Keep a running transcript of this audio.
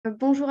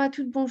Bonjour à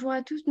toutes, bonjour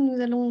à tous. Nous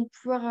allons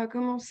pouvoir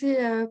commencer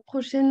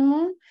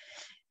prochainement.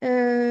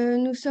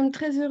 Nous sommes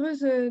très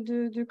heureuses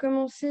de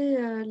commencer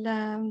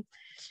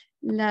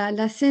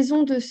la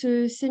saison de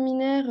ce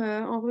séminaire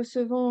en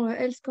recevant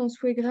Els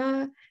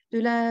Consuegra de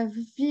la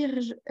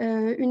Vrije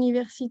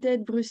Universiteit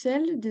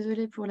Brussel,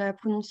 désolée pour la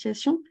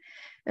prononciation,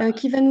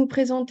 qui va nous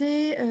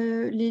présenter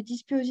les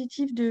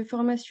dispositifs de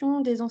formation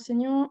des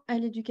enseignants à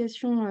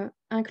l'éducation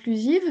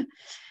inclusive.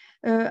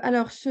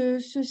 Alors, ce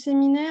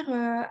séminaire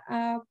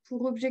a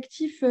pour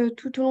objectif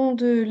tout au long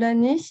de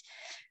l'année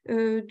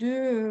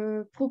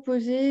de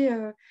proposer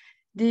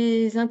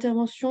des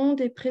interventions,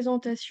 des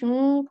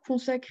présentations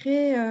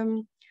consacrées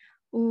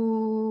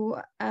aux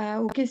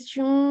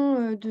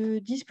questions de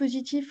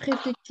dispositifs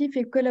réflexifs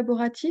et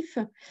collaboratifs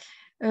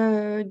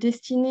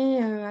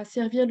destinés à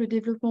servir le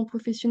développement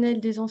professionnel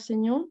des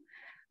enseignants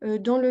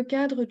dans le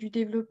cadre du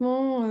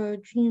développement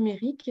du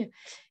numérique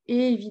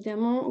et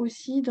évidemment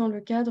aussi dans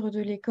le cadre de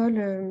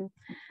l'école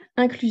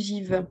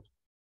inclusive.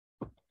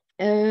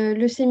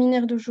 Le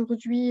séminaire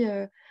d'aujourd'hui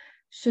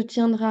se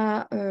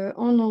tiendra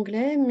en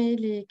anglais, mais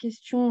les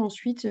questions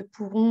ensuite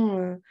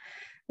pourront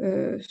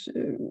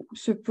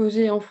se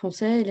poser en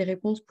français et les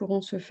réponses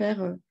pourront se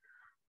faire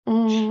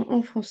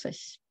en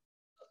français.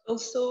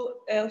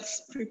 Also,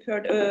 Els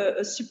prepared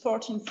a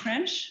support in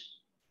French.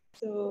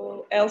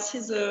 So Els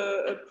is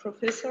a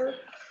professor,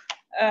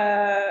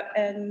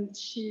 and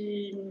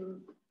she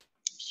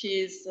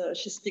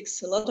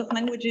speaks a lot of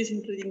languages,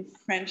 including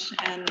French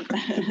and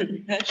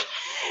Dutch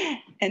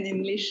and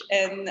English.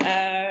 And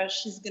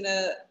she's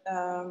gonna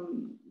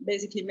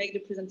basically make the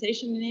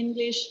presentation in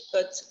English,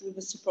 but with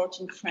a support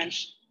in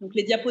French. Donc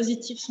les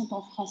diapositives sont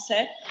en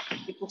français.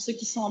 Et pour ceux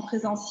qui sont en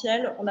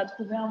présentiel, on a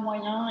trouvé un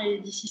moyen et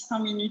d'ici 5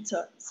 minutes,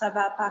 ça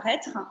va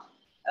apparaître.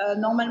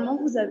 Normalement,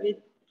 vous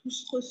avez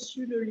tous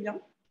reçu le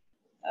lien.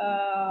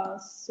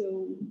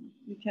 So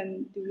you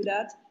can do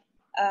that.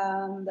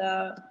 And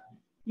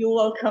you're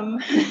welcome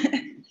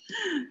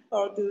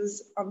for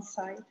those on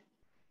site.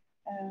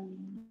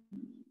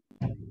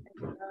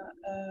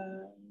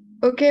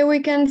 Okay,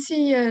 we can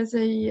see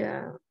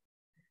the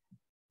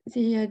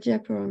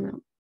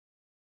diaporama.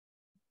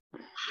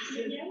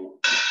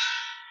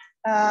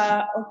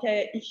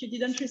 Okay, if you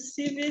didn't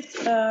receive it,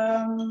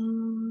 How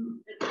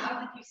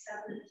did you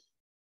send it?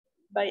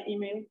 by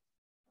email.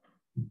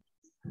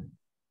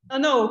 Oh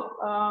no,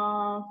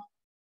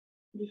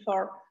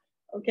 before.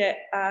 Okay,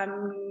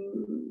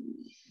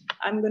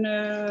 I'm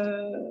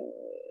gonna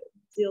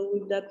deal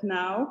with that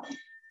now.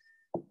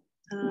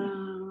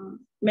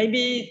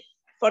 Maybe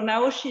for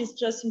now she's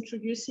just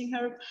introducing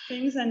her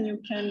things, and you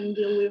can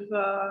deal with.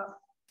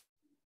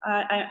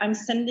 I'm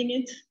sending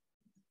it,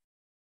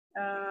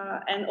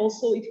 and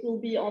also it will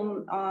be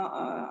on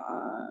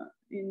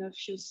in a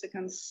few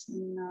seconds.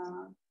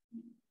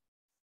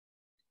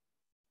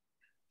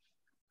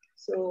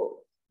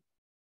 So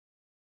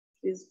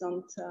please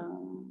don't.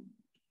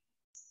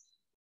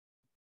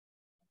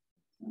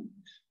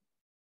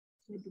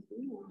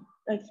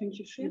 I think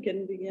you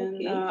can begin,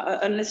 okay.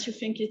 Unless you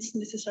think it's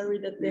necessary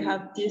that they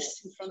have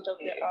this in front of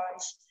their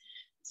eyes.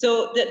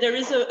 So there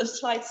is a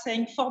slide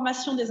saying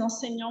formation des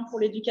enseignants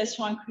pour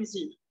l'éducation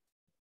inclusive.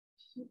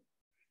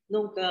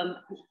 Donc,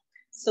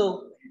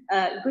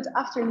 good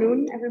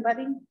afternoon,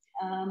 everybody.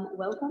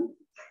 Welcome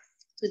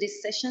to this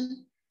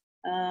session.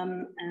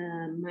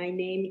 My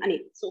name,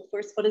 so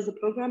first, what is the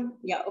program?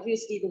 Yeah,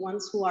 obviously the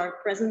ones who are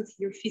present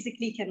here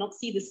physically cannot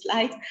see the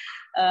slide,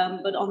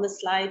 but on the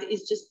slide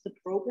is just the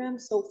program.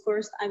 So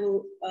first I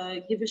will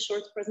give a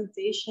short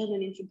presentation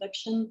and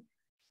introduction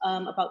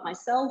about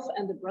myself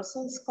and the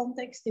Brussels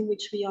context in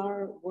which we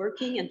are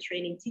working and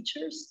training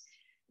teachers.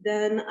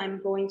 Then I'm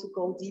going to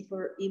go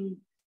deeper in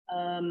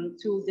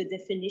to the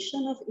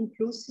definition of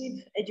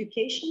inclusive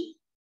education.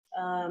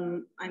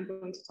 I'm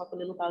going to talk a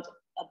little about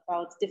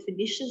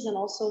definitions and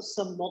also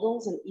some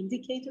models and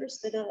indicators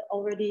that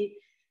already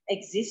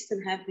exist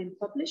and have been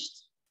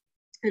published.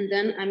 And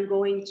then I'm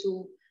going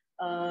to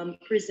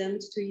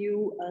present to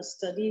you a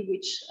study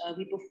which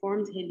we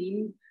performed,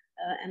 Helene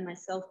and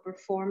myself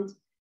performed,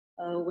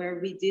 where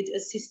we did a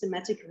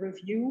systematic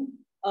review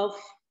of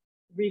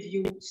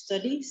review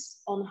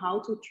studies on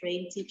how to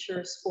train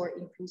teachers for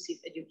inclusive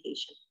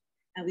education.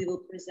 And we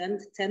will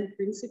present 10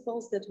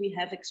 principles that we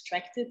have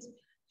extracted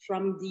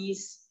from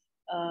these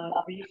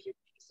review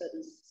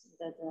studies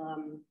that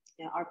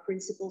are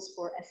principles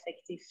for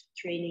effective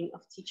training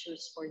of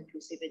teachers for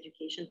inclusive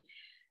education.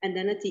 And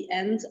then at the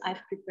end,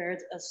 I've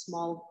prepared a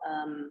small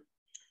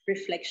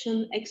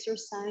reflection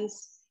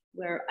exercise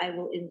where I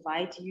will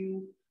invite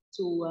you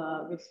to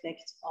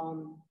reflect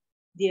on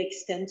the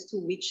extent to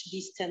which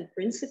these 10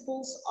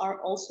 principles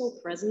are also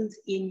present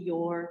in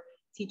your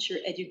teacher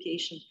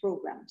education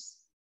programs.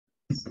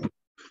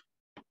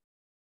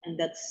 And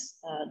that's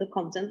the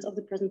content of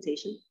the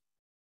presentation.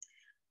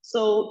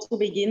 So to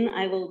begin,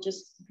 I will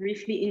just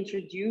briefly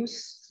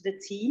introduce the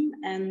team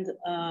and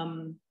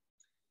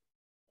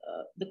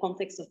the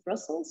context of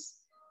Brussels.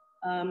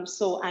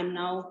 So I'm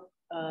now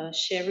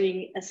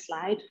sharing a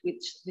slide with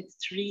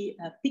 3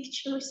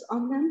 pictures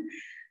on them.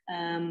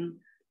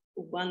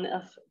 one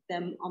of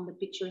them on the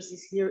pictures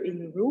is here in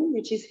the room,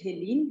 which is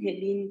Helene.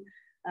 Helene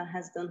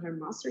has done her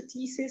master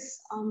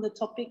thesis on the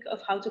topic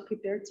of how to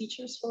prepare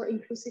teachers for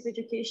inclusive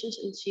education,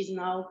 and she's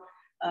now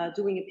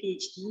doing a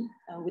PhD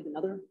with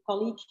another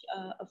colleague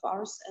of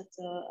ours at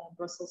the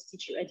Brussels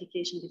Teacher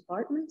Education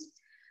Department.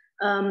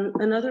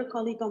 Another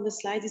colleague on the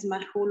slide is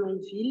Margot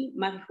Lonville.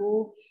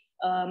 Margot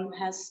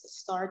has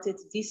started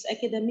this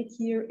academic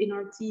year in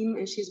our team,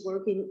 and she's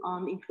working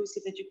on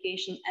inclusive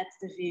education at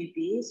the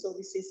VUB. So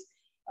this is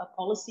a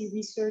policy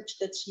research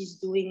that she's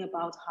doing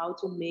about how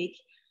to make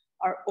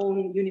our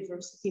own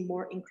university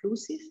more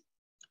inclusive.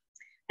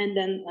 And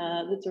then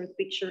the third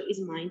picture is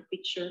my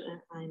picture.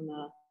 I'm,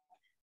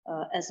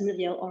 as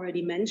Muriel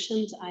already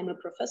mentioned, I'm a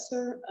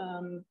professor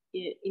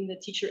in the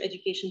teacher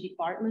education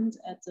department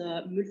at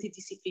the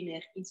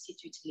Multidisciplinaire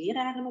Instituut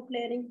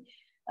Lerarenopleiding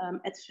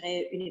at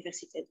Vrije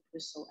Universiteit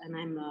Brussel. And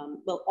I'm,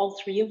 well, all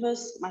three of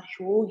us,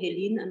 Margot,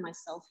 Helene, and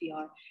myself, we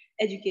are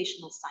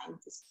educational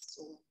scientists,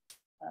 so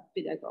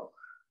pedagogue.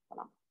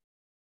 Voilà.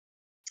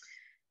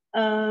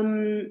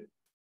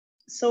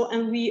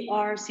 And we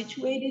are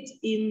situated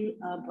in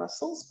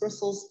Brussels.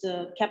 Brussels,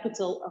 the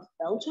capital of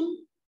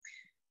Belgium.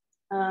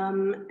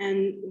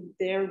 And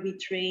there we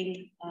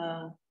train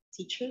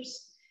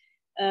teachers.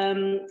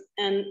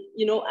 And,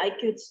 you know, I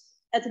could,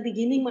 at the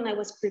beginning when I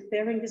was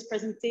preparing this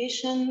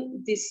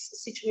presentation, this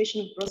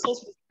situation of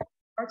Brussels was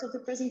part of the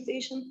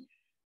presentation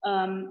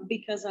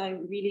because I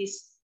really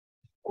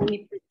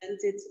only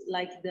presented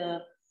like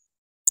the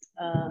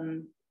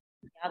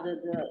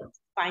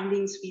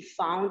findings we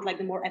found, like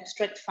the more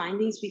abstract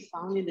findings we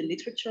found in the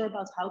literature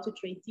about how to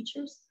train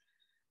teachers.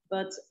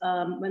 But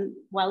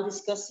while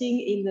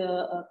discussing in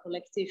the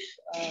collective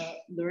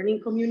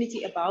learning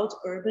community about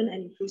urban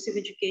and inclusive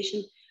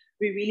education,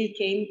 we really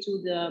came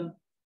to the,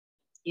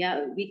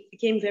 we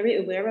became very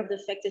aware of the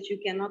fact that you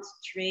cannot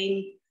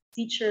train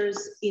teachers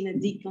in a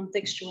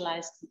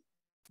decontextualized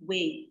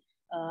way.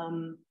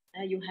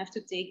 You have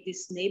to take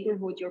this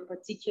neighborhood, your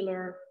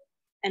particular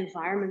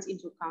environment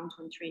into account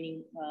when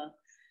training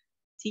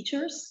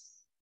teachers.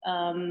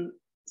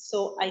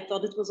 So I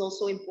thought it was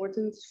also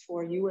important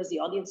for you as the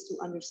audience to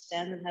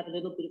understand and have a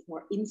little bit of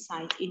more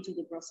insight into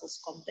the Brussels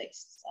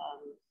context.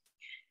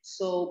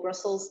 So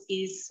Brussels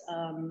is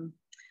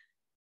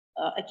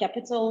a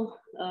capital,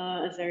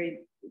 a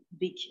very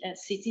big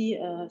city,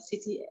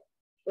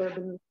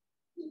 urban.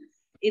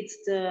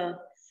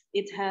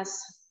 It has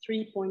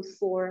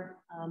 3.4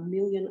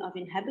 million of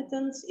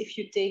inhabitants. If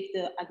you take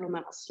the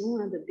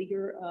agglomeration, the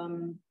bigger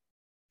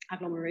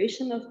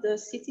agglomeration of the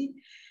city,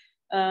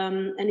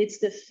 and it's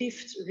the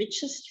 5th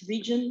richest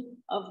region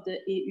of the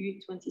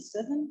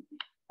EU27,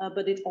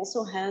 but it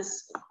also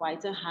has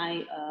quite a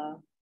high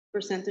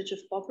percentage of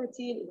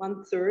poverty.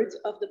 1/3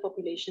 of the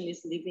population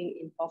is living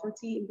in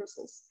poverty in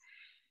Brussels.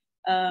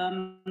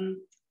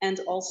 And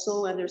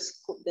also, and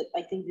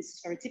I think this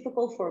is very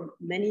typical for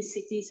many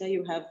cities,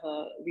 you have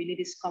really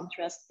this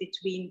contrast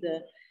between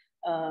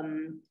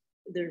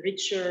the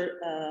richer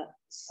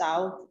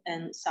south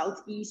and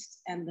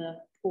southeast and the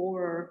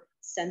poorer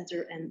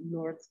center and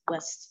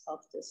northwest of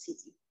the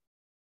city.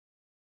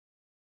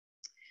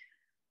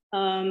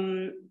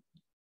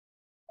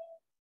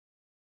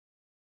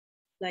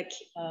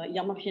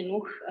 Jammer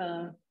genoeg,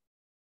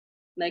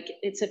 like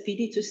it's a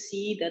pity to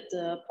see that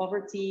the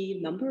poverty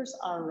numbers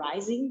are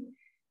rising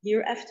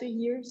year after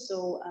year.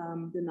 So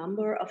the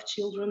number of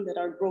children that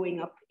are growing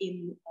up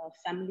in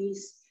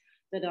families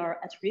that are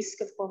at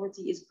risk of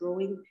poverty is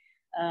growing.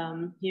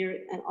 Here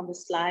and on the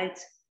slide,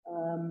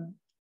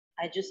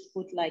 I just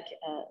put like,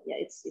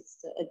 it's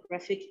a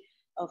graphic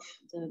of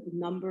the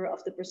number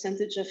of the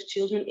percentage of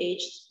children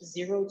aged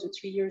 0 to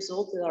 3 years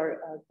old that are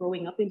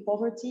growing up in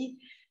poverty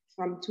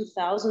from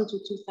 2000 to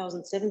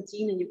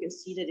 2017. And you can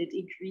see that it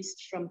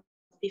increased from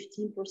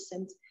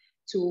 15%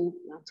 to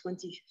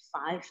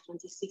 25,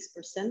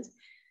 26%.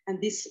 And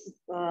this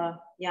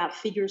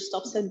figure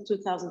stops in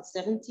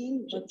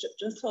 2017. But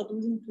just for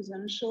those in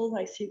presential,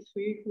 I see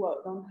 3 who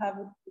don't have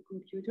a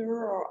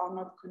computer or are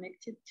not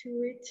connected to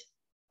it.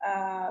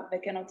 They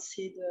cannot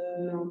see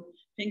the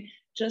thing.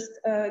 Just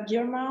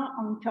Girma,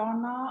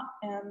 Ankarna,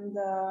 and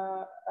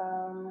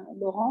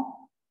Laurent.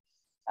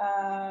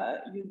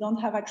 You don't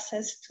have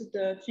access to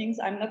the things.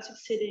 I'm not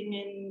succeeding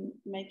in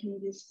making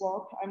this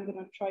work. I'm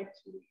gonna try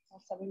to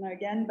Sabina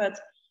again, but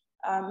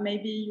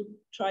maybe you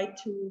try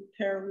to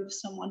pair with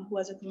someone who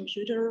has a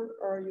computer,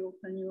 or you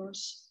open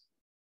yours.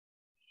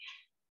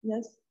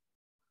 Yes?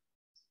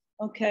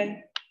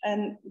 Okay.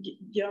 And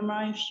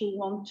Girma, if you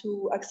want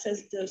to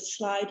access the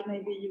slide,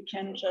 maybe you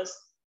can just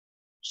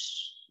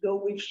go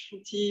with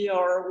Shruti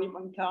or with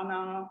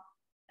Ankana.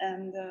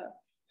 And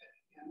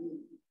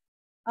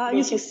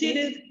you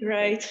succeeded,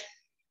 great.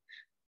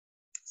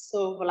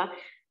 So voila.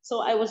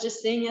 So I was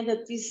just saying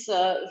that this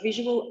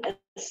visual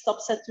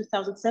stops at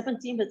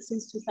 2017, but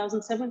since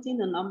 2017,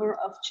 the number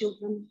of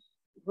children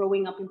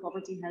growing up in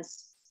poverty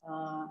has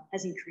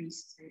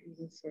increased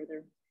even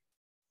further.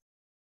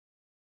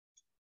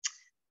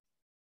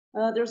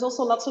 There's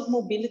also lots of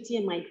mobility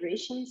and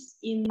migrations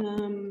in,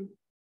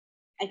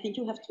 I think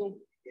you have to.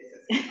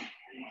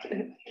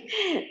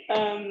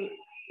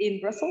 in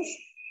Brussels.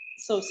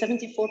 So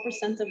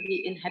 74% of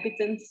the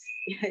inhabitants,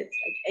 it's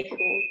like echo.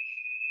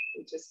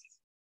 Just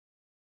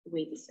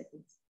wait a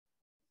second.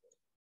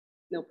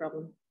 No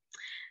problem.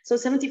 So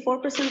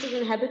 74% of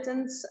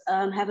inhabitants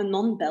have a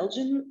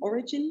non-Belgian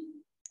origin,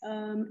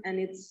 and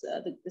it's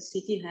the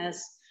city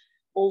has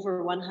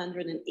over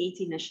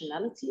 180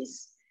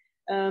 nationalities.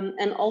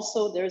 And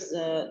also there's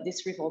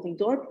this revolving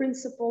door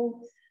principle,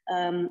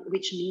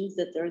 which means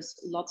that there's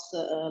lots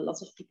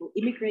of people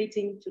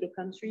immigrating to the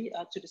country,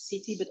 to the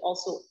city, but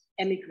also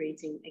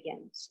emigrating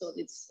again. So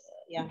it's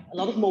yeah, a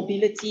lot of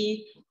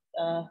mobility,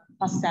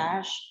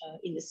 passage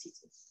in the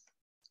cities.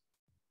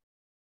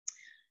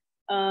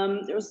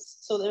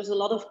 There's a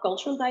lot of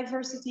cultural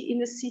diversity in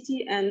the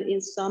city, and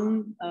in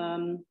some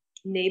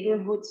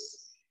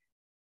neighborhoods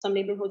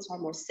are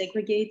more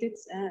segregated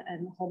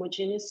and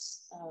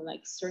homogeneous,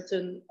 like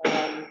certain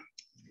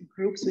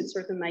groups with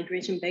certain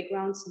migration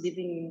backgrounds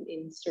living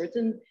in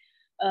certain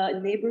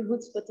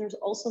neighborhoods, but there's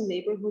also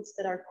neighborhoods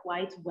that are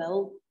quite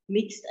well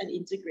mixed and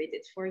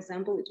integrated. For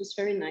example, it was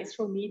very nice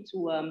for me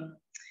to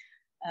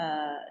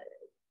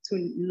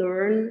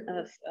learn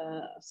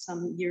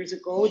some years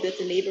ago that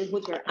the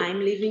neighborhood where I'm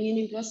living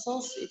in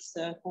Brussels, it's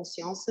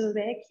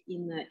Consciencewerk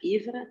in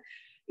Evere,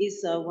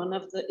 is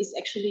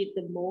actually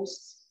the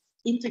most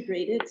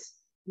integrated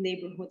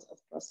neighborhood of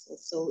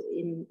Brussels. So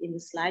in the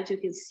slide, you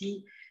can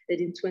see that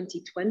in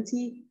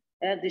 2020,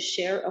 the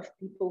share of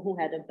people who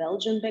had a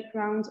Belgian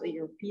background, a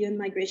European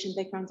migration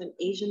background, an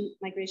Asian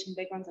migration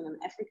background, and an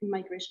African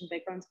migration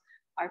background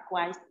are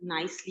quite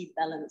nicely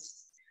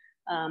balanced.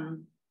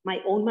 My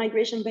own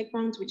migration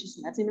background, which is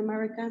Latin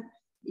America,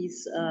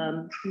 is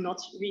not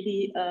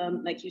really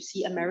like you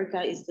see.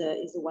 America is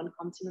the one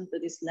continent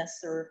that is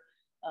lesser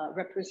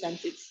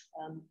represented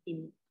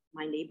in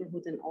my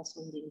neighborhood and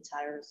also in the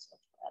entire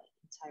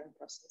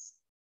Brussels.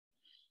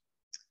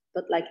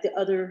 But like the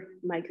other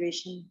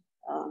migration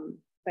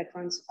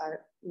backgrounds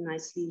are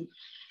nicely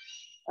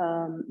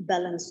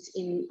balanced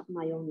in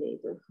my own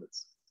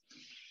neighborhoods.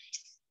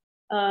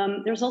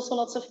 There's also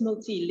lots of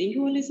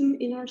multilingualism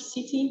in our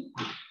city.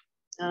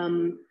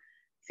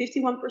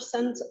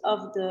 51%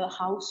 of the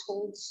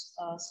households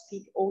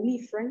speak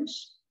only French.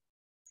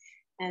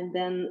 And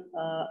then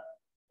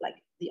like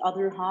the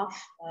other half,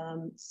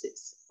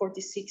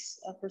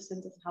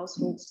 46% of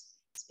households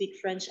speak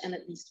French and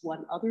at least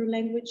one other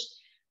language.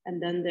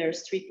 And then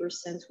there's 3%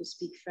 who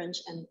speak French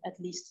and at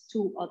least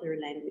 2 other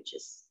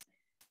languages.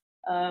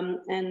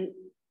 And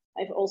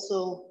I've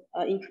also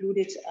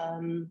included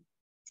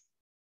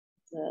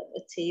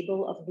a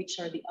table of which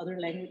are the other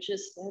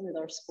languages that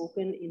are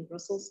spoken in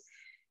Brussels.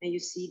 And you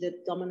see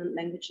that dominant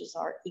languages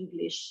are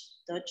English,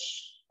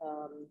 Dutch,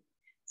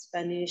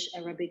 Spanish,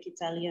 Arabic,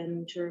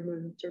 Italian,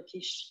 German,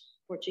 Turkish,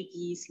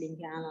 Portuguese,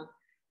 Lingala,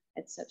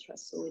 etc.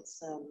 So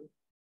it's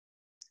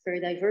very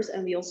diverse.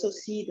 And we also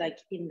see, like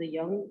in the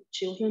young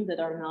children that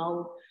are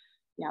now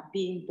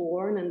being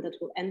born and that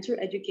will enter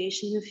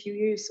education in a few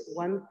years,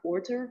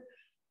 1/4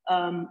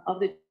 of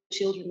the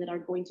children that are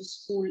going to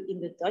school in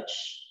the Dutch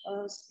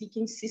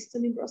speaking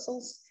system in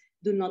Brussels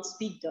do not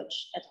speak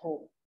Dutch at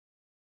home.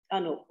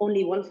 No,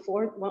 only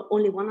 1/4,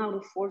 only 1 out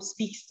of 4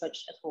 speaks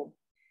Dutch at home.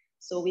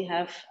 So we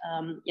have,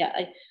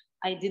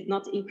 I did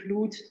not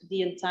include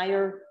the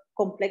entire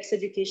complex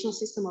educational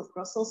system of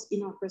Brussels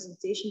in our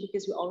presentation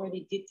because we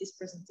already did this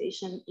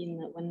presentation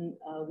when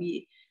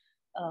we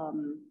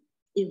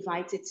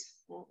invited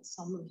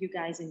some of you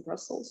guys in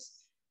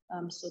Brussels.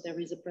 So there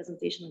is a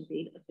presentation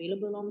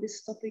available on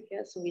this topic.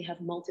 So we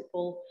have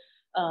multiple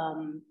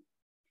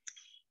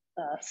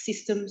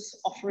systems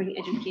offering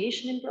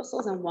education in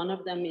Brussels, and one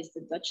of them is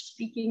the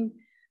Dutch-speaking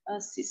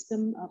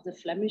system of the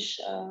Flemish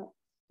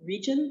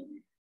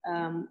region.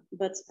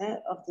 But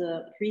of the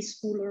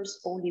preschoolers,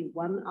 only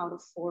 1 out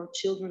of 4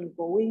 children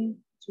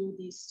going to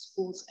these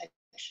schools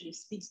actually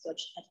speaks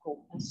Dutch at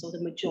home. And so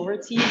the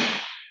majority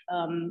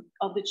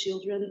of the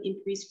children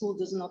in preschool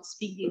does not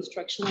speak the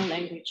instructional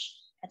language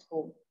at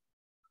home.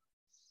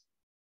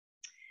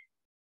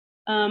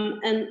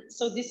 And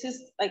so this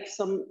is like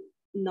some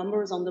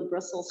numbers on the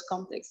Brussels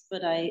context,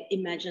 but I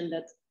imagine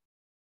that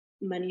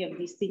many of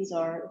these things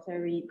are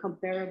very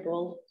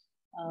comparable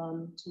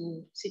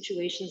to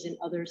situations in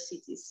other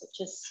cities, such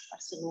as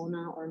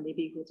Barcelona or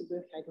maybe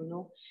Gothenburg, I don't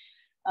know.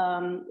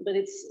 But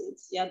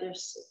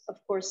there's of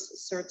course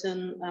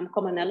certain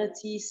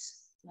commonalities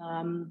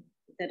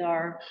that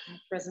are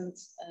present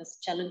as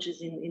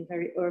challenges in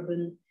very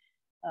urban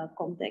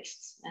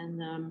contexts.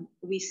 And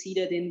we see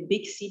that in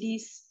big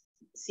cities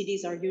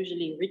are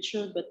usually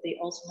richer, but they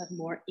also have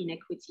more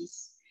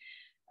inequities.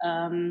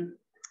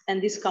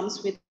 And this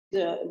comes with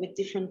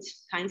different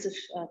kinds of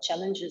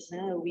challenges.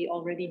 We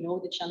already know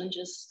the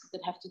challenges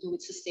that have to do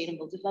with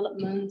sustainable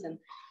development,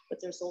 but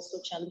there's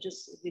also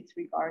challenges with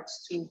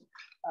regards to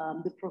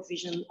the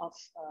provision of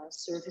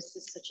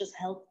services such as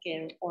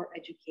healthcare or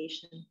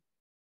education.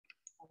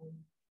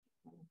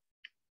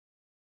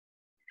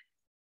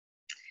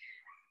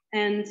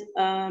 And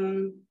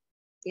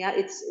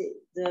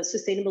the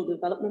Sustainable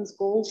Development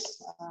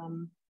Goals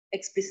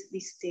explicitly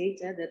state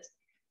that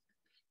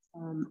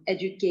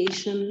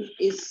education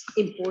is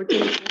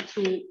important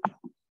to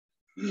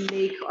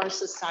make our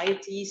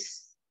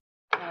societies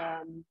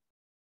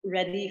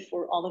ready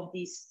for all of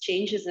these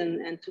changes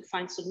and to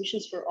find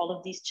solutions for all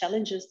of these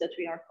challenges that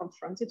we are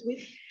confronted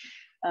with.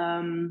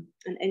 And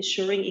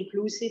ensuring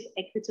inclusive,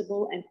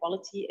 equitable, and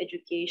quality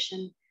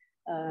education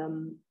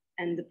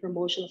and the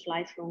promotion of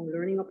lifelong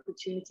learning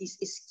opportunities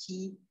is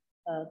key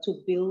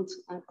to build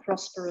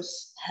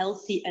prosperous,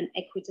 healthy, and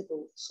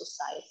equitable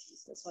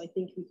societies. So I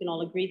think we can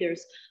all agree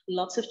there's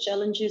lots of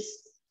challenges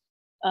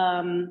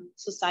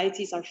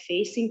societies are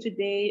facing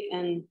today,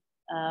 and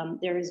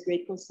there is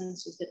great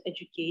consensus that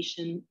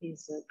education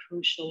is a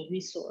crucial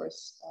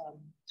resource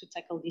to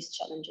tackle these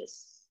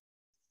challenges.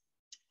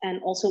 And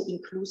also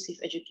inclusive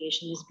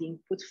education is being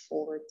put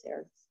forward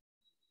there.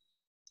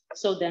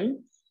 So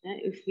then,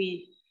 if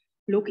we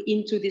look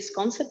into this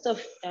concept of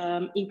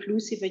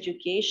inclusive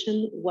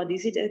education, what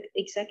is it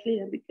exactly?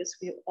 Because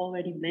we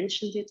already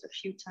mentioned it a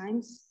few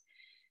times.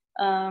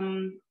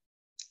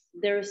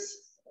 There's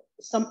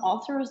some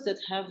authors that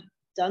have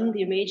done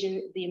the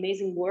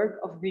amazing work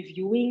of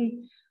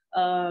reviewing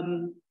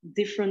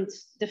different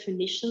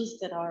definitions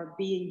that are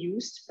being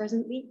used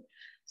presently.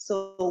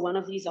 So one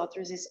of these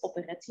authors is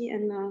Operetti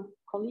and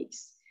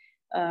colleagues,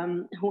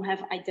 who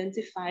have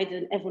identified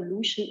an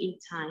evolution in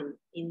time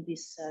in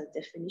this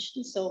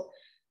definition. So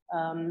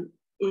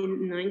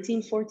in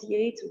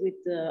 1948, with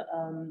the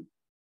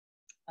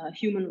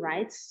Human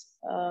Rights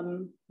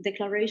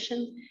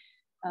Declaration,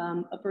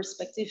 a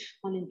perspective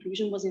on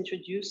inclusion was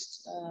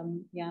introduced,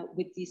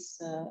 with this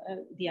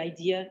the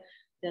idea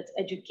that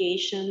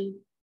education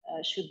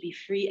should be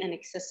free and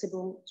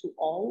accessible to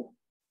all.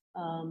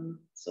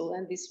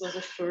 And this was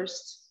the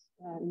first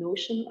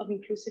notion of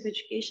inclusive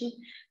education.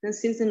 And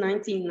since the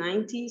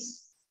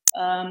 1990s,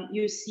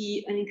 you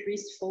see an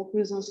increased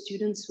focus on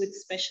students with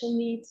special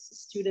needs,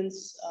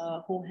 students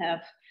who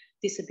have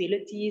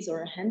disabilities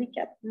or a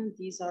handicap.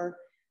 These are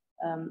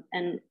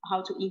and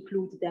how to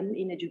include them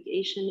in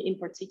education in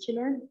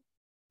particular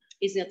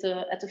is at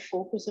the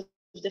focus of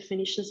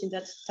definitions in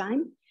that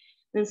time.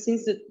 And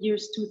since the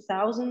years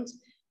 2000,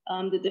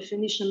 the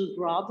definition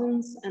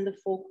broadens and the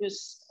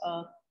focus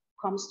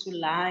comes to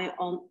lie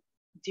on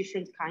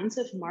different kinds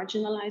of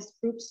marginalized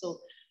groups. So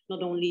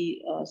not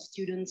only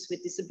students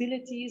with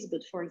disabilities,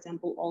 but for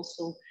example,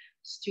 also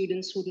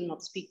students who do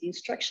not speak the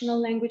instructional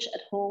language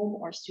at home,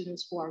 or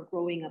students who are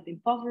growing up in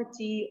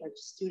poverty, or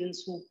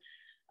students who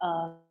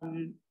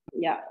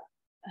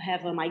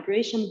have a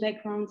migration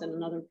background and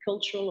another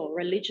cultural or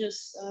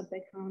religious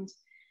background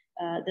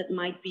that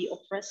might be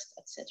oppressed,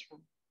 etc.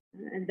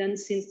 And then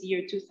since the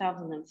year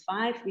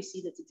 2005, we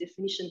see that the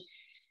definition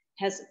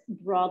has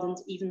broadened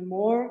even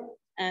more,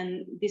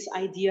 and this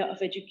idea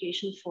of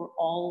education for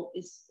all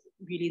is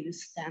really the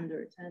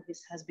standard.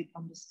 This has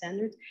become the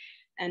standard,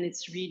 and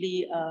it's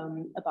really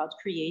about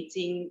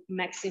creating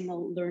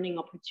maximal learning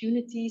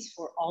opportunities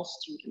for all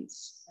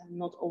students, and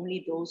not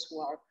only those who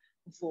are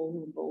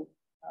vulnerable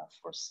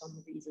for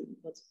some reason,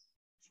 but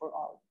for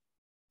all.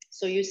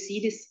 So you see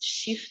this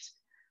shift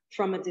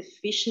from a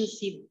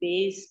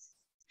deficiency-based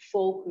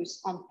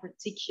focus on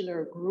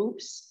particular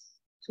groups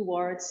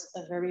towards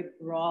a very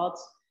broad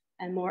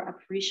and more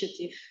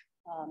appreciative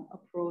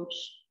approach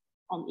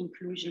on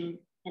inclusion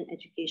and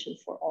education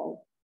for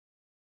all.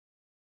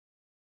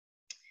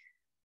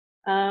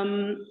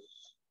 And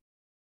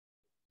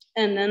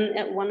then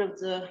at one of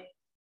the,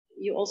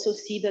 you also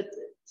see that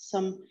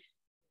some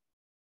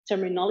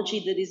terminology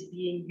that is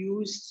being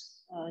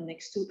used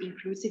next to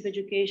inclusive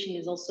education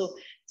is also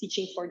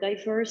teaching for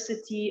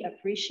diversity,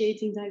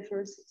 appreciating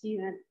diversity,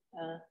 and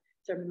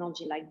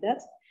terminology like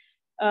that.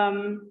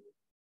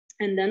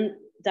 And then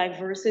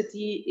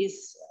diversity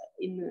is,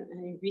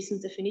 in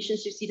recent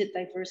definitions, you see that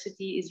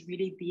diversity is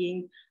really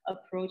being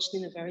approached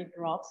in a very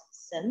broad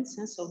sense.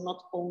 So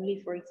not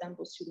only, for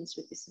example, students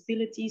with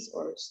disabilities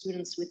or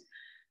students with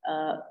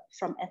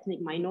from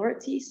ethnic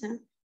minorities,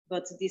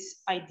 but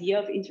this idea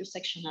of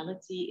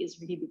intersectionality is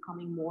really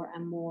becoming more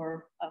and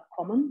more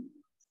common.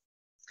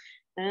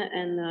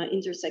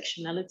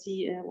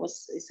 Intersectionality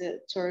is a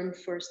term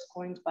first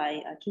coined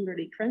by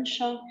Kimberly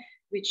Crenshaw,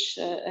 which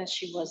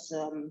she was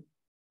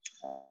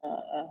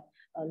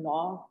a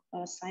law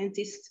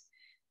scientist,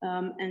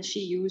 and she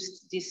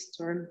used this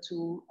term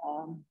to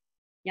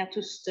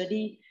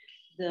study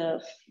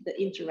the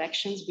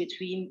interactions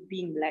between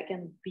being Black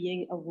and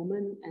being a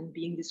woman and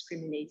being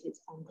discriminated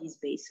on these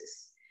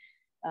bases.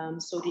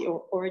 So the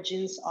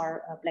origins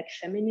are Black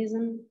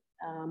feminism,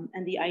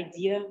 and the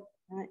idea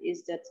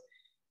is that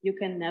you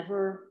can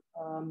never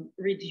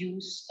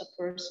reduce a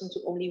person to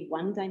only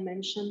one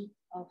dimension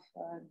of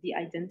the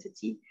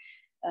identity,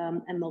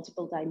 and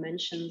multiple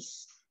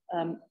dimensions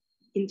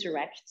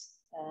interact,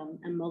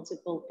 and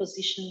multiple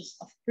positions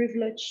of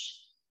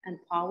privilege and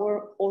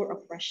power or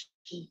oppression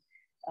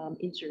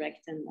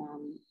interact, and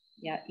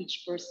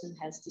each person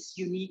has this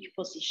unique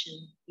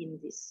position in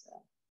this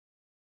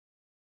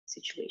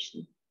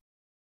situation.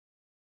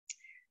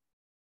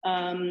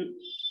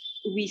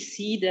 We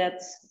see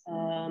that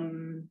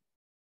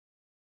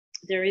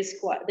there is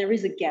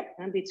a gap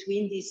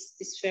between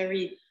this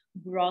very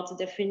broad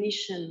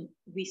definition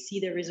we see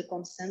there is a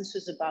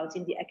consensus about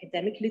in the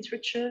academic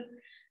literature,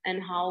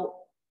 and how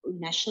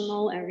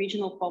national and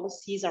regional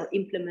policies are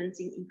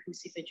implementing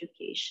inclusive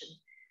education.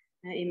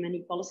 In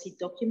many policy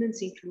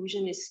documents,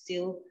 inclusion is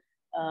still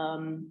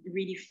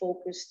really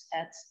focused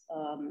at,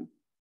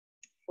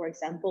 for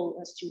example,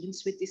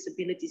 students with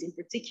disabilities in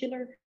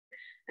particular,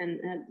 and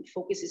the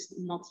focus is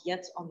not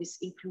yet on this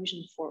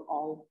inclusion for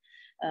all.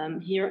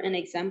 Here, an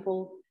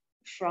example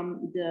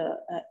from the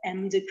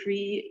M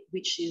decree,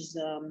 which is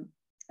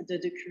the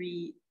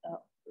decree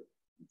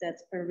that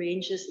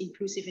arranges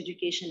inclusive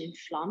education in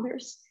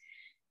Flanders.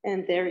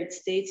 And there it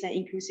states that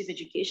inclusive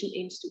education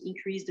aims to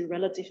increase the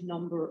relative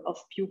number of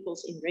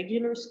pupils in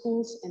regular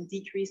schools and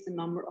decrease the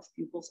number of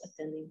pupils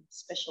attending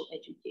special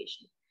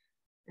education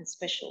and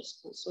special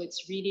schools. So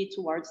it's really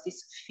towards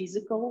this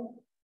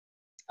physical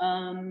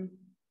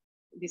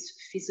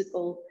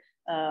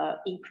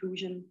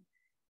inclusion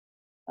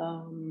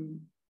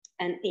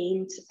and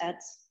aimed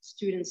at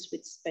students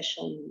with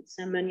special needs.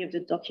 And many of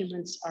the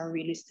documents are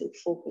really still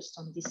focused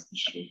on this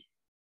issue.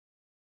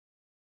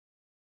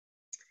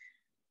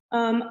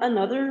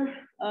 Another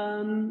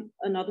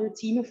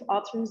team of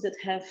authors that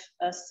have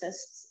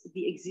assessed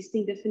the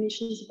existing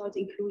definitions about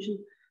inclusion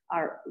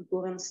are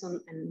Goransson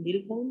and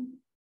Milholm.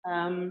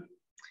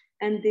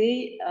 And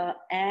they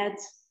add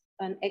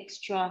an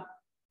extra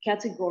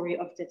category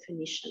of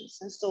definitions.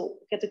 And so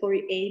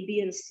category A,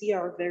 B, and C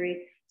are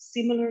very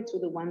similar to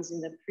the ones in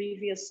the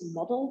previous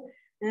model.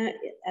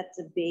 At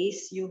the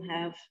base, you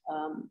have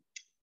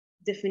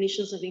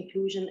definitions of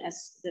inclusion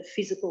as the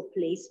physical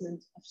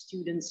placement of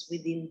students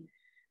within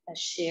a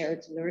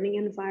shared learning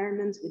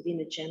environment within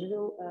a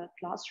general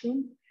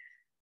classroom.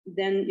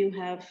 Then you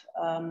have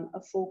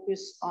a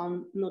focus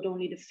on not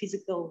only the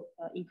physical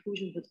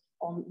inclusion, but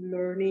on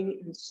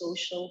learning and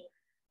social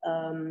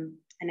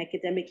and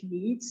academic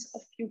needs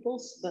of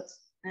pupils, but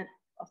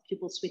of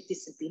pupils with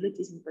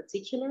disabilities in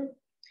particular.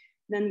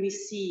 Then we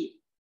see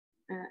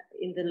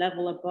in the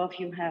level above,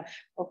 you have,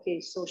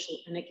 okay, social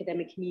and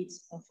academic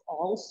needs of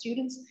all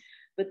students,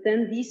 but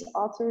then these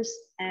authors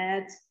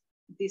add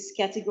this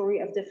category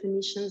of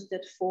definitions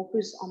that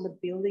focus on the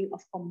building of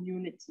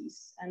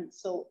communities. And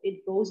so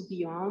it goes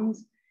beyond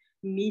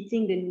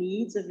meeting the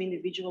needs of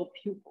individual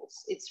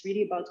pupils. It's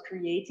really about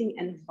creating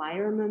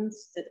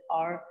environments that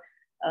are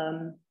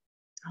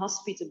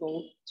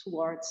hospitable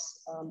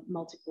towards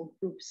multiple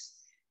groups.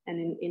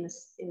 And in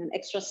an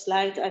extra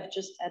slide, I've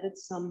just added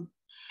some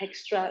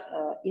extra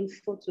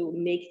info to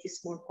make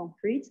this more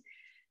concrete.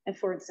 And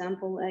for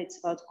example, it's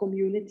about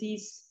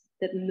communities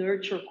that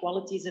nurture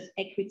qualities of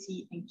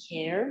equity and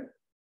care.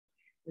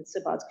 It's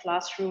about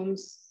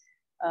classrooms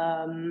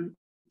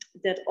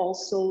that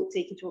also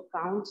take into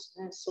account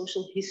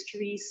social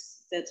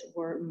histories that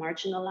were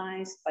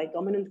marginalized by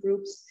dominant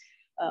groups,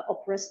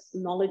 oppressed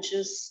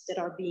knowledges that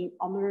are being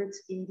honored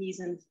in these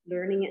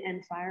learning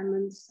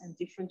environments, and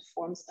different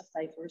forms of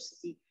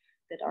diversity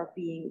that are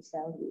being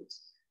valued.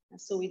 And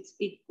so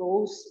it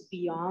goes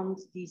beyond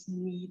these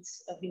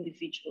needs of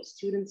individual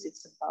students.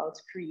 It's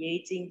about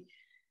creating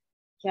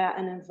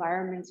an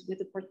environment with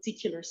a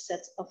particular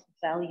set of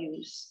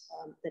values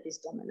that is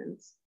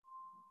dominant.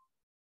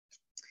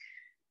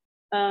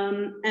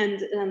 And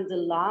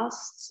the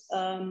last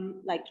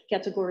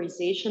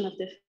categorization of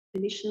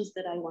definitions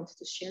that I wanted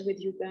to share with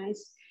you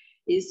guys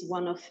is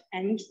one of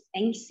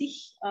Engzig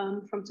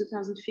from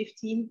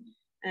 2015.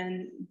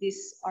 And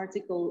this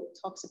article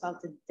talks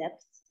about the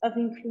depth of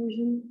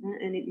inclusion,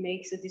 and it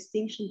makes a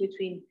distinction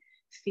between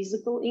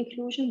physical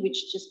inclusion,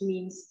 which just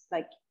means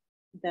that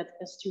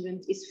a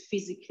student is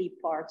physically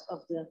part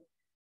of the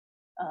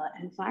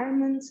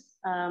environment.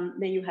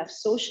 Then you have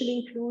social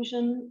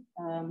inclusion,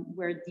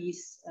 where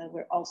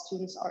all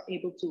students are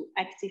able to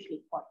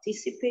actively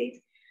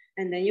participate.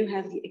 And then you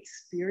have the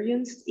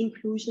experienced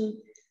inclusion,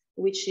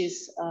 which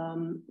is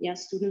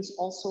students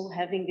also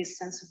having this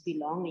sense of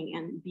belonging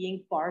and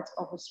being part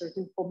of a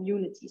certain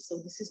community. So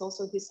this is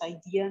also this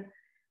idea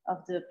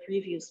of the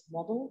previous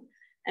model.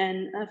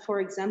 And for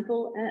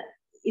example,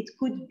 it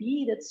could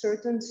be that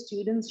certain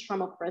students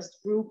from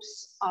oppressed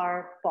groups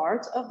are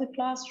part of the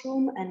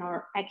classroom and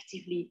are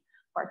actively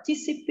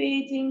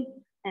participating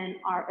and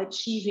are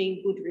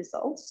achieving good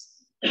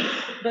results,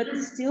 but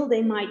still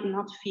they might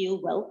not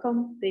feel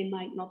welcome. They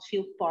might not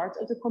feel part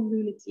of the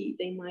community.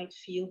 They might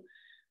feel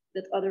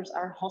that others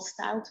are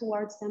hostile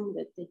towards them,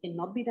 that they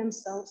cannot be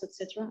themselves,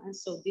 etc. And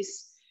so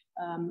this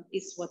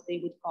is what they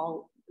would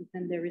call,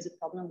 then there is a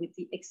problem with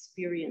the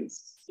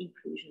experienced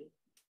inclusion.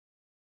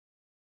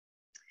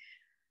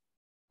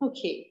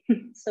 Okay,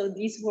 so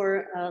these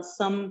were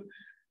some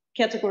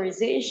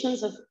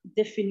categorizations of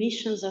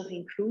definitions of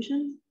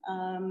inclusion.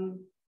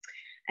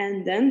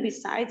 And then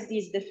besides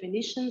these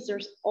definitions,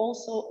 there's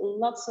also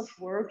lots of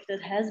work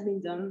that has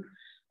been done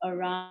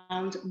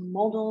around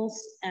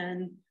models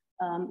and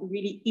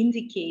really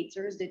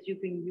indicators that you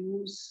can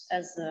use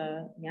as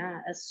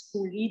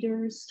school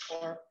leaders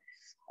or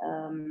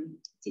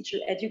teacher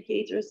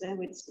educators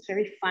with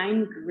very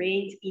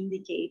fine-grained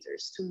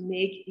indicators to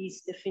make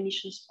these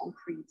definitions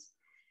concrete.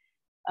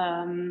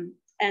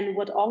 And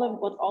what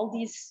all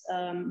these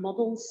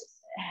models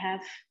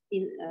have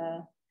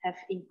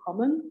in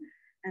common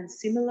and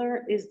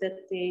similar is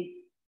that they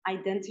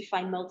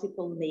identify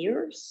multiple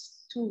layers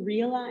to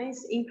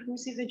realize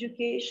inclusive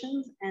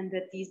education, and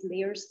that these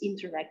layers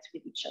interact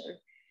with each other.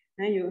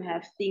 And you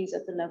have things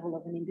at the level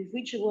of an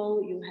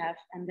individual,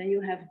 and then you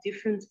have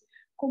different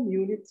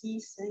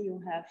communities. You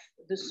have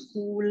the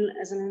school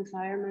as an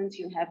environment,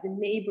 you have the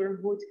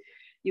neighborhood,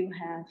 you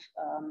have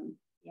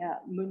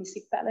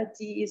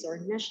municipalities or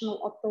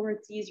national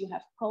authorities, you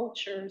have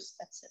cultures,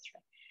 etc.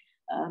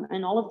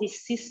 And all of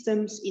these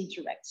systems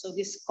interact. So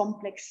this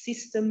complex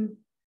system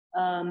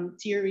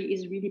theory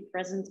is really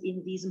present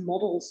in these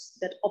models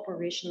that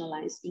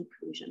operationalize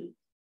inclusion.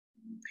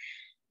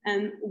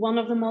 And one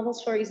of the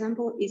models, for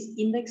example, is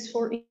Index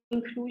for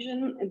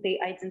Inclusion. They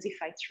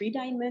identify 3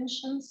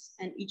 dimensions,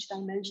 and each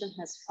dimension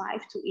has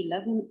 5 to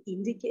 11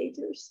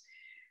 indicators.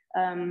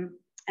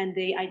 And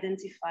they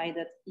identify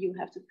that you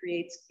have to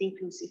create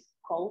inclusive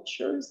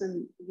cultures.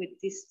 And with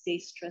this, they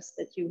stress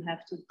that you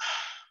have to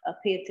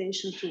pay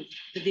attention to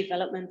the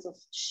development of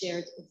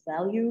shared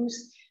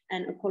values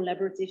and a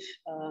collaborative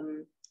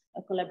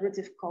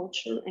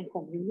culture and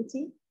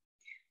community.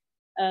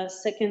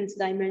 Second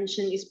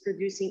dimension is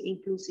producing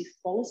inclusive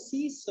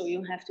policies. So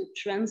you have to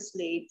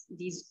translate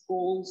these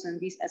goals and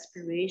these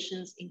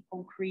aspirations in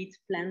concrete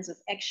plans of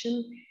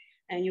action.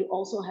 And you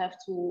also have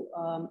to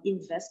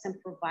invest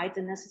and provide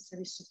the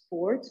necessary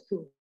support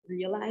to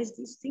realize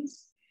these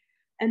things.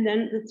 And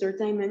then the third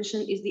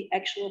dimension is the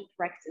actual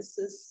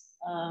practices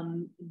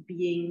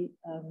being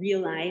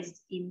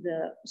realized in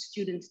the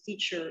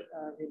student-teacher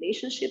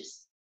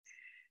relationships.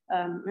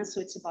 And so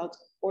it's about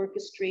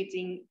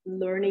orchestrating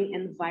learning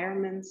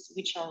environments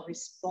which are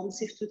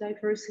responsive to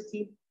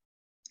diversity,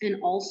 and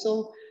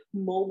also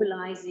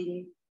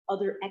mobilizing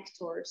other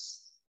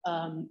actors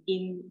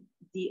in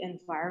the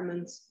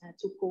environment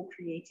to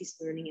co-create these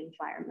learning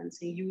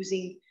environments and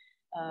using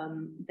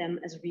them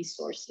as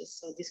resources.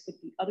 So this could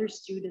be other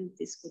students,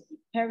 this could be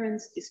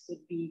parents, this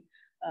could be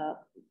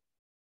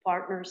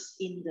partners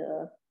in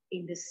the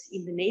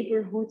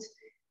neighborhood,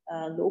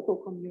 local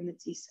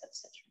communities,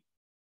 etc.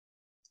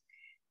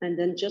 And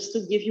then just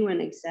to give you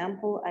an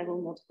example, I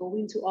will not go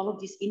into all of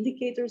these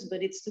indicators,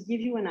 but it's to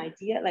give you an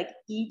idea, like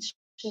each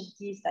of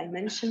these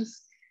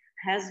dimensions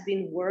has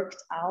been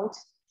worked out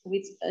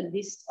with a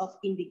list of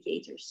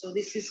indicators. So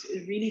this is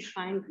really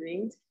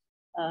fine-grained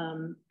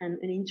and an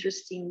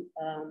interesting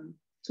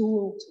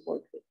tool to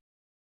work with.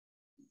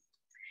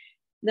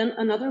 Then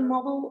another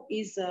model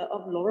is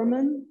of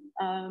Lorman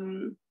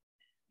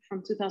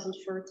from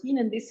 2013,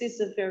 and this is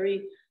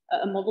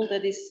a model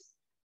that is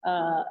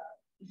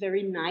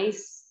very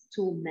nice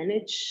to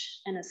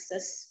manage and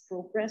assess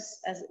progress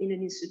as in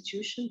an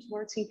institution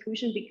towards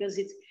inclusion, because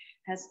it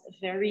has a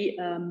very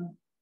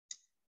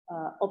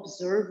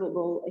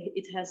observable,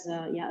 it has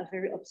a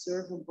very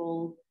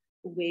observable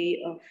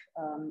way of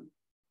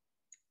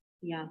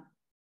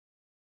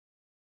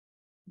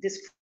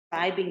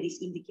describing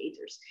these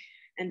indicators.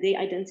 And they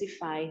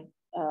identify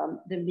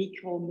the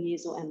micro,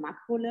 meso, and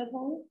macro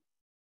level,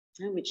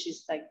 which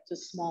is like the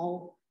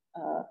small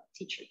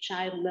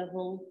teacher-child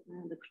level,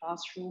 the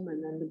classroom,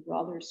 and then the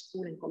broader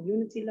school and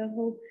community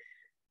level,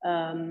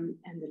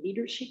 and the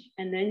leadership.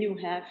 And then you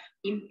have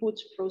input,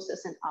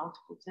 process, and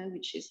output,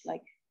 which is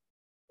like,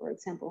 for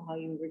example, how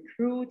you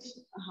recruit,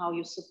 how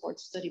you support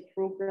study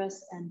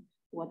progress, and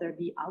what are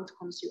the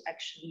outcomes you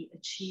actually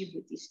achieve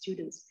with these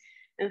students.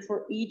 And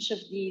for each of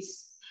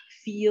these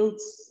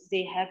fields,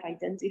 they have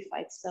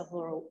identified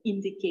several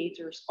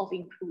indicators of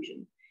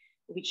inclusion,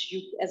 which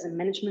you, as a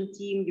management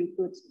team, you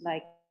could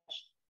like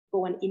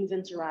go and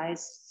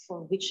inventorize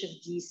for which of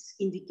these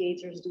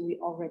indicators do we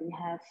already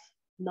have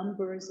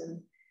numbers,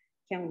 and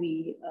can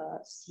we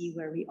see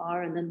where we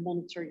are, and then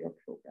monitor your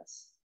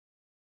progress.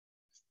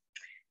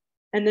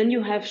 And then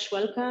you have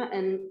Schwelka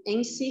and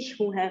Engsig,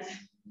 who have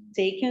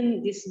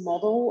taken this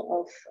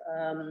model of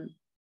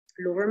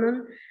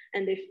Loverman,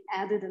 and they've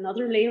added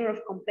another layer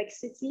of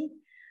complexity.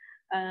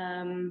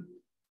 And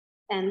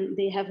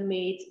they have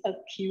made a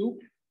cube,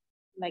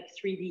 like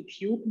 3D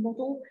cube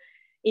model,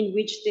 in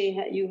which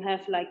you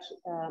have like,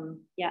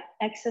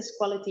 access,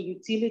 quality,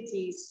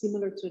 utility,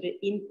 similar to the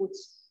input,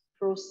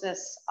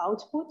 process,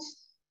 output.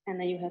 And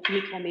then you have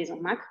micro,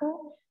 meso,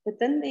 macro. But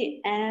then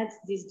they add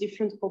these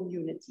different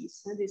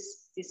communities,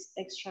 this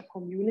extra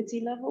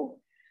community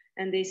level.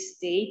 And they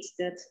state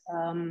that,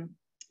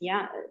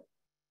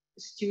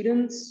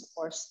 students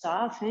or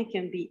staff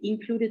can be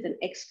included and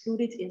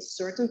excluded in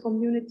certain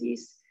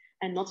communities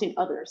and not in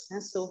others.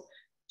 So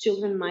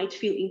children might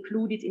feel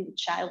included in the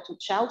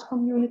child-to-child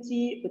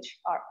community, but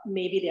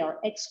maybe they are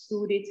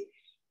excluded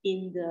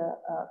in the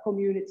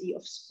community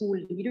of school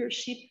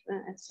leadership,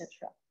 etc.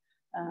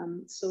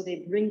 So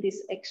they bring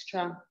this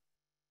extra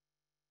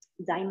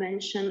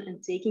dimension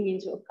and taking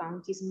into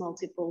account these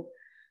multiple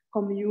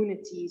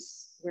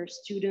communities where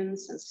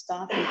students and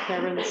staff and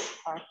parents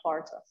are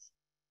part of.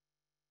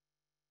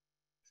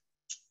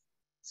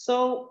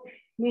 So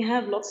we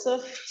have lots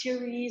of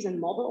theories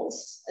and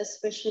models,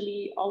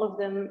 especially all of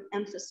them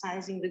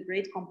emphasizing the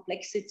great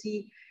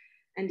complexity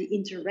and the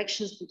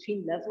interactions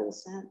between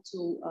levels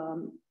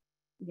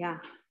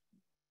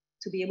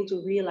to be able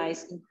to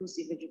realize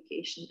inclusive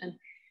education. And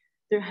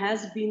there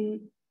has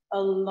been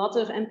a lot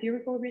of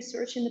empirical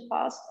research in the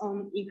past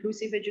on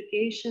inclusive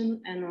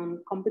education and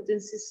on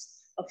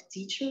competencies of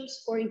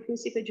teachers for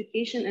inclusive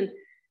education. And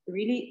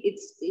really it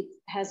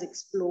has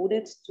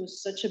exploded to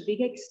such a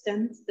big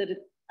extent that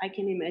I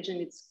can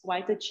imagine it's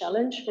quite a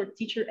challenge for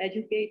teacher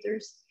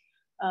educators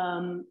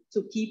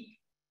to keep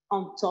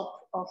on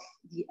top of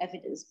the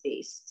evidence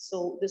base.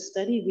 So the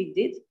study we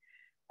did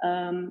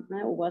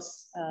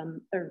was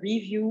a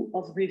review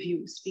of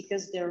reviews,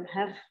 because there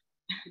have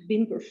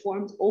been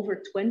performed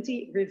over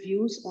 20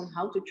 reviews on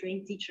how to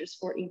train teachers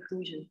for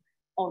inclusion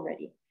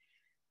already.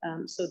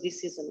 So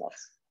this is a lot.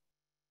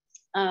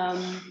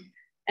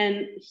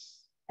 And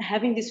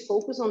having this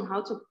focus on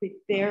how to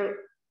prepare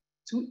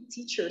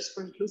teachers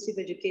for inclusive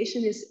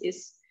education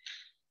is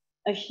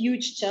a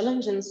huge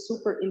challenge and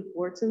super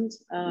important,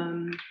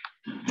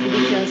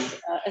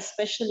 because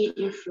especially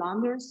in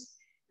Flanders,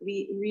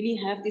 we really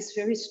have this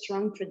very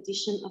strong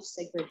tradition of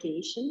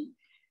segregation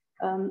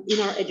in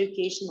our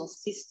educational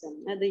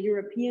system. The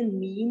European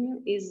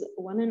mean is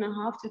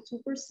 1.5 to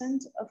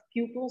 2% of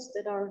pupils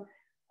that are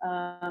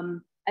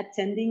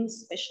attending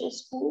special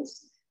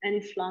schools. And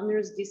in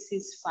Flanders, this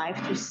is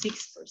 5 to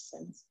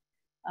 6%.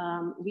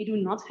 We do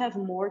not have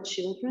more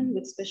children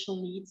with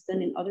special needs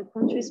than in other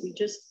countries. We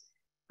just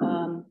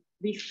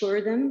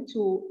refer them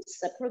to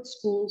separate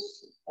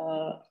schools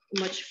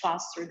much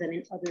faster than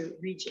in other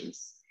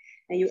regions.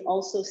 And you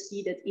also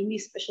see that in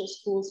these special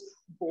schools,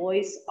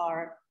 boys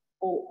are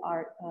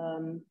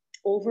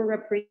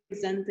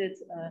overrepresented.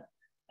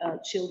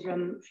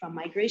 Children from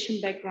migration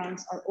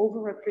backgrounds are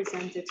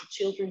overrepresented.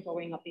 Children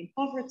growing up in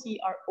poverty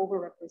are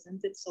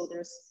overrepresented. So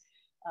there's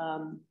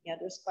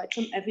quite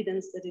some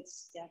evidence that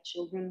it's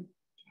children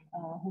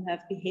who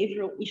have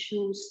behavioral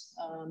issues,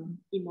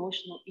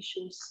 emotional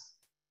issues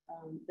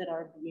that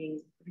are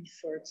being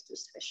referred to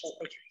special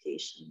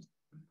education.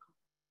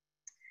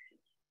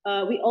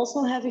 We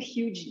also have a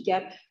huge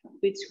gap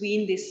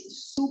between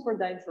this super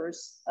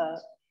diverse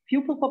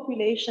pupil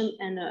population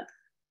and a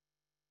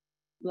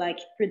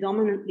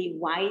predominantly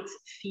white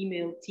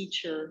female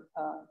teacher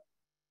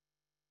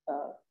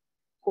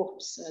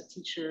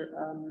teacher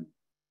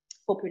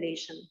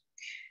population.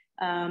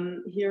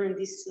 Here in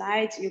this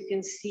slide, you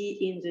can see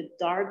in the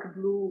dark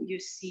blue, you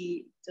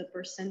see the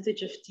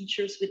percentage of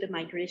teachers with a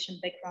migration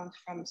background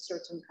from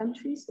certain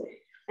countries.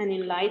 And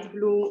in light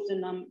blue,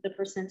 the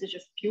percentage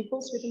of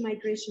pupils with a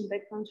migration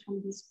background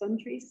from these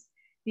countries.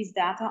 These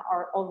data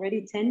are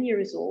already 10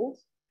 years old.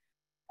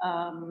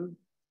 And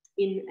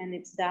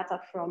it's data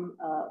from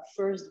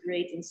first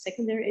grade in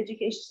secondary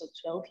education, so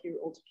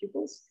 12-year-old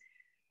pupils.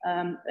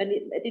 And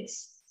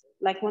it's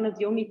like one of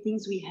the only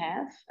things we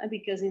have,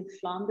 because in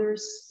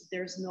Flanders,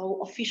 there's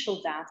no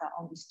official data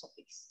on these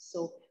topics.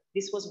 So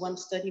this was one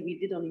study we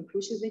did on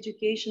inclusive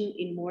education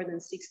in more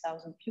than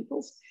 6,000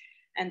 pupils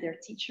and their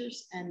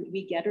teachers, and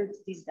we gathered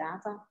this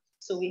data.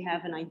 So we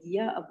have an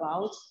idea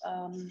about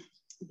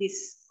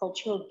this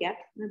cultural gap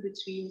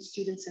between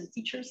students and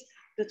teachers,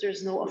 but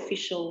there's no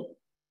official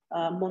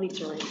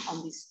monitoring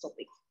on this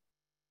topic.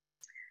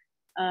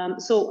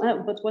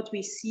 But what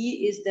we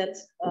see is that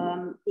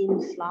in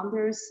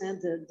Flanders,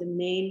 the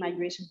main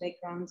migration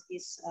background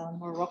is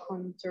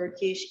Moroccan,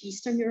 Turkish,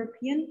 Eastern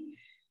European.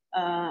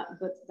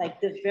 But like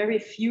the very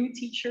few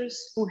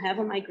teachers who have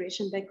a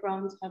migration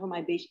background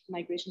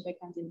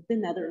in the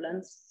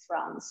Netherlands,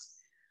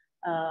 France,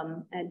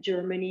 and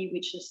Germany,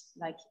 which is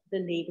like the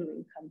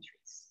neighboring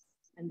countries.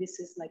 And this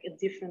is like a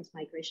different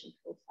migration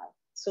profile.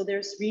 So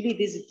there's really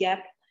this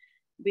gap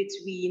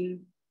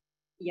between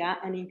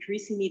an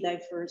increasingly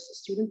diverse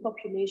student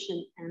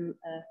population and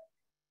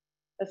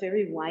a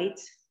very white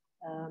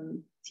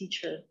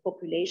teacher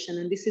population.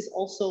 And this is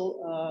also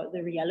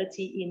the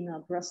reality in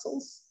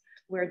Brussels,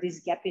 where this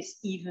gap is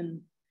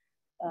even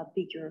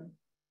bigger.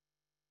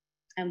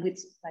 And with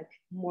like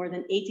more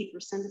than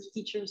 80% of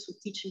teachers who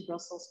teach in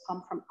Brussels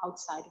come from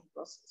outside of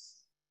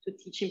Brussels to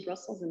teach in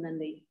Brussels, and then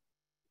they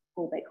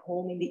go back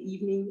home in the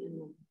evening,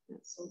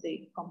 and so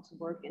they come to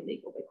work and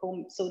they go back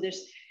home. So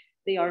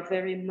they are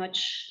very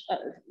much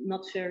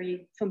not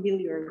very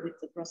familiar with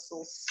the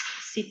Brussels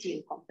city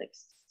and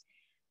context.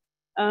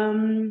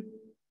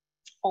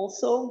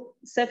 Also,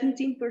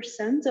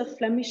 17% of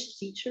Flemish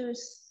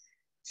teachers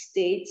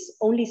states,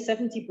 only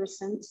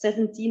 17%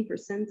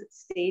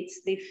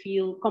 states they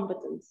feel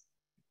competent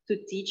to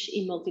teach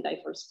in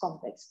multi-diverse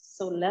contexts.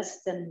 So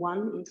less than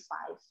 1 in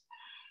 5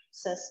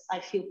 says, I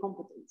feel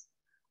competent.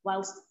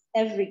 Whilst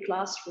every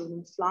classroom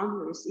in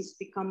Flanders is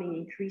becoming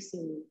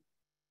increasingly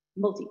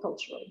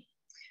multicultural.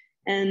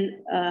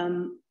 And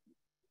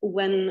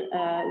when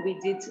we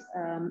did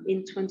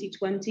in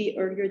 2020,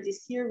 earlier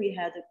this year, we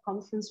had a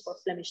conference for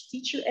Flemish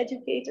teacher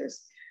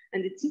educators,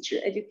 and the teacher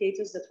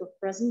educators that were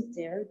present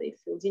there, they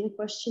filled in a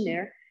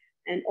questionnaire,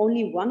 and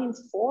only 1 in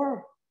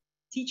 4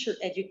 teacher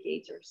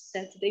educators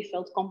said they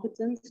felt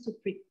competent to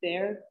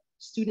prepare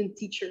student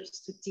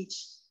teachers to teach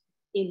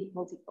in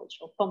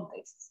multicultural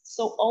contexts.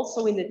 So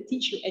also in the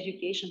teacher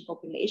education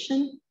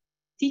population,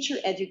 teacher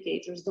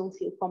educators don't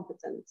feel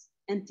competent,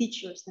 and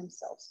teachers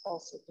themselves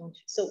also don't.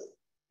 So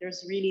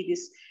there's really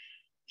this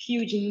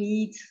huge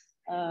need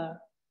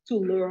to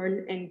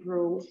learn and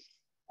grow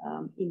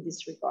in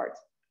this regard.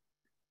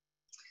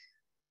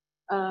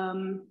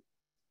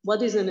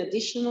 What is an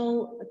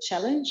additional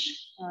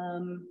challenge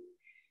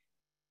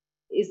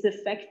is the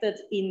fact that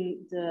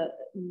in the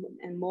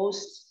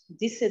most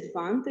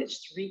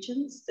disadvantaged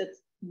regions that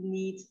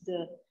need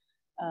the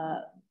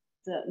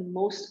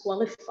most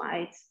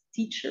qualified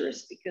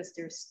teachers, because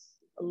there's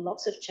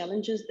lots of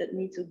challenges that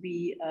need to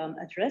be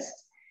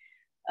addressed.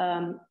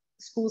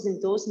 Schools in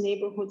those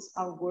neighborhoods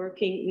are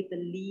working with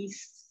the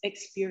least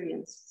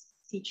experienced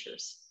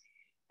teachers,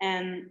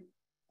 and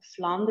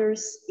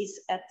Flanders is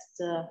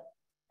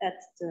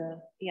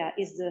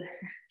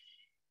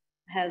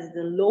has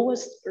the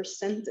lowest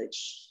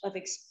percentage of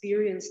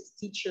experienced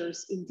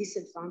teachers in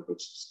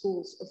disadvantaged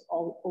schools of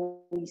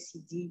all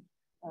OECD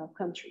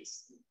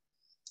countries.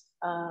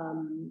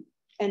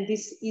 And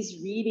this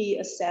is really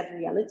a sad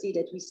reality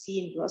that we see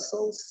in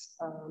Brussels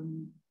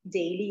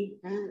daily.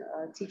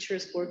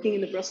 Teachers working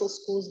in the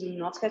Brussels schools do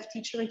not have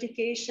teacher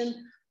education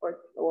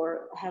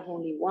or have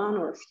only 1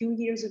 or a few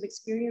years of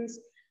experience.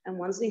 And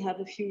once they have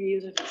a few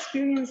years of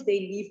experience, they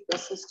leave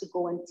Brussels to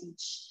go and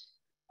teach.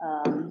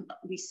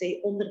 We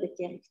say onder de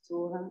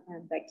kerktoren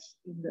and back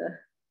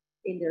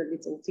in their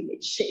little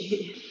village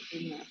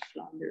in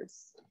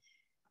Flanders.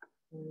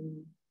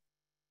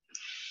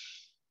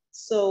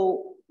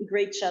 So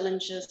great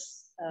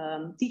challenges,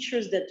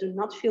 teachers that do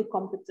not feel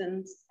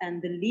competent,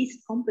 and the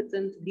least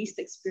competent, least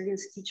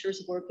experienced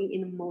teachers working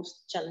in the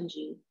most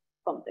challenging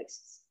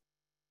contexts.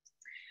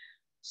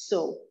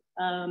 So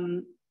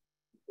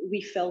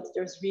we felt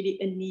there's really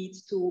a need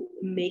to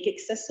make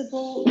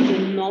accessible the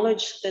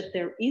knowledge that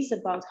there is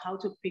about how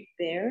to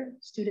prepare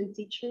student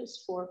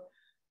teachers for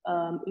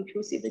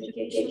inclusive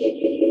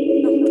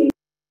education.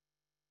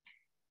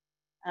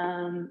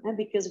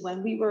 Because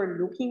when we were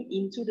looking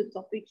into the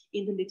topic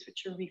in the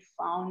literature, we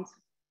found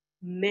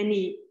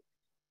many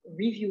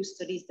review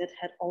studies that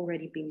had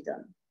already been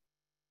done.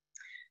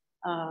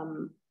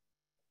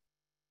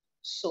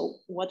 So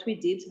what we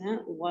did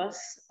was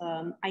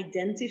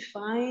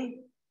identify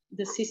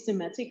the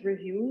systematic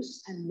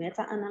reviews and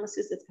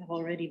meta-analysis that have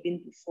already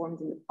been performed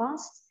in the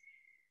past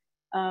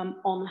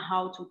on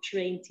how to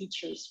train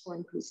teachers for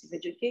inclusive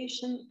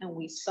education. And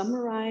we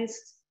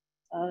summarized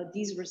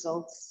these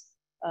results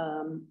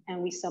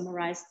and we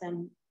summarized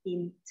them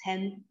in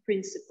 10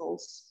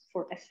 principles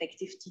for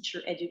effective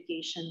teacher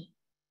education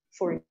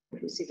for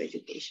inclusive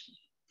education.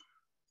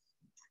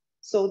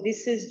 So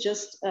this is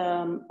just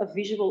a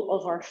visual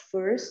of our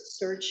first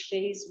search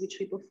phase, which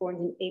we performed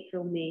in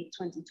April, May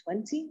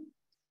 2020.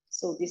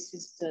 So this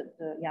is the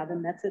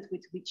method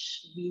with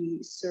which we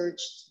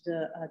searched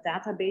the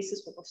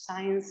databases, Web of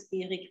Science,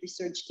 ERIC,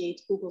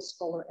 ResearchGate, Google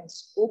Scholar, and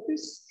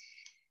Scopus.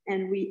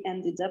 And we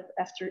ended up,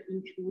 after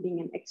including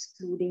and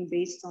excluding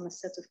based on a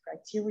set of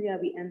criteria,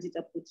 we ended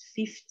up with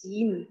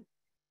 15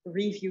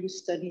 review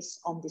studies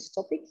on this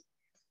topic.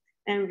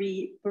 And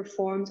we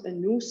performed a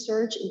new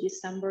search in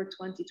December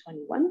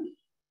 2021.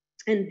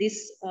 And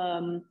this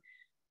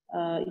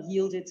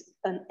yielded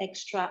an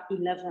extra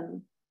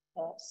 11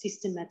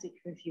 systematic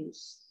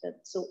reviews.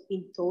 So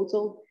in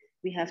total,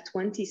 we have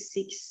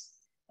 26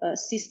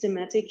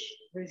 systematic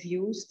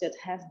reviews that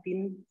have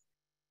been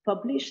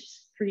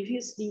published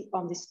previously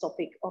on this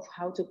topic of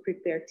how to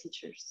prepare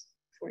teachers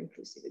for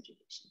inclusive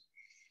education.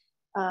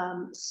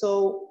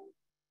 So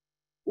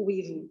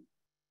we've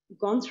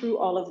gone through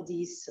all of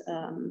these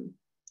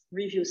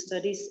review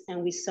studies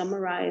and we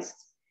summarized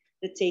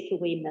the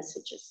takeaway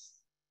messages.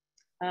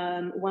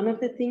 One of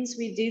the things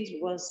we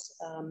did was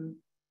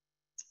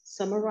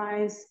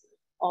summarize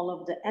all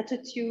of the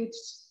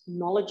attitudes,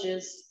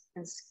 knowledges,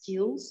 and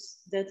skills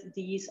that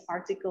these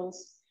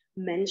articles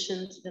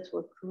mentioned that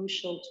were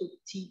crucial to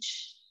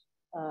teach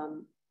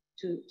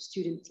to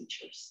student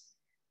teachers.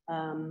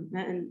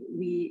 And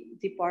we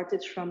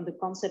departed from the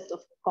concept of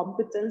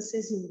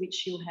competencies in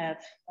which you have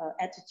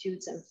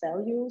attitudes and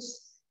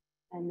values.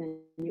 And then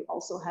you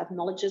also have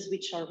knowledges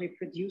which are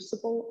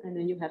reproducible. And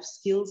then you have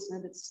skills,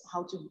 and that's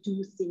how to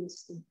do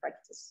things in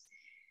practice.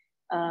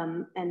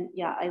 And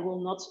yeah, I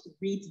will not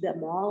read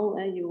them all.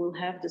 You will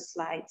have the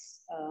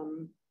slides.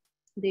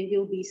 They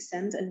will be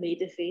sent and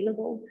made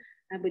available.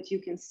 But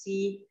you can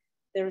see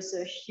there's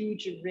a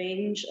huge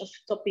range of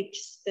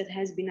topics that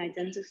has been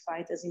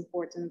identified as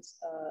important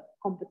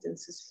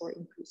competences for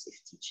inclusive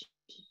teaching,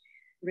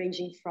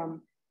 ranging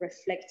from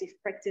reflective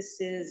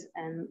practices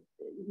and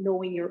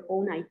knowing your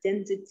own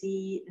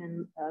identity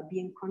and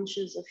being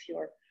conscious of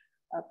your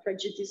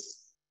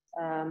prejudice.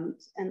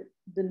 And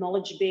the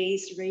knowledge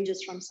base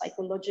ranges from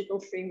psychological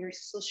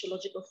frameworks,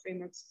 sociological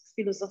frameworks,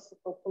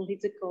 philosophical,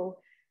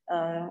 political,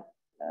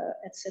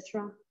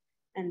 etc.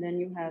 And then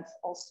you have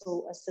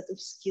also a set of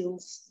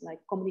skills like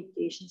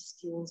communication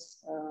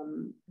skills,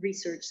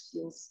 research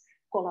skills,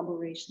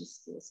 collaboration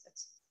skill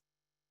sets.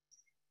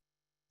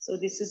 So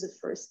this is the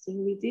first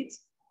thing we did.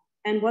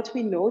 And what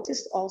we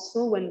noticed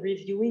also when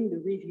reviewing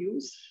the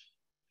reviews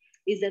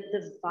is that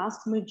the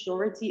vast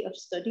majority of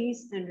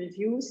studies and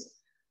reviews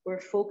were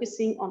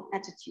focusing on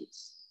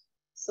attitudes.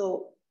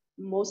 So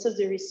most of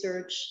the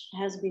research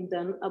has been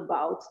done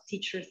about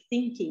teacher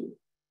thinking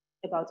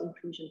about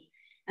inclusion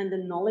and the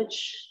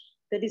knowledge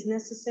that is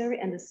necessary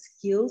and the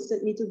skills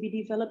that need to be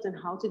developed and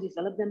how to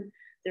develop them.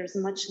 There's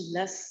much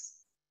less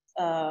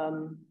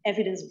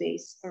evidence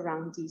base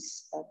around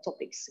these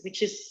topics,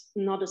 which is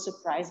not a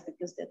surprise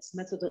because that's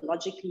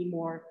methodologically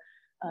more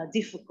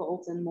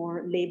difficult and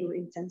more labor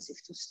intensive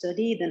to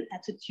study than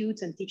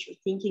attitudes and teacher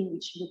thinking,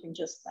 which you can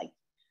just like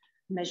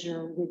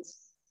measure with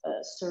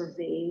a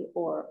survey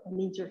or an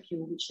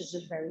interview, which is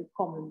a very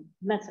common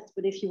method.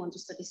 But if you want to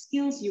study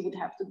skills, you would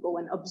have to go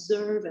and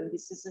observe, and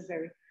this is a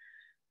very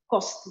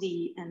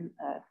costly and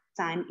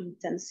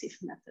time-intensive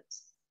method.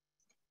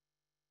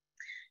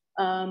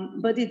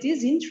 But it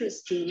is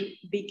interesting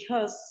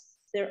because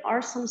there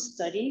are some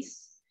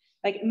studies,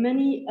 like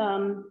many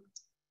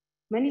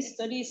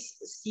studies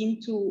seem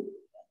to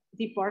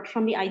depart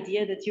from the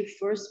idea that you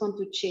first want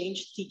to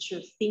change teacher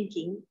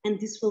thinking, and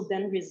this will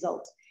then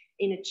result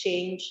in a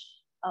change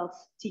of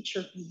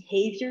teacher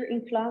behavior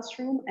in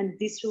classroom, and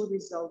this will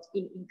result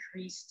in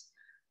increased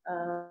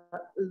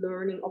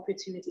learning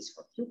opportunities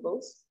for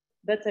pupils.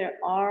 But there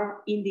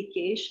are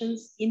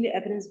indications in the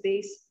evidence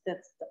base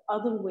that the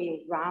other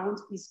way around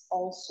is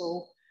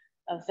also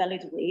a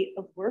valid way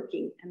of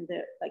working. And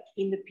like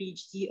in the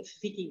PhD of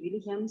Vrije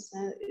Williams,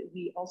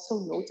 we also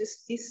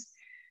noticed this,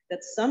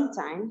 that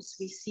sometimes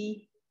we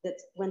see that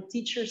when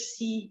teachers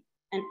see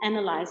and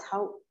analyze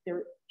how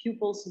their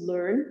pupils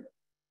learn,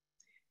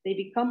 they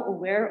become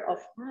aware of,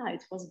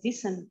 it was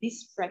this and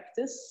this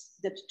practice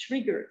that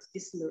triggered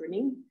this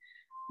learning.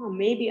 Oh,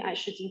 maybe I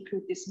should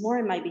include this more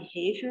in my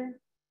behavior.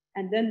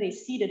 And then they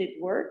see that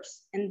it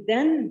works. And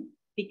then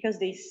because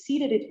they see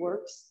that it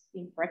works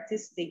in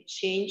practice, they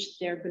change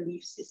their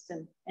belief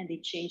system and they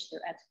change their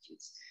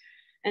attitudes.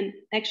 And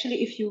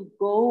actually, if you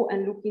go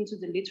and look into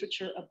the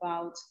literature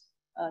about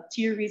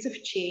theories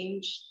of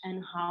change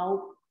and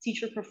how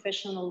teacher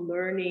professional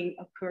learning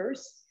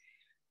occurs,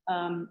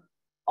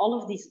 all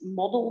of these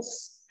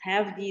models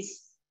have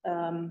these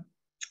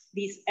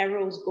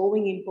arrows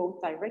going in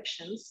both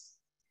directions,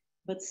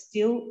 but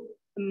still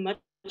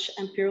much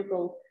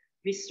empirical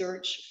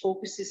research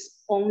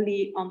focuses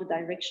only on the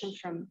direction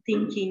from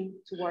thinking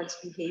towards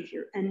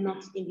behavior and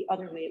not in the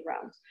other way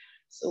around.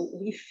 So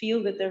we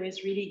feel that there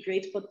is really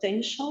great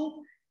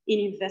potential in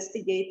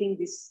investigating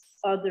this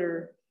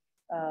other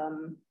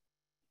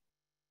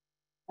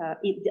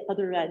in the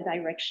other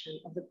direction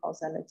of the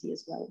causality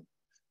as well.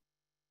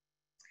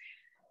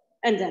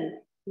 And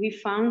then we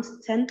found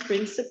 10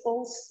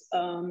 principles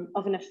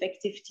of an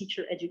effective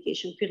teacher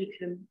education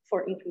curriculum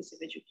for inclusive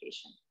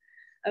education.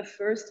 A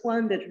first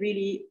one that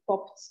really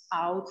popped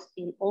out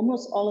in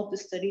almost all of the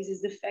studies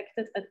is the fact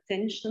that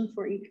attention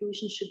for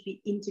inclusion should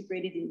be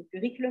integrated in the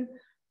curriculum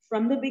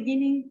from the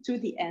beginning to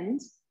the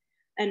end,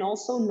 and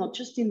also not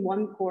just in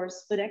one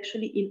course, but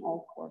actually in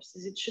all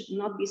courses. It should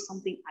not be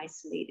something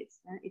isolated.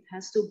 It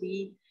has to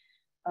be,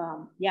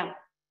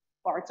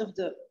 part of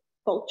the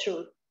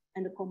culture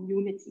and the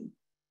community.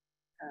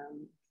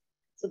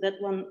 So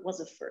that one was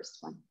the first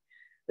one.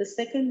 The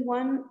second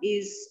one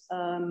is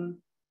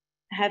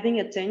having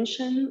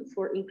attention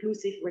for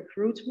inclusive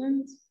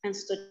recruitment and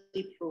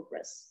study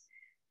progress.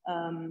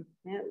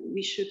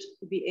 We should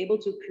be able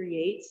to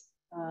create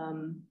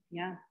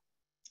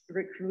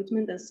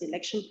recruitment and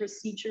selection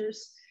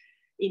procedures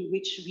in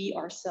which we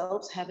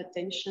ourselves have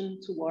attention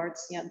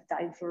towards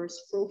diverse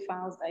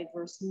profiles,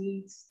 diverse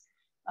needs,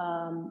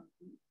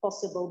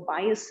 possible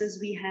biases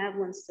we have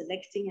when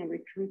selecting and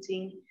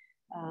recruiting,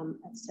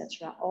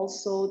 etc.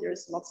 Also,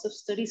 there's lots of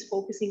studies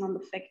focusing on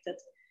the fact that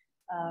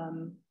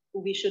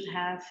we should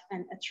have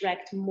and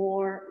attract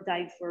more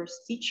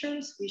diverse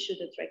teachers. We should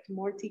attract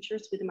more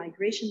teachers with a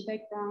migration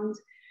background,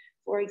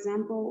 for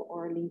example,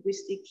 or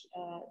linguistic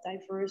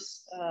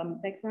diverse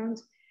background.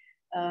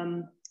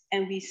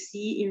 And we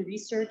see in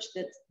research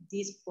that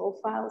these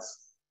profiles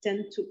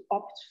tend to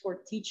opt for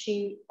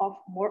teaching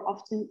more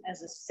often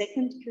as a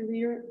second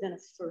career than a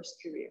first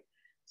career.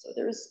 So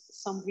there is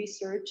some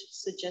research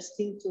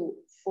suggesting to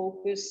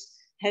focus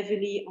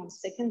heavily on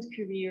second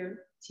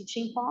career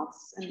teaching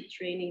paths and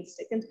training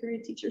second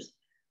career teachers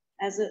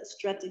as a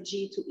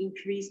strategy to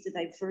increase the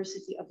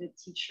diversity of the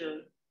teacher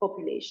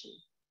population.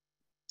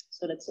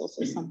 So that's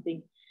also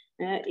something,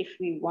 if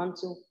we want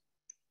to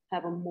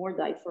have a more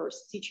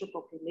diverse teacher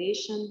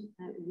population,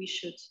 we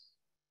should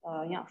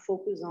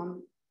focus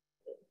on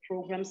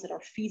programs that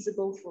are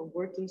feasible for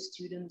working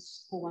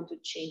students who want to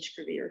change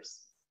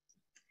careers,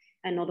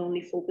 and not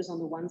only focus on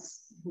the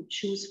ones who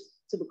choose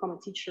to become a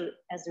teacher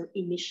as their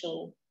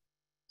initial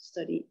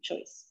study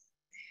choice.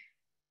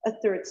 A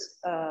third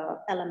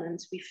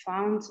element we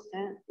found,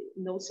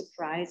 no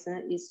surprise,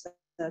 is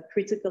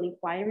critical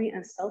inquiry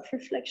and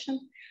self-reflection.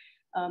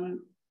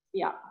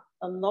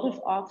 A lot of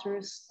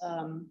authors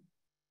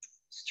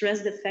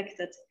stress the fact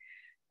that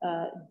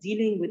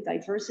dealing with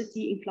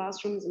diversity in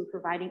classrooms and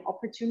providing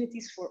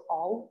opportunities for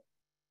all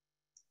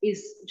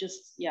is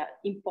just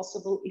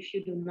impossible if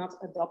you do not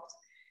adopt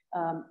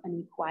an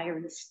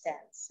inquiry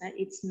stance.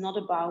 It's not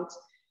about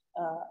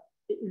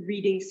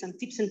reading some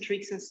tips and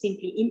tricks and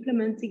simply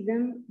implementing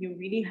them. You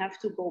really have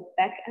to go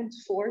back and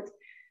forth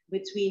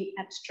between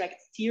abstract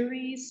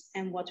theories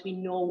and what we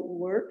know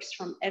works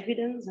from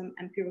evidence and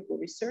empirical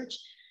research,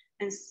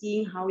 and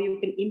seeing how you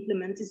can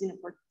implement this in a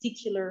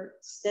particular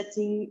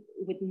setting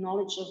with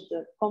knowledge of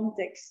the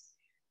context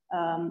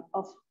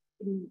of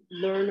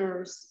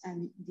learners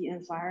and the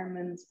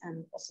environment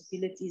and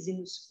possibilities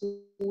in the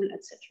school,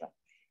 etc.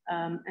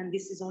 And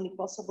this is only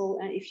possible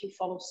if you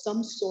follow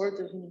some sort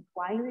of an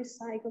inquiry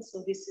cycle.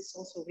 So this is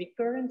also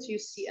recurrent, you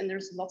see, and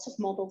there's lots of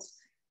models: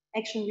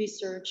 action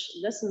research,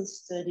 lesson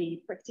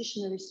study,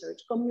 practitioner research,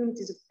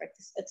 communities of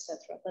practice,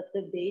 etc. But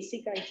the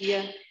basic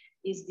idea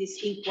is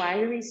this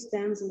inquiry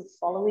stands in the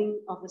following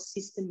of a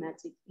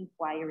systematic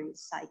inquiry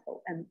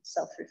cycle and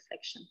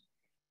self-reflection.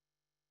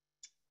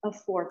 A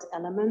fourth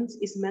element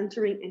is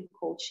mentoring and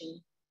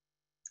coaching,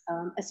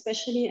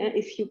 especially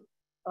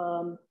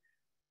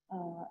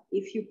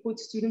if you put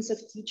students of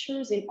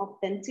teachers in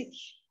authentic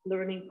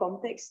learning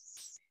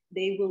contexts,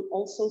 they will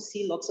also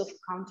see lots of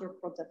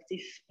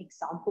counterproductive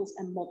examples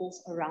and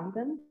models around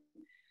them.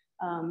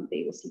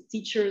 They will see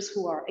teachers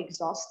who are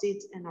exhausted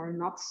and are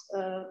not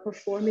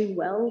performing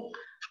well,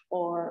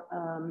 or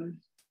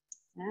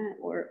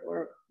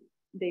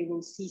they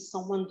will see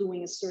someone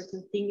doing a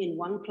certain thing in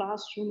one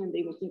classroom and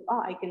they will think,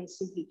 oh, I can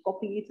simply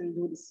copy it and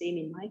do the same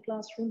in my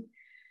classroom.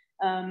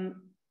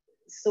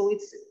 So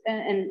it's,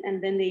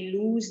 and then they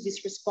lose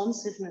this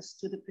responsiveness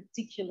to the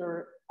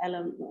particular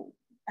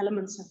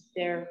elements of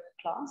their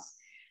class.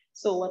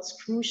 So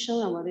what's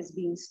crucial and what is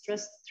being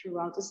stressed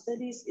throughout the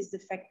studies is the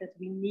fact that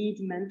we need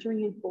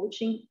mentoring and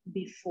coaching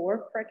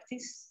before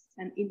practice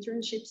and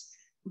internships,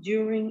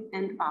 during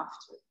and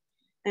after.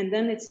 And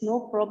then it's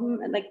no problem.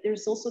 Like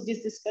there's also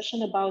this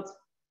discussion about,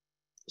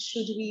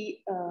 should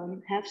we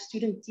have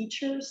student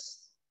teachers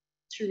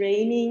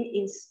training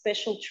in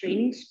special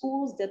training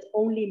schools that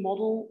only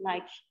model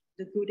like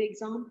the good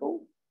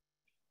example?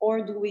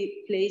 Or do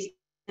we place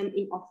them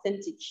in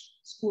authentic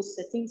school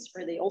settings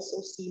where they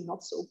also see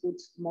not so good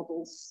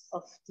models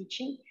of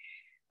teaching?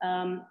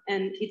 And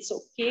it's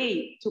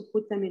okay to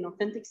put them in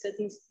authentic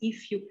settings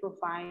if you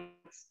provide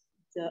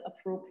the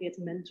appropriate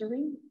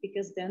mentoring,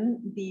 because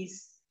then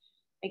these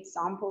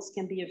examples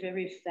can be a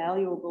very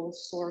valuable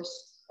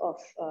source of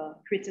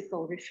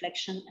critical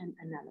reflection and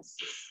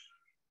analysis.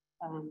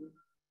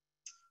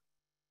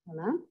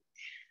 Voilà.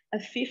 A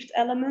fifth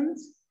element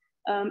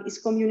is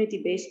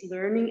community-based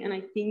learning. And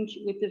I think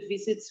with the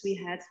visits we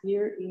had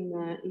here in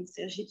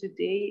Cergy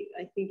today,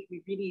 I think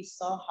we really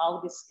saw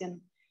how this can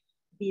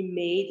be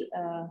made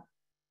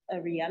a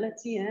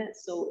reality.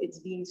 So it's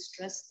being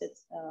stressed that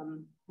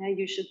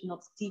you should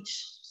not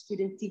teach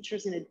student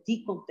teachers in a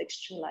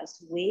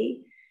decontextualized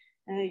way.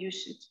 You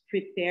should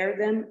prepare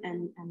them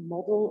and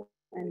model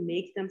and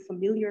make them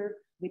familiar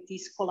with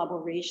these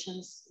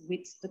collaborations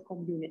with the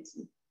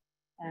community,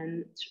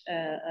 and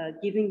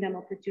giving them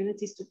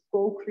opportunities to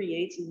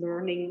co-create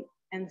learning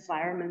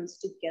environments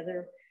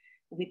together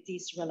with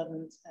these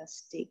relevant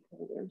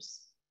stakeholders.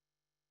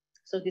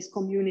 So this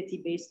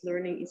community-based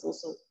learning is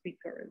also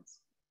recurrent.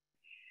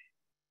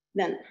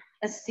 Then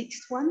a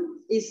sixth one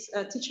is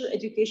teacher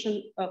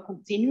education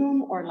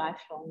continuum or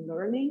lifelong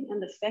learning,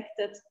 and the fact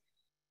that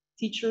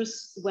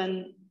teachers,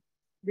 when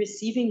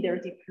receiving their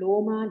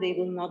diploma, they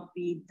will not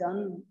be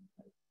done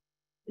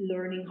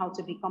learning how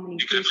to become an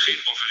inclusive.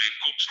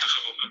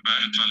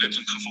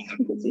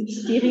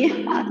 Siri.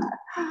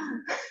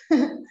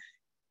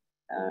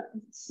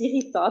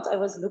 Siri thought I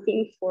was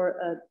looking for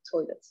a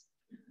toilet,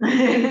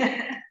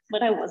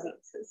 but I wasn't.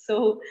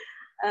 So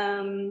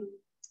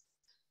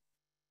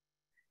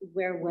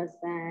where was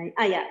I?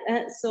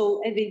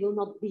 So they will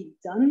not be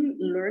done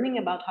learning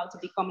about how to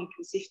become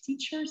inclusive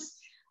teachers.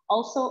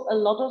 Also, a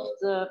lot of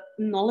the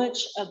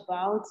knowledge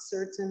about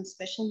certain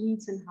special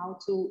needs and how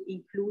to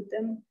include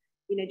them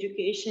in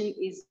education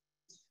is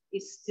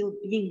still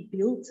being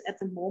built at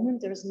the moment.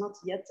 There's not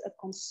yet a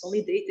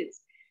consolidated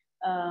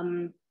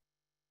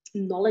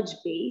knowledge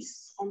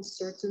base on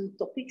certain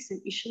topics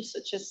and issues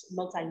such as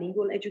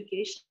multilingual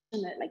education.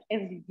 Like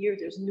every year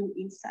there's new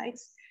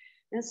insights.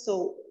 And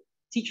so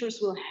teachers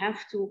will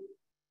have to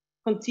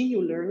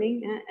continue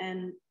learning.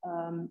 And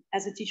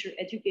as a teacher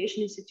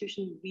education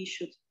institution, we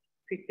should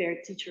prepare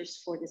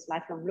teachers for this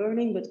lifelong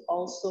learning, but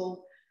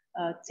also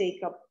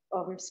take up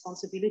our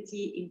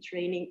responsibility in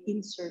training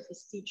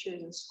in-service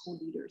teachers and school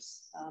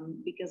leaders.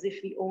 Because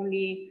if we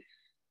only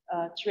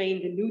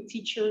train the new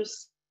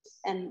teachers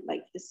and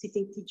like the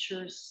sitting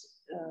teachers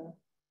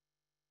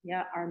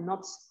are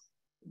not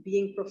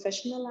being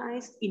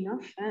professionalized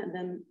enough,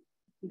 then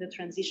the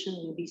transition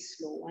will be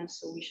slow. And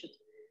so we should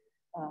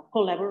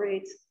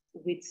collaborate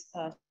with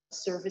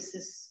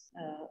services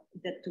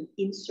that do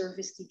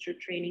in-service teacher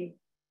training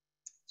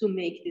to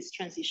make this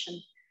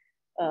transition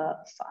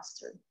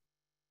faster.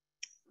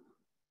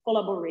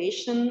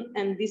 collaboration,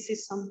 and this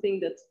is something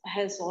that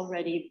has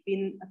already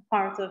been a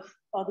part of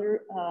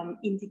other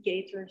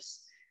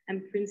indicators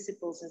and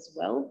principles as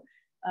well.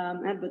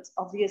 But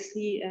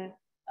obviously,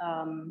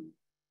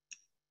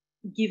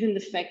 given the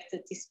fact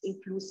that this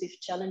inclusive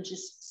challenge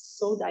is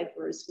so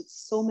diverse with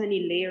so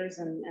many layers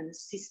and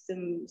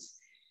systems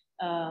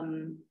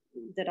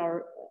that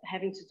are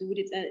having to do with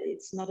it,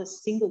 it's not a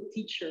single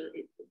teacher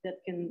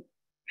that can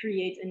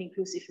create an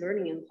inclusive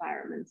learning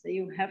environment. So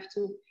you have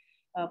to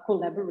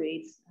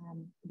collaborate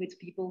with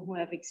people who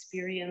have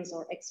experience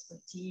or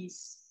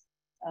expertise,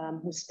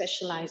 who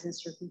specialize in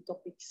certain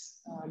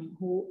topics,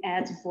 who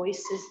add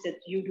voices that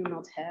you do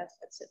not have,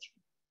 etc.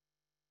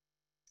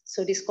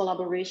 So this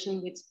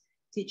collaboration with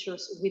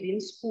teachers within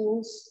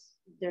schools,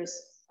 there's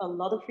a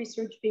lot of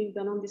research being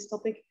done on this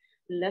topic.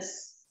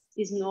 Less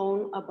is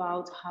known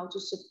about how to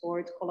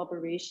support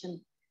collaboration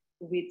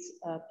with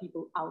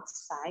people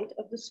outside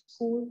of the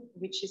school,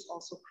 which is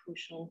also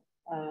crucial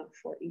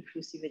for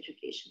inclusive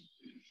education.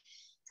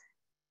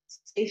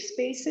 Safe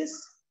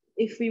spaces.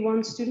 If we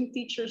want student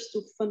teachers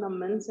to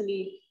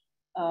fundamentally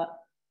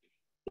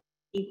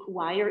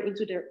inquire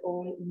into their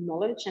own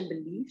knowledge and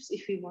beliefs,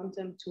 if we want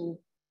them to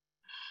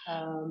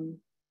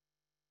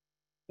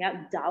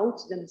doubt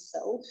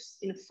themselves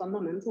in a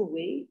fundamental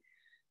way,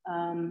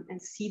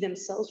 and see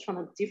themselves from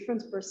a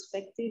different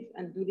perspective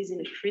and do this in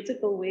a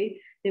critical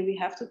way, then we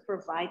have to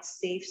provide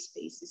safe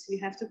spaces. We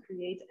have to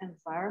create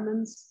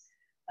environments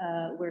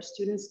where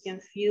students can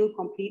feel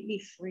completely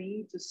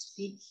free to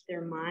speak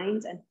their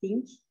mind and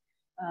think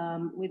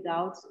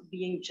without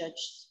being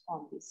judged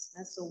on this.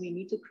 And so we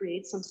need to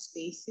create some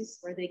spaces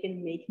where they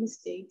can make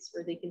mistakes,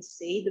 where they can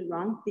say the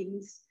wrong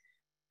things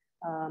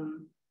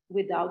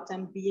without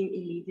them being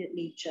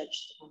immediately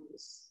judged on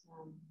this.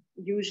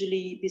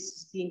 Usually this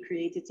is being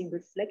created in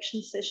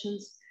reflection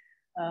sessions,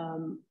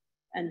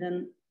 and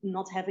then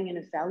not having an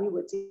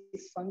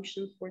evaluative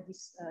function for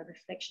these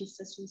reflection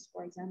sessions,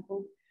 for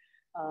example.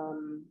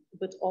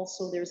 But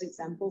also there's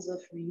examples of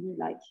really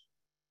like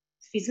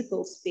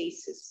physical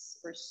spaces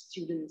where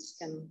students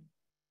can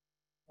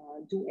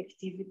do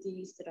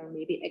activities that are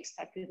maybe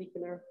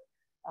extracurricular,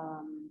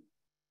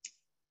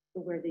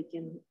 where they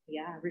can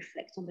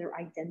reflect on their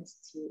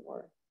identity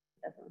or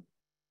whatever.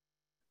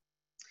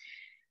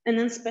 And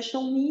then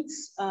special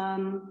needs.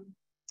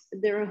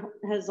 There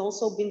has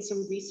also been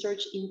some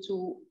research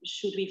into,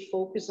 should we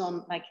focus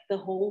on like the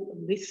whole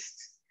list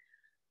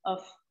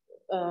of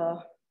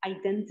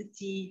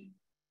identity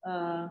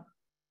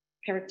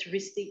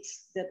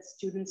characteristics that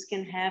students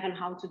can have and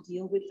how to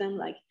deal with them,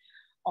 like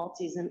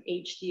autism,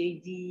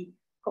 HDAD,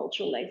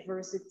 cultural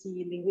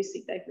diversity,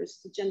 linguistic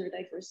diversity, gender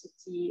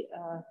diversity,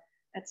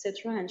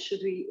 etc. And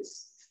should we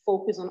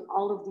focus on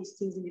all of these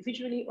things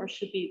individually, or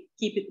should we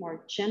keep it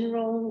more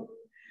general?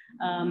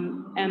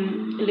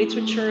 And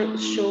literature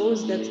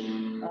shows that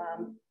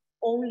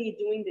only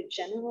doing the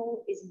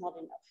general is not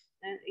enough.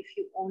 And if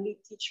you only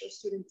teach your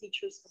student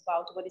teachers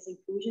about what is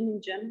inclusion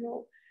in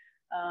general,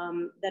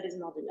 that is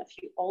not enough.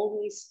 You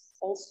always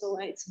also,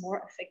 it's more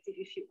effective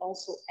if you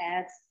also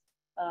add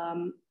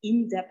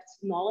in-depth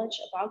knowledge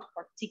about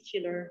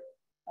particular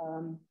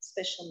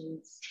special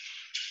needs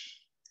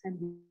and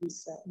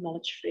these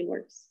knowledge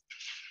frameworks.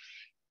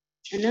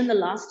 And then the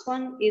last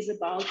one is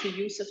about the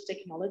use of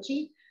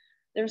technology.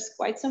 There's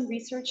quite some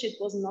research. It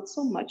was not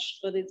so much,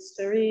 but it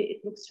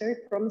looks very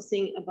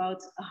promising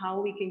about how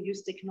we can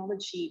use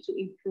technology to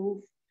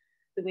improve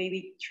the way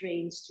we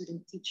train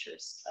student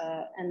teachers.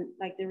 And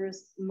like there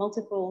is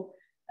multiple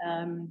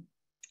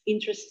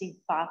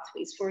interesting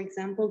pathways. For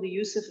example, the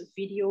use of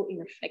video in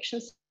reflection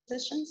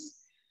sessions,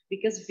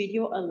 because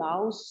video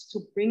allows to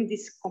bring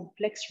this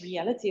complex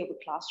reality of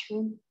a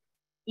classroom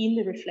in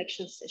the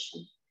reflection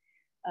session.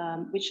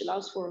 Which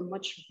allows for a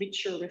much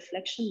richer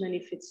reflection than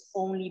if it's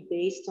only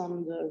based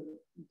on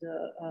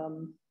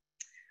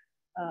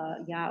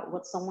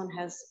what someone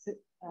has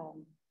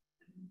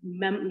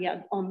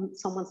on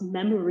someone's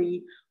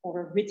memory or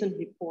a written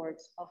report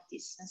of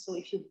this. And so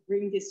if you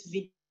bring this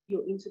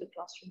video into the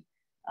classroom,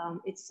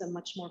 it's a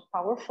much more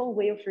powerful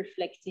way of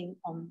reflecting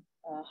on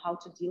how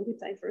to deal with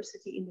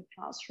diversity in the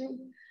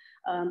classroom.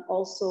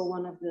 Also,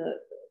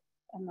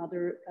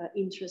 another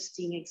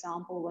interesting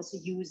example was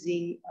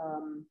using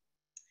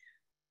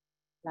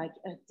like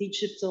a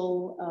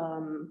digital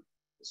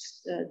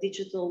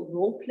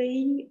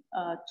role-playing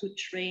to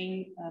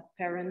train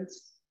parent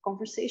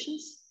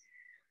conversations.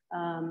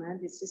 And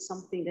this is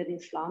something that in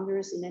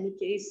Flanders, in any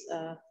case,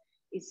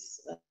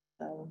 is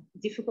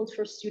difficult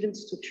for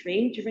students to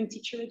train during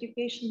teacher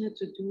education and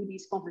to do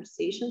these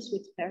conversations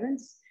with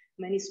parents.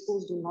 Many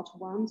schools do not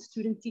want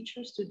student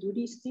teachers to do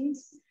these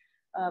things,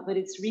 but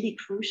it's really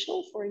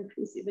crucial for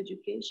inclusive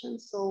education.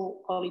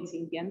 So colleagues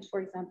in Ghent, for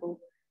example,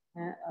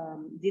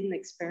 did an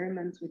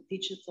experiment with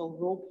digital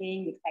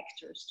role-playing with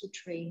actors to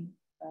train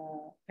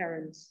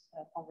parents'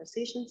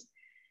 conversations.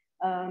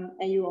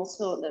 And you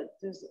also,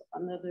 there's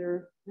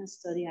another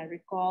study I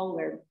recall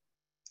where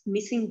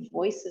missing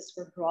voices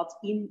were brought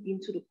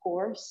into the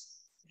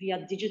course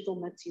via digital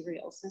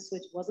materials. And so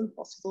it wasn't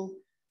possible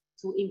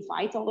to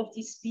invite all of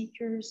these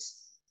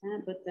speakers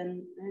but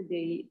then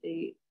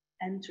they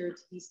entered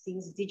these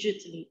things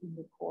digitally in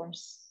the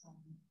course.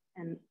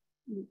 And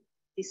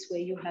this way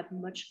you had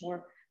much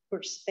more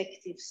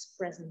perspectives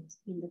present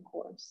in the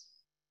course.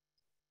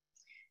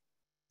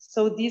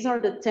 So these are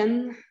the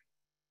 10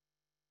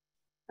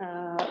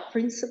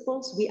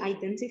 principles we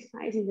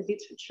identified in the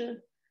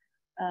literature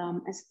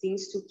as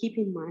things to keep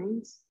in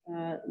mind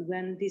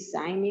when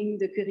designing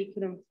the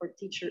curriculum for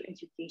teacher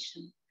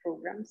education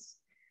programs.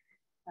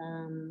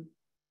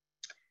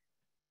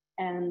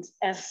 And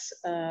as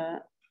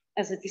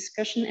a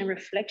discussion and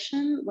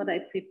reflection, what I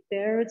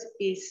prepared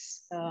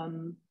is a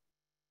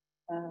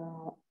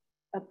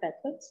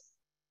Padlet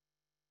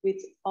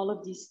with all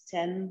of these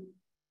 10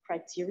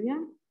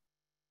 criteria.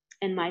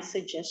 And my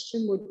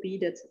suggestion would be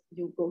that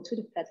you go to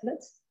the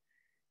Padlet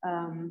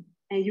and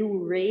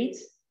you rate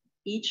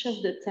each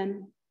of the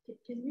 10.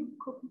 Can you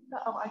copy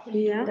that? Oh, I can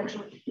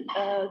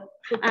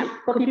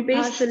copy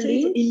paste the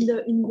link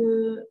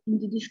in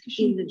the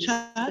discussion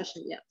chat.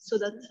 Yeah. So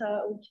that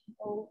we can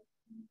all.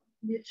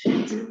 Let's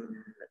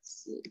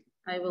see.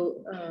 I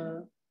will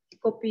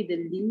copy the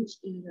link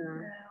in the.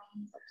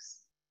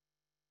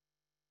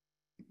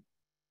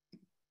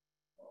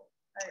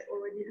 I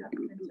already have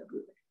plenty of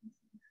questions.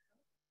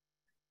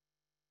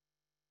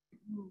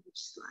 Which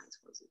slide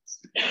was it?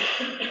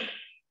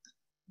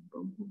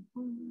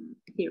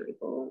 Here we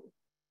go.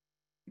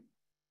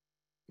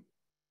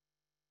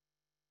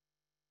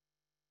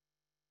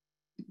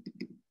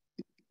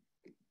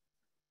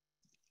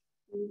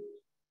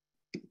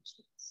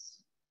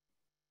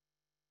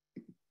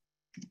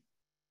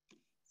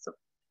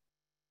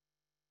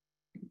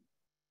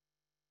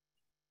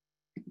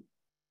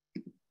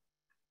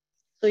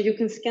 So you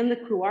can scan the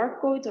QR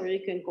code or you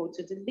can go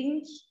to the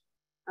link.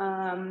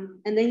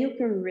 And then you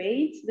can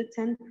rate the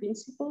 10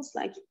 principles,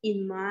 like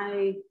in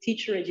my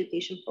teacher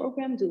education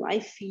program, do I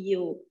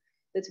feel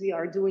that we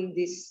are doing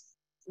this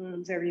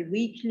very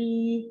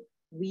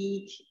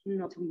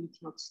not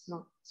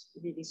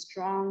really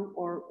strong,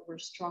 or we're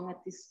strong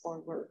at this, or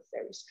we're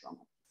very strong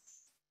at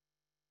this.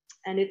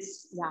 And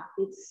it's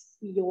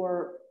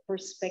your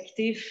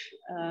perspective.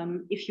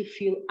 If you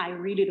feel I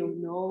really don't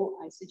know,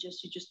 I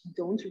suggest you just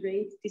don't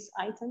rate this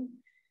item.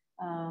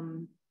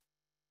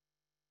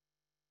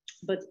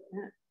 But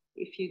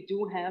if you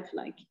do have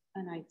like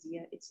an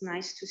idea, it's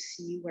nice to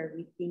see where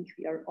we think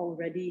we are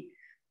already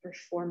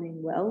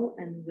performing well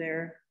and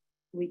where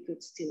we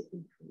could still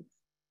improve.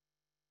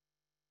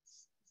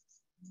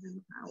 And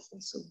then I'll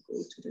also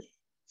go to the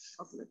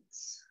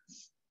tablets.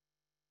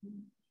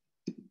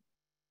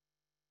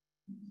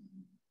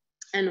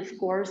 And of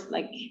course,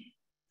 like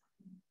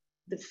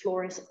the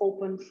floor is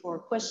open for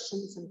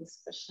questions and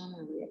discussion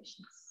and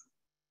reactions.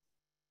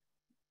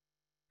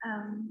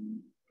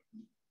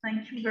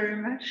 Thank you very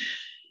much.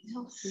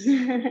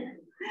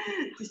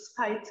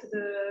 Despite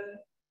the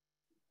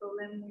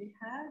problem we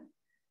had,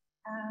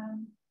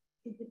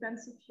 it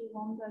depends if you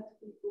want that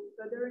we go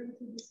further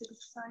into this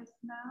exercise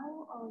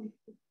now, or if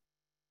we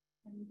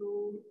can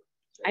go.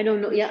 I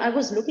don't know. Yeah, I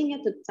was looking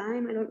at the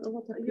time. I don't know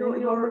what the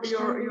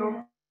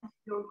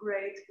You're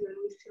great.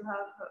 We still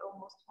have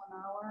almost 1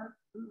 hour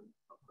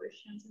for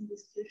questions and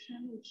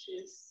discussion, which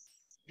is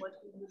what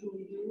we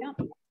usually do. Yeah.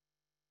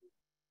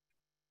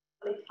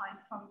 Really fine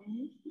for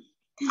me.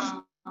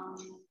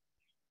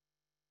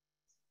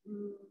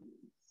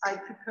 I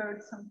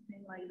prepared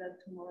something like that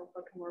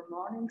for tomorrow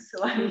morning,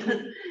 so I'm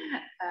not,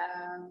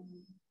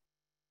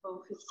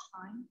 both is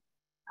fine.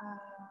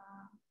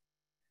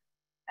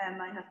 And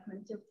I have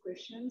plenty of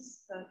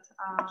questions, but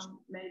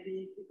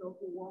maybe people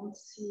who won't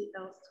see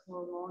Els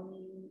tomorrow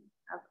morning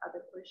have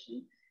other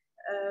questions.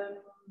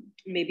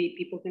 Maybe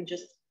people can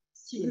just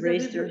si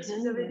raise their hand. Si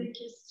vous avez des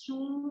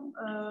questions,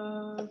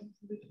 vous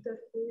pouvez tout à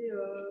fait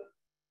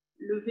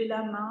lever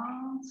la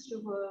main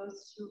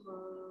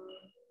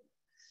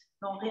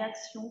dans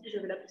réaction. Vous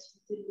avez la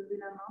possibilité de lever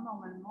la main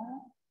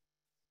normalement.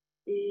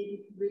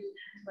 Et vous pouvez,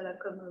 voilà,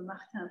 comme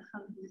Marc est en train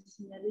de vous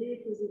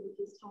signaler, poser des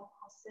questions en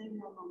français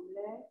ou en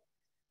anglais.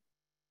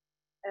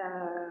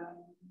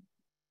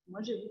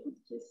 Moi, j'ai beaucoup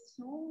de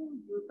questions.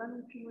 Je ne veux pas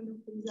non plus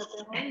monopoliser la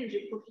parole, mais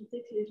j'ai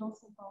profité que les gens ne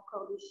sont pas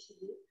encore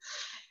décidés.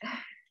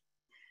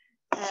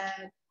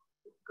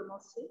 Pour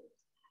commencer.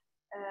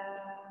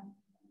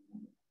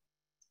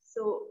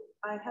 So,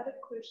 I had a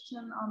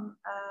question on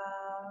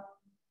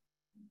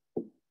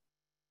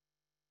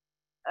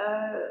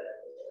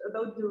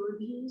about the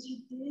reviews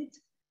you did.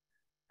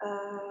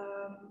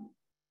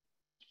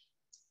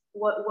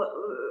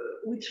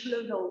 Which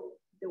level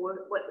they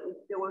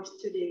were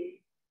studying?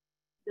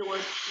 They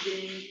were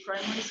studying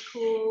primary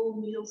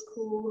school, middle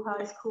school,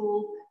 high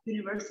school,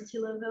 university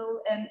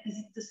level, and is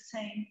it the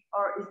same,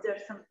 or is there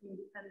something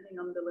depending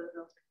on the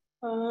level?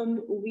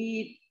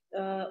 We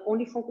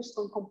only focused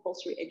on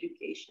compulsory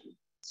education.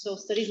 So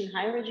studies in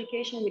higher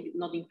education we did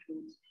not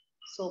include.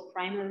 So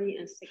primary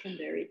and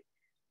secondary.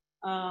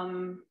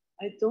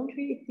 I don't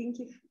really think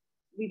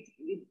we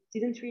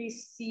didn't really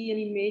see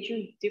any major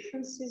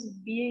differences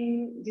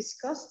being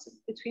discussed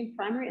between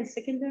primary and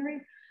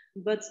secondary.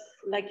 But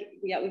like,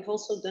 yeah, we've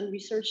also done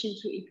research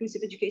into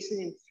inclusive education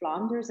in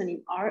Flanders, and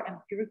in our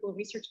empirical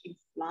research in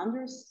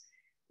Flanders,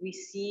 we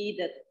see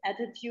that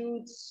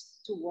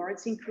attitudes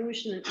towards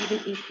inclusion and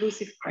even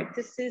inclusive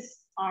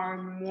practices are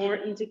more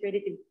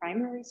integrated in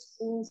primary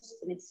schools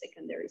than in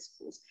secondary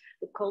schools.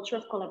 The culture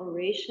of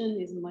collaboration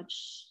is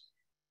much,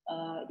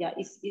 that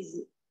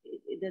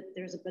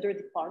there's a better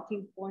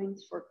departing point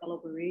for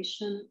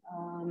collaboration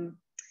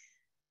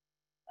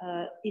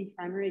in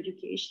primary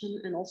education,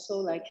 and also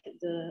like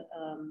the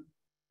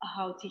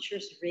how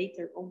teachers rate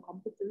their own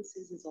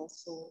competencies is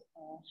also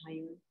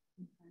higher.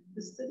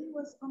 The study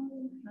was only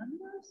in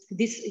Flanders?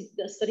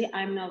 The study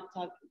I'm now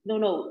talking,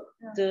 no,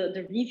 yeah.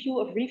 the review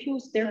of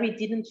reviews, there we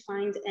didn't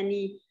find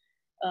any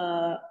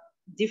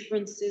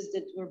differences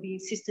that were being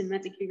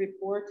systematically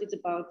reported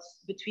about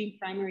between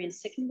primary and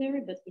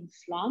secondary, but in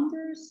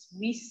Flanders,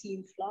 we see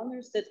in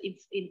Flanders that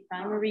in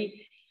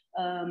primary,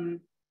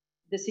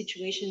 the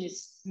situation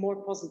is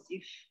more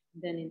positive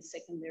than in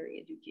secondary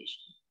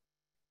education.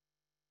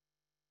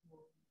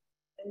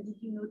 And did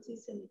you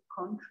notice any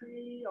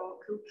country or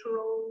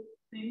cultural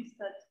things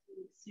that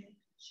seem to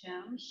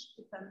change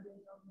depending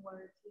on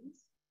where it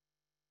is?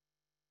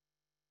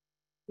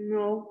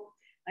 No,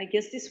 I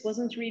guess this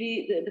wasn't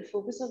really, the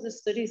focus of the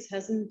studies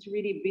hasn't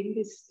really been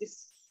this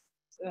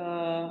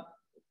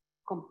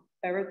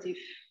comparative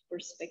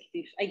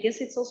perspective. I guess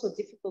it's also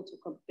difficult to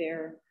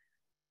compare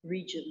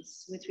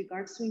regions with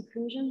regards to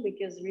inclusion,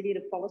 because really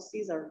the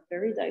policies are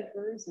very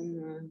diverse,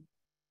 and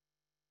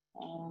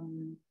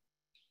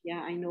yeah,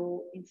 I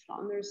know in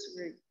Flanders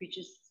where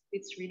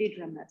it's really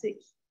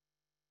dramatic.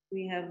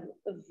 We have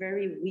a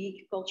very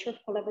weak culture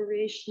of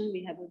collaboration.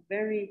 We have a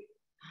very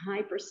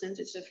high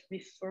percentage of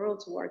referral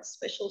towards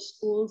special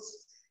schools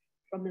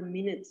from the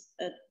minute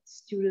a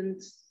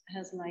student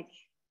has like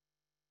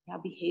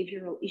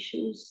behavioral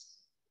issues.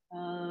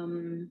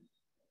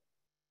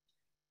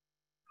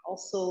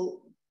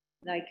 Also,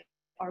 like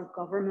our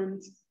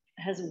government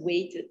has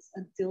waited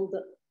until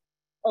the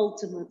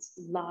ultimate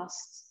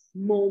last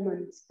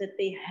moment that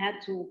they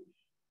had to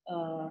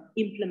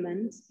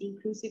implement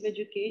inclusive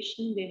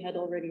education. They had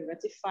already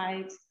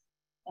ratified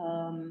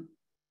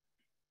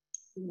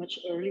much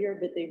earlier,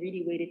 but they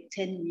really waited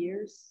 10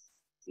 years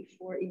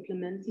before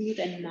implementing it.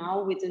 And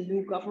now with the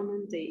new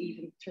government, they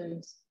even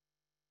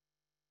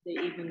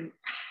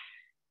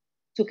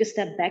took a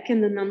step back,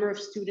 and the number of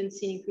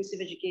students in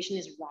inclusive education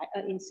is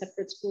in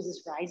separate schools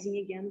is rising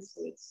again.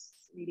 So it's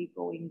really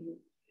going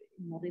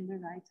not in the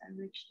right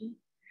direction.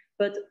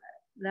 But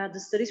the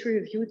studies we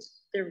reviewed,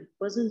 there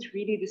wasn't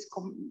really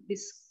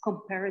this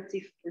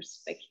comparative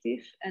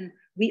perspective. And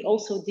we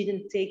also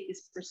didn't take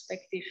this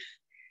perspective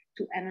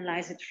to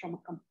analyze it from a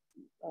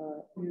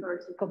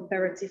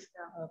comparative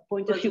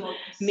point of view.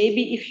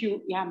 Maybe if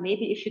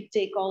you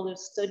take all the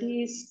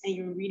studies and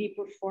you really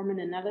perform an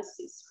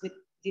analysis with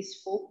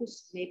this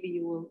focus, maybe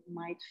you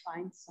might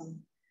find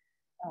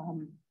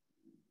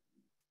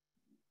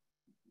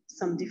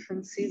some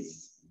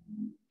differences,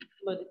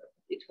 but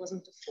it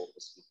wasn't the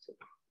focus we took.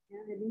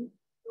 Yeah, Helene?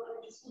 Well,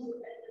 I just want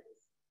to add that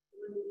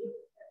when we look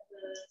at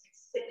the,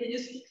 can you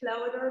speak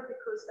louder,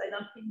 because I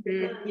don't think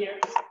they can hear.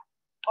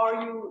 Or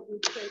you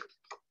take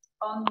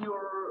on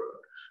your.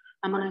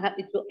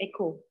 It will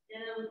echo.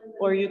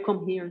 Or you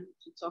come here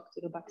to talk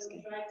to the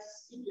backscape. Try to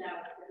speak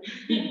loud.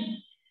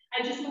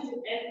 I just want to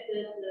add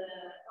that the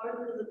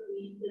articles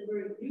that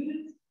were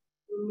included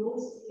were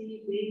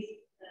mostly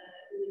based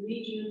in the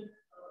region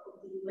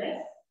of the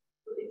US.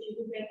 So if you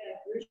look at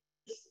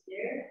diversity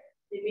there,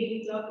 they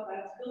mainly talk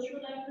about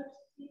cultural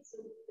diversity.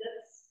 So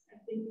that's, I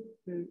think,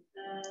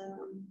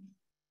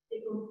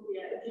 if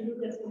you look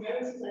at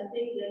comparisons, I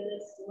think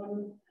that's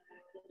one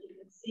that you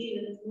can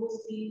see that it's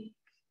mostly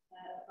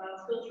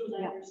about cultural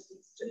diversity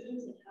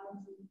students and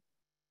how to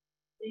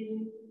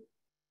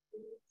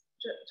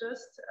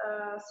just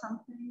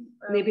something.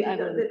 Maybe I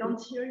will. They don't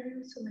hear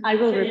you. So maybe I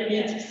will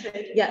repeat.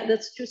 Yeah,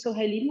 that's true. So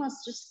Helene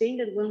was just saying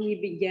that when we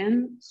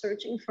began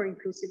searching for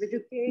inclusive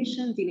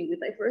education, dealing with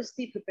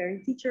diversity,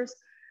 preparing teachers,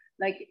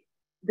 like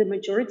the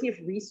majority of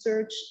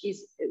research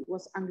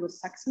was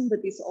Anglo-Saxon,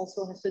 but this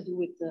also has to do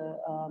with the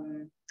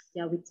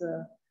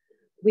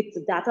with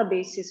the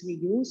databases we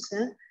use.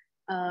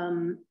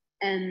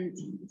 And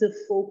the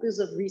focus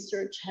of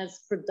research has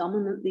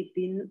predominantly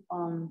been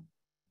on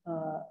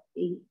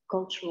in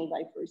cultural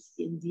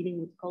diversity and dealing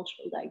with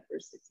cultural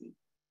diversity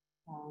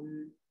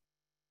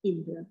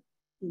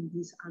in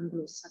these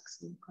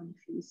Anglo-Saxon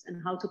countries,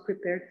 and how to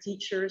prepare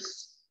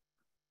teachers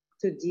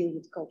to deal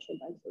with cultural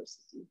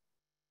diversity.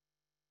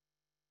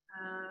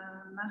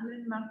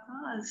 Marlène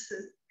Martin has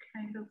a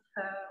kind of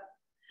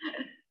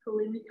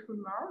polemic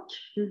remark.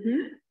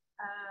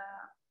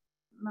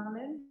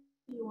 Marlène,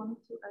 you want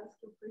to ask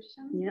a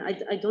question? Yeah,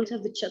 I don't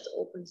have the chat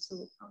open, so.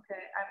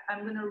 Okay,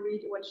 I'm going to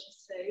read what she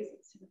says.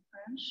 It's in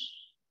French.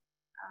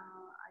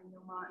 I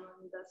know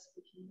Marlène does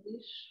speak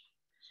English.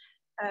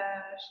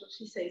 So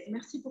she says,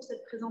 merci pour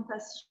cette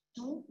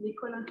présentation.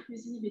 L'école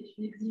inclusive est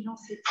une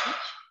exigence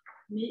éthique,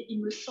 mais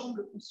il me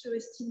semble qu'on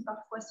surestime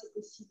parfois ses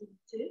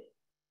possibilités.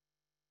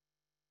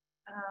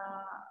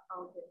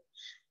 Okay.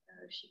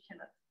 she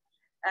cannot.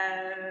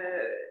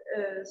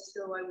 So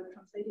I will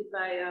translate it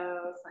by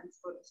thanks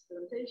for this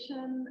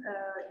presentation.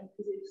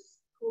 Inclusive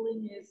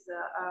schooling is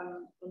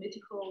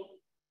political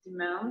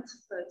demand,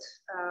 but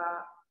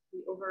we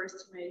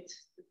overestimate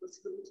the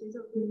possibilities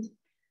of it.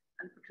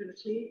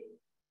 Unfortunately,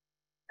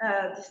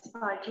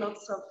 despite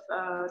lots of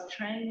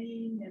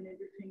training and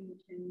everything we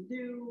can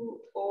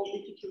do, all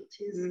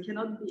difficulties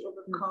cannot be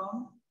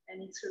overcome,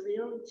 and it's a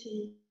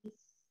reality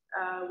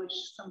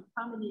which some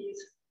families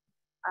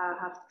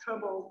have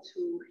trouble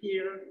to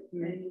hear,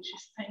 and which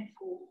is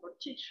painful for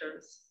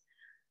teachers.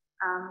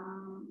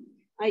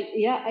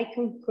 I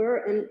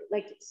concur, and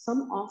like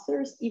some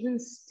authors even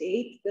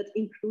state that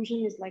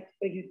inclusion is like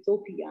a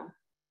utopia.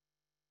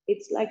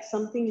 It's like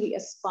something we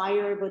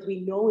aspire, but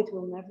we know it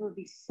will never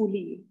be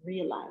fully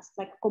realized.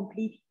 Like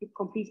complete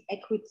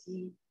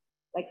equity.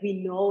 Like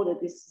we know that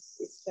this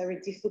is very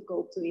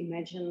difficult to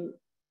imagine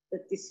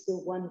that this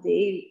will one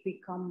day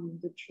become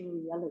the true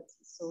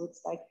reality. So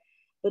it's like,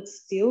 but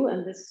still,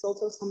 and this is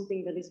also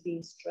something that is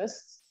being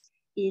stressed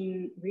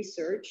in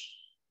research,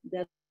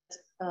 that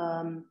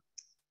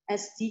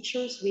as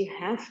teachers, we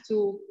have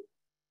to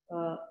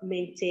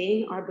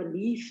maintain our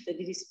belief that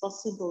it is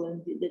possible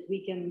and that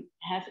we can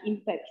have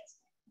impact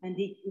and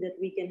that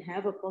we can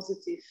have a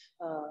positive,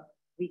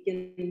 we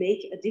can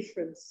make a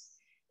difference.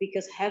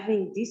 Because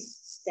having this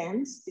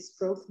stance, this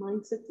growth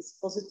mindset, this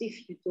positive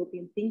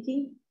utopian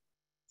thinking,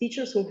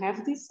 teachers who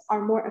have this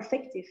are more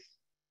effective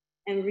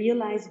and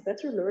realize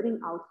better learning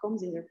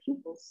outcomes in their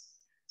pupils.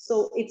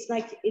 So it's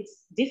like,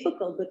 it's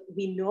difficult, but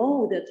we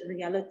know that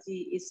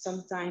reality is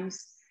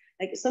sometimes,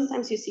 like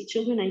sometimes you see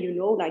children and you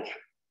know, like,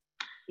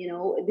 you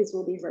know, this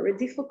will be very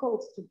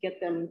difficult to get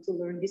them to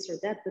learn this or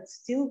that, but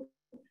still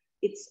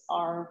it's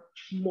our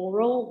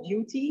moral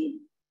duty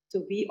to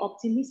be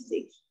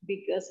optimistic,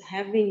 because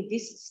having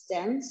this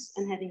stance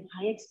and having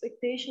high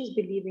expectations,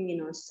 believing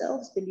in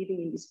ourselves, believing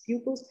in these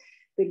pupils,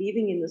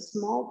 believing in the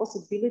small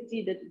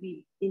possibility that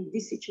we, in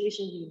this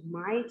situation, we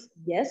might,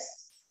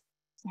 yes,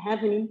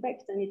 have an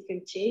impact and it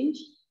can change.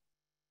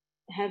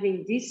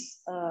 Having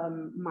this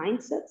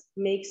mindset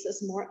makes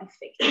us more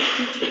effective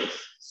teachers.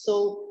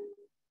 So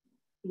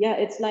yeah,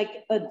 it's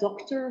like a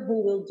doctor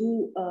who will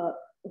do,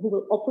 who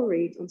will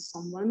operate on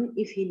someone.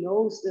 If he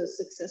knows the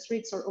success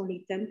rates are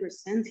only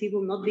 10%, he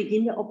will not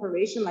begin the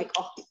operation like,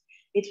 oh,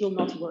 it will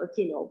not work,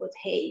 you know, but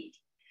hey,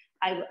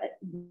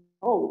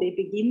 no, they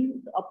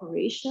begin the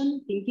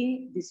operation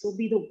thinking this will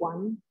be the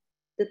one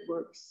that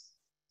works.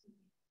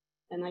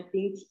 And I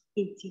think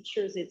in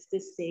teachers, it's the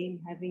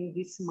same, having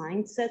this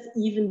mindset,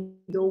 even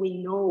though we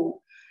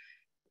know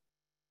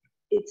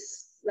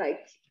it's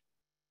like,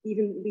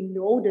 even we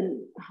know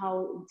then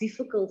how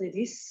difficult it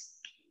is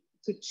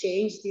to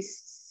change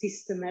this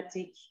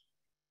systematic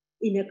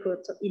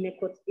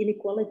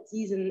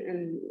inequalities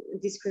and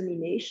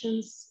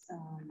discriminations.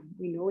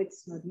 We know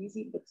it's not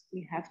easy, but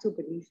we have to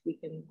believe we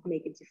can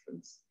make a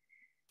difference.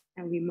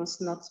 And we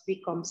must not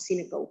become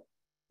cynical,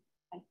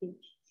 I think,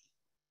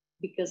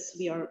 because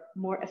we are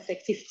more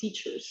effective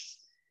teachers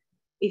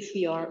if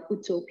we are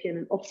utopian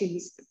and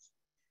optimistic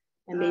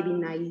and maybe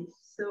naive.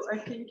 So I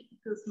think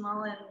because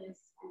Marlene is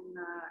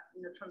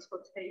in a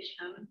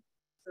transportation,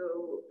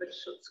 but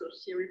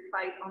she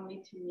replied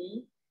only to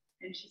me,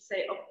 and she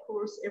said, of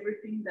course,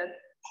 everything that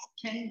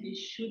can be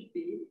should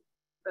be,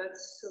 but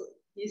so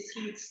this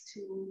leads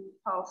to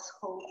false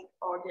hope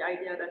or the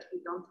idea that we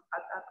don't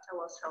adapt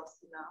ourselves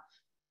enough.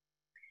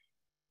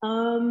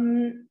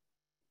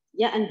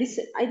 Yeah, and this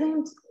I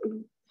don't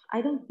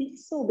think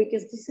so,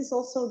 because this is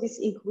also this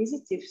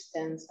inquisitive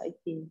stance, I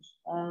think.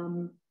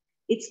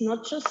 It's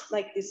not just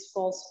like this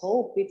false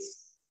hope,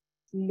 it's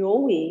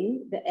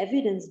knowing the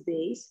evidence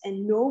base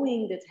and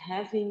knowing that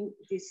having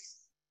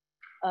this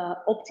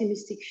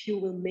optimistic view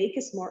will make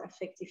us more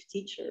effective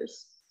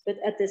teachers, but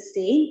at the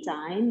same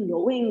time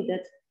knowing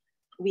that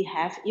we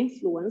have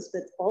influence,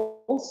 but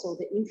also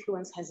the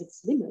influence has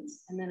its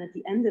limits. And then at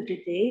the end of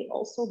the day,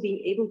 also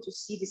being able to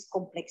see this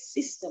complex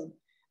system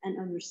and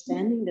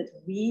understanding that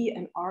we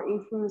and our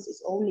influence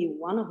is only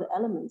one of the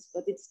elements,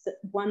 but it's the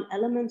one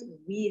element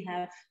we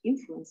have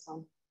influence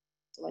on.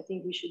 So I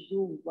think we should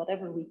do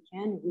whatever we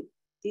can with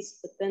this,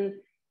 but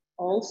then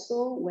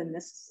also when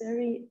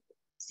necessary,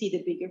 see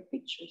the bigger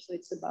picture. So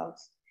it's about,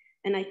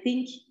 and I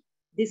think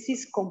this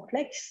is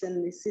complex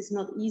and this is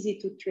not easy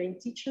to train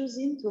teachers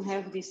in, to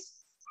have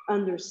this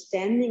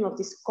understanding of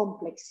this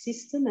complex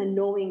system and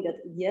knowing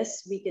that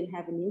yes, we can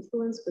have an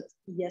influence, but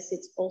yes,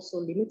 it's also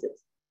limited.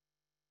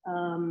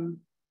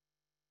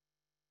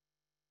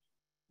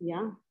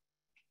 Yeah.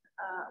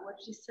 What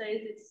she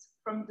says is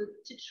from the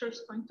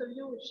teacher's point of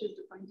view, which is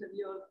the point of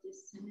view of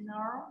this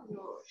seminar,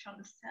 she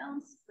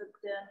understands, but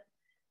then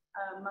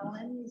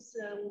Marlene is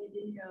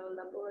leading a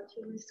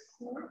laboratory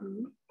school,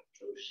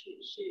 so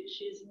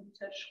she's in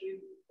touch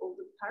with all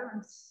the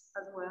parents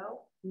as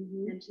well,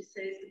 and she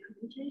says the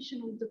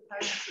communication with the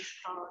parents is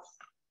hard,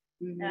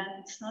 and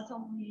it's not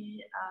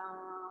only,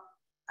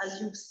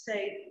 as you've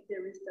said,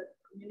 there is that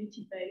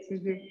community-based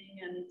thing,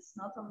 and it's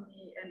not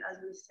only, and as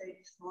we said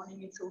this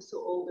morning, it's also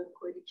all the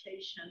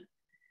co-education.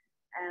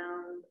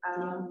 And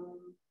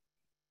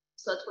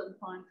so at one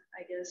point,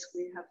 I guess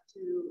we have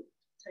to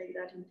take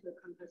that into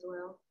account as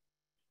well.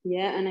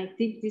 Yeah, and I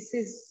think this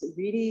is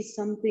really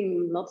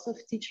something lots of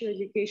teacher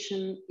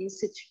education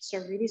institutes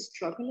are really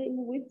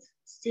struggling with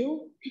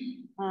still.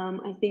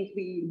 I think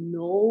we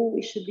know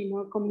we should be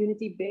more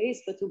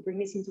community-based, but to bring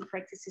this into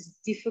practice is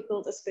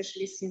difficult,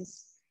 especially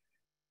since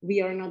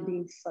we are not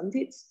being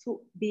funded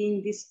to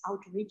being this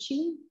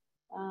outreaching.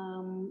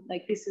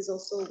 Like this is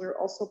also, we're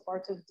also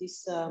part of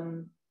this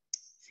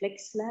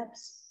Flex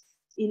Labs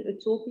in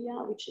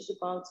Utopia, which is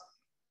about,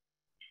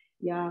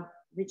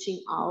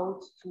 reaching out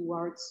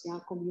towards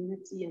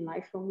community and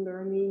lifelong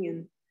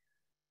learning,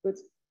 but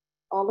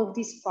all of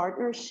these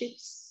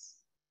partnerships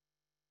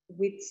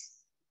with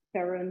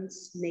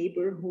parents,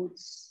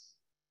 neighborhoods,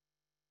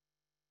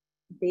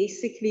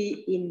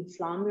 basically in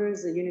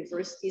Flanders, the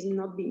university is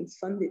not being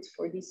funded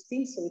for these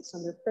things, so it's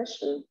under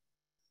pressure,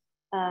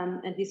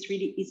 and this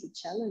really is a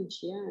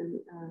challenge.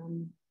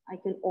 And I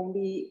can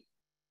only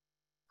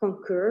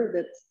concur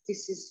that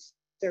this is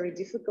very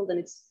difficult, and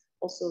it's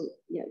also,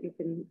 you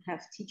can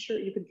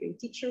bring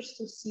teachers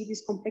to see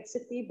this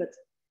complexity, but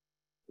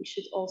we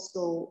should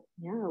also,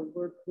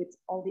 work with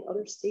all the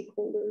other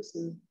stakeholders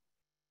and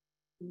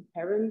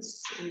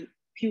parents and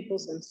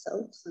pupils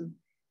themselves, and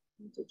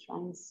to try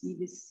and see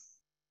this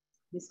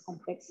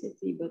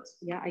complexity. But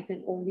I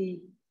can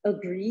only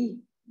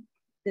agree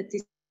that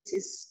this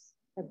is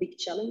a big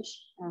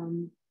challenge,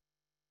 and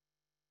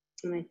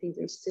I think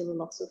there's still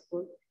lots of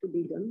work to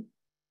be done.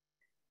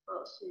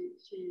 Well,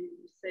 she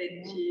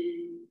said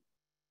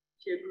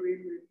she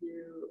agreed with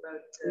you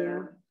about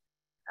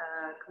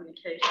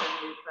communication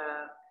with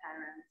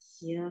parents.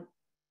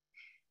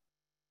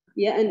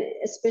 Yeah, and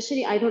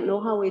especially, I don't know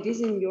how it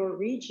is in your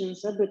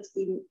regions, but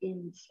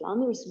in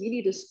Flanders,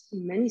 really,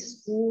 many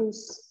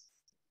schools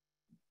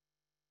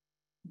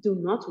do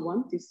not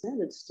want this,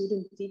 that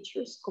student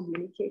teachers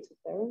communicate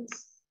with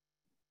parents.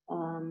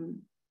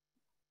 And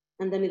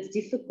then it's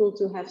difficult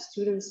to have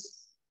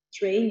students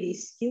train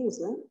these skills.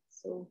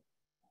 So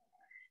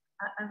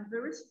I'm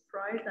very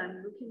surprised.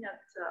 I'm looking at,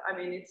 I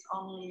mean, it's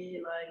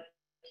only like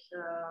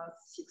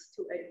 6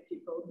 to 8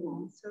 people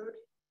who answered,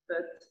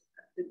 but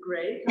the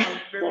grades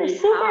are very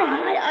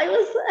high. I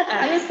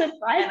was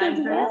surprised as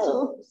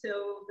well.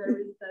 So there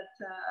is that,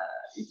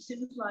 it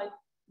seems like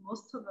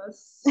most of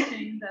us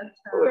think that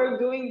we're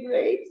doing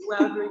great.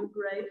 We're doing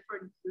great for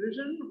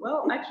inclusion.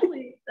 Well,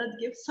 actually, that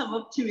gives some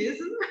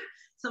optimism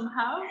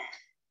somehow.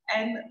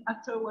 And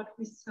after what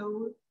we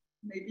saw,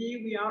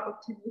 maybe we are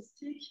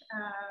optimistic.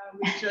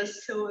 We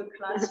just saw a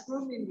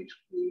classroom in which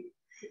we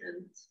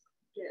couldn't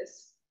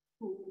guess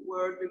who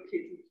were the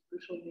kids with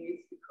special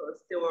needs because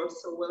they were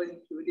so well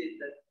included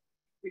that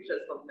we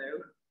just don't know.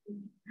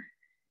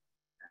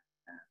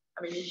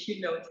 I mean, if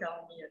you know,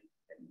 tell me and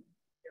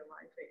hear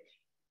my take,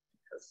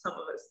 because some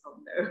of us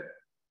don't know.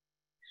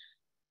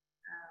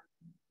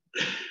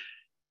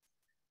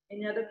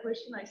 Any other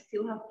question? I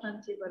still have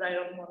plenty, but I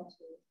don't want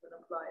to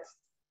monopolize.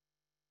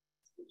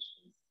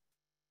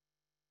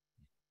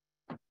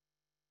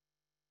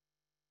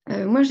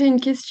 Moi, j'ai une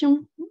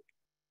question.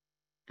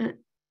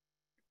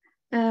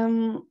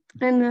 And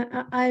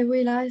I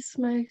will ask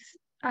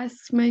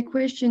my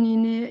question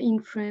in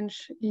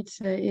French.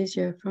 It's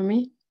easier for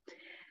me.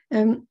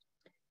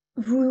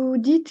 Vous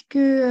dites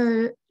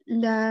que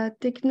la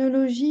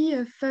technologie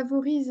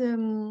favorise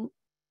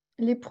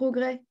les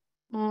progrès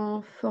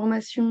en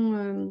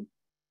formation.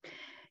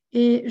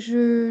 Et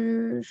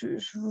je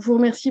vous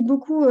remercie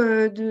beaucoup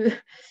de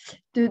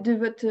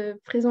votre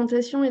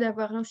présentation et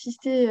d'avoir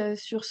insisté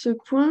sur ce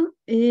point.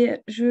 Et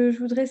je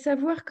voudrais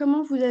savoir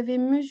comment vous avez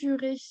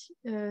mesuré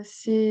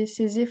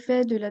ces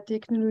effets de la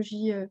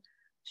technologie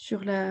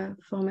sur la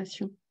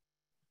formation.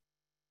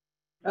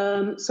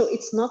 So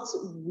it's not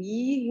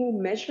we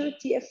who measured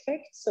the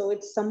effect. So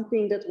it's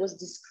something that was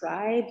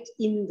described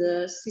in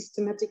the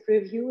systematic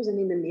reviews and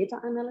in the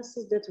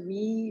meta-analysis that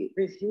we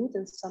reviewed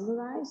and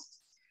summarized.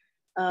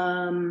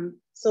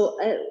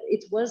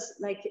 It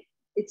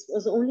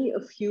was only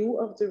a few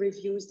of the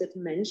reviews that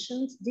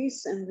mentioned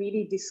this and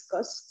really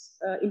discussed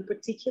in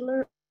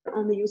particular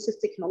on the use of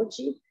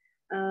technology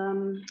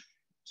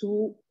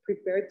to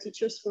prepare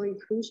teachers for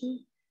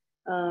inclusion.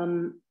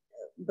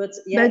 But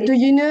do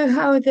you know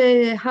how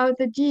they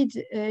did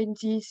in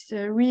this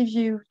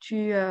review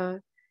to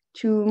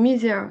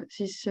measure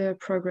this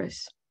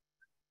progress?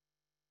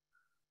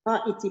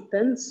 It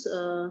depends.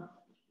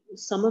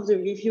 Some of the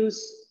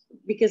reviews,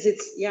 because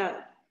it's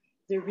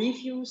the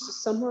reviews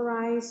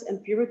summarize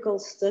empirical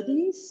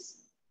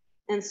studies,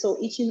 and so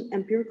each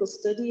empirical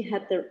study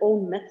had their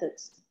own method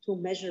to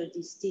measure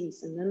these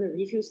things, and then the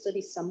review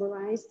study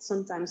summarized.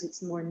 Sometimes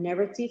it's more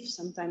narrative,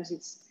 sometimes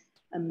it's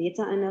a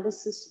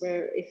meta-analysis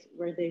where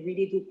they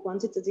really do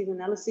quantitative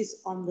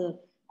analysis on the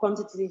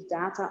quantitative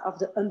data of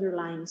the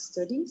underlying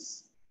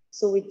studies.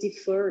 So it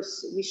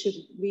differs.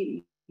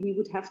 We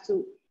would have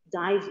to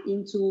dive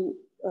into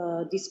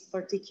this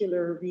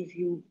particular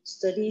review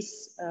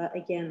studies.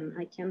 Again,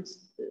 I can't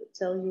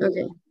tell you.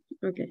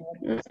 Okay.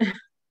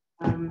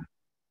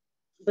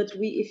 but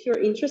if you're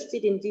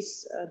interested in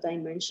this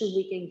dimension,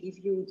 we can give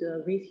you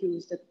the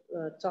reviews that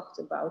talked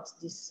about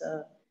this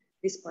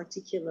this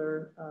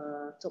particular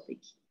topic.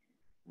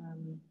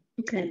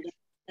 Okay. And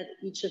at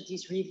each of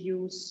these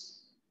reviews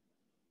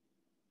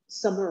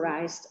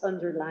summarized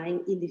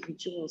underlying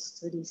individual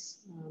studies.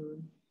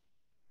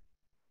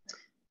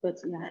 But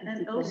yeah,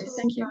 and also,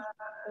 thank you.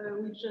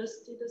 We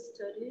just did a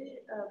study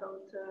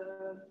about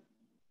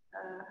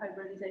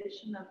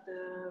hybridization of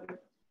the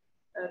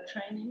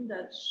training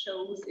that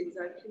shows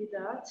exactly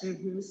that,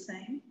 the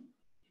same.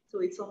 So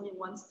it's only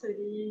one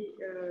study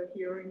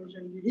here in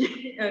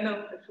Gennevilliers,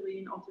 no, actually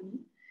in Antony.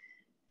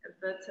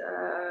 But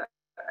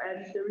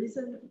and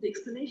the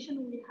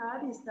explanation we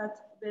had is that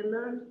they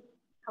learned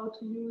how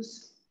to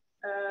use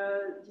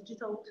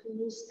digital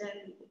tools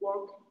and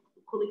work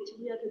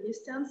collectively at a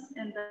distance,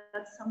 and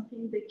that's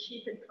something they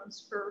keep and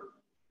transfer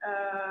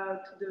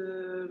to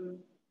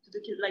the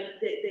kids. Like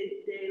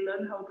they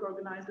learn how to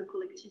organize a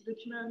collective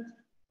document,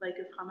 like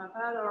a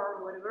Framapal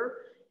or whatever,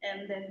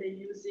 and then they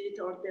use it,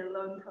 or they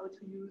learn how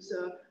to use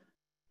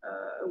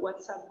a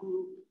WhatsApp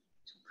group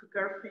to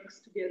prepare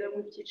things together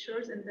with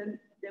teachers, and then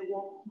they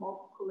work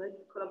more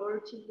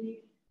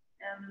collaboratively,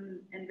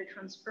 and they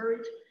transfer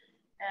it.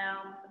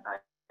 And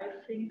I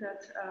think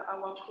that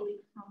our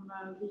colleagues from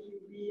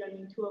VUB, I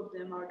mean, two of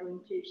them are doing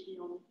PhD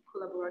on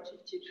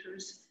collaborative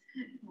teachers,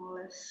 more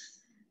or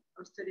less,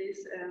 or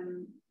studies,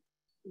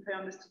 if I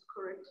understood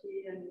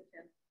correctly, and you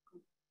can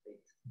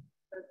complete.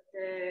 But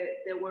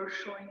they were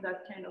showing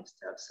that kind of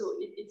stuff. So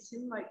it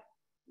seemed like,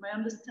 my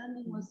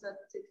understanding was that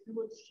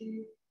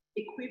technology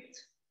equipped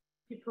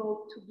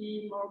people to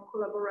be more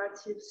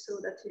collaborative so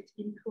that it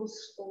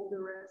improves all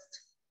the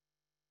rest.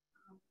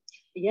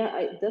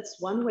 Yeah, that's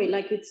one way.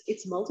 Like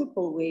it's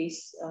multiple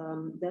ways.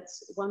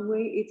 That's one way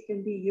it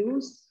can be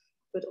used,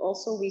 but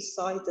also we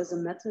saw it as a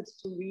method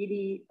to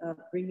really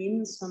bring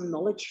in some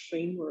knowledge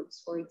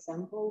frameworks. For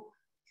example,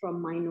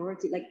 from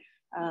minority. Like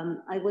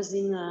I was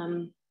in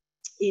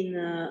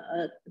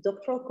a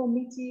doctoral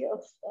committee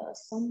of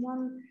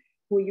someone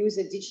who used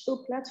a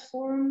digital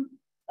platform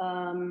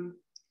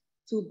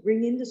to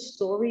bring in the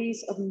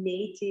stories of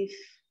native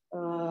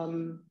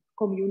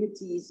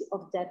communities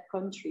of that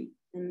country,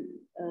 and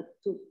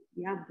to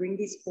bring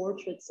these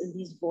portraits and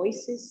these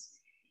voices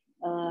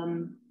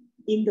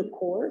in the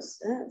course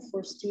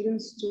for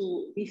students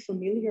to be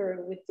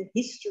familiar with the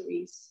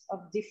histories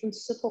of different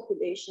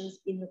subpopulations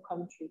in the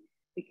country.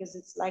 Because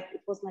it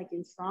was like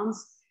in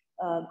France,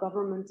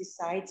 government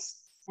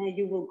decides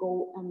you will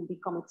go and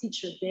become a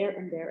teacher there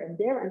and there and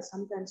there, and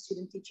sometimes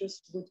student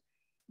teachers would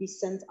be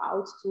sent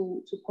out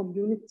to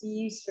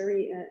communities,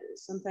 very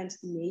sometimes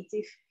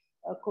native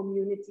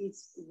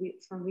communities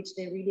from which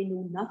they really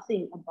knew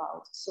nothing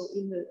about. So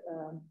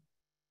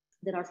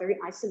that are very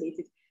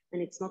isolated,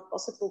 and it's not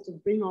possible to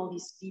bring all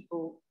these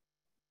people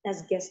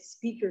as guest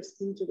speakers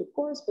into the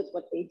course. But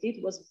what they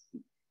did was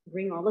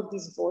bring all of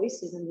these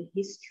voices and the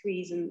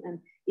histories and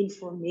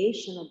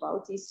information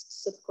about these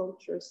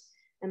subcultures,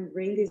 and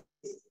bring this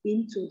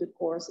into the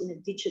course in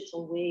a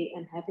digital way,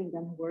 and having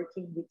them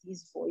working with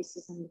these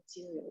voices and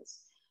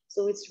materials.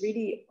 So it's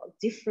really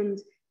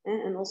different,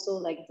 and also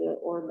like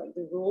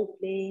the role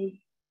playing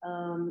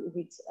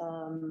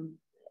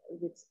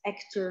with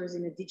actors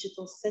in a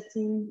digital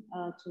setting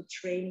to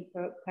train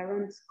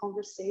parent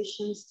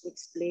conversations, to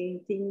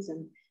explain things,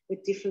 and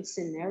with different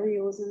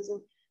scenarios and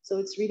so. So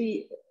it's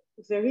really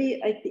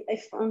very, I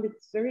found it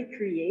very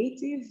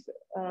creative,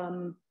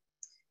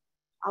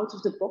 out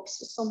of the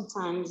box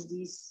sometimes,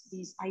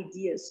 these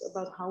ideas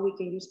about how we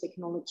can use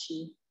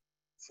technology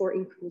for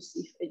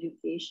inclusive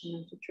education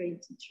and to train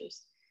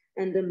teachers.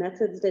 And the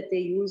methods that they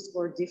used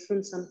were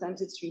different.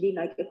 Sometimes it's really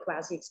like a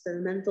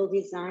quasi-experimental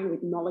design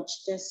with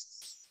knowledge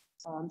tests.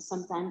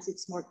 Sometimes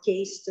it's more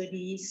case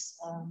studies.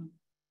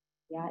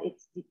 Yeah,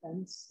 it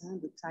depends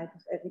on the type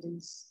of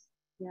evidence.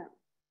 Yeah.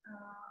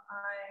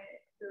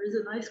 There is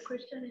a nice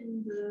question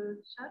in the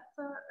chat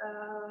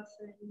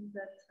saying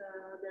that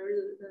there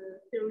is a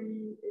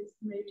theory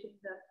estimating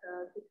that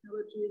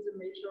technology is a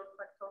major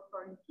factor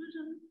for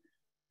inclusion,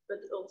 but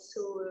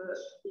also a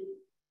big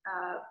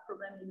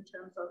problem in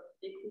terms of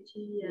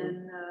equity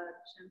and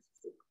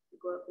chances of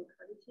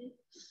equality.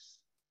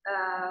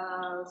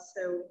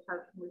 So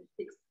how can we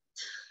fix it?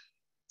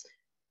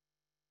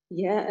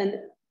 Yeah, and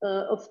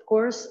of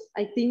course,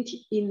 I think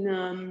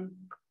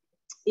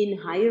in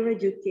higher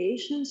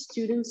education,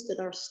 students that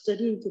are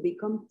studying to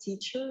become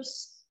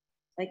teachers,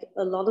 like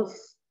a lot of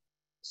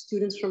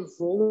students from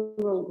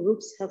vulnerable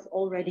groups have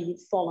already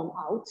fallen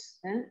out.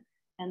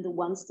 And the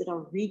ones that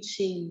are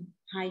reaching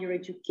higher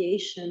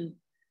education,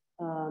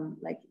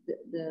 like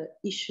the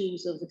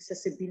issues of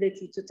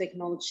accessibility to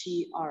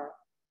technology are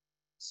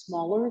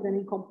smaller than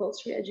in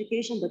compulsory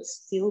education, but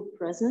still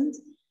present.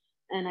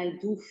 And I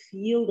do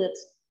feel that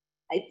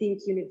I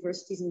think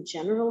universities in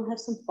general have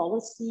some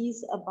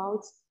policies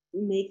about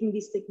making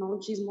these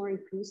technologies more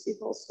inclusive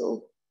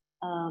also.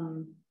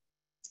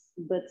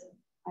 But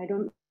I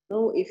don't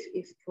know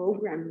if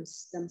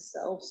programs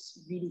themselves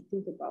really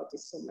think about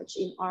this so much.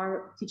 In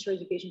our teacher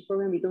education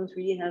program, we don't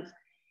really have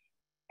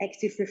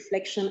active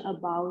reflection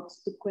about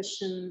the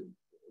question.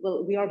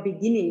 Well, we are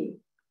beginning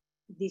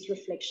these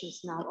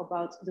reflections now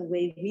about the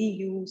way we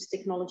use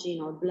technology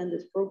in our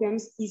blended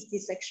programs. Is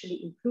this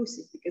actually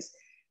inclusive? Because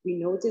we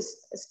noticed,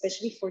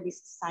 especially for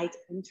this site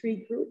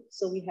entry group,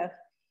 so we have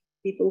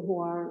people who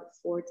are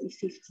 40,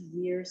 50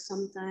 years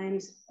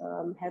sometimes,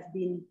 have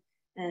been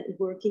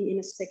working in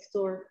a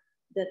sector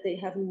that they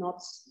have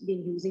not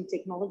been using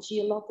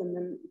technology a lot, and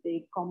then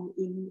they come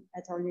in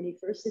at our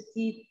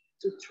university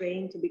to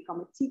train to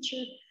become a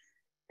teacher.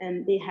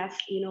 And they have,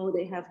 you know,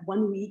 they have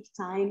 1 week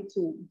time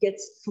to get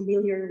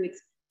familiar with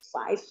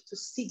 5 to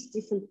 6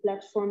 different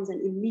platforms.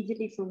 And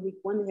immediately from week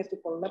 1, they have to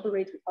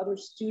collaborate with other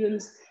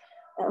students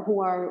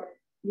who are,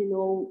 you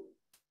know,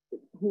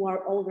 who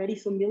are already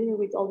familiar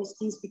with all these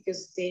things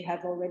because they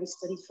have already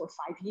studied for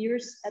 5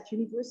 years at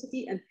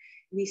university. And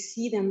we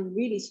see them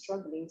really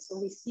struggling. So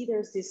we see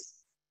there's this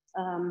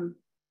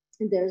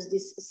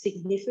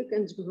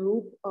significant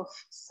group of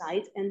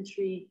site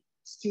entry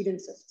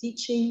students of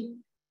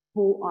teaching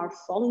who are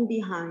falling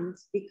behind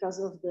because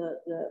of the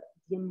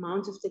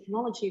amount of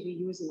technology we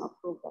use in our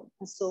program.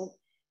 And so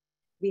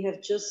we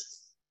have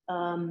just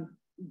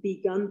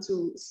begun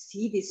to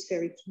see this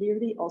very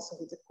clearly, also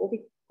with the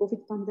COVID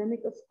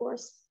pandemic, of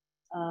course.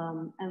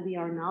 And we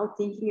are now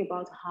thinking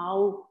about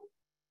how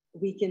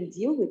we can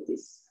deal with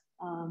this.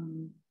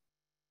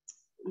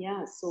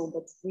 Yeah, so,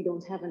 but we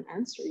don't have an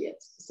answer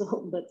yet.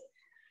 So, but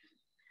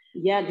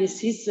yeah,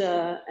 this is,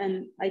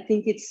 and I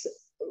think it's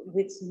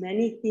with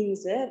many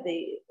things,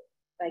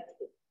 like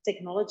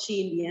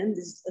technology in the end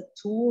is a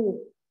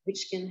tool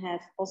which can have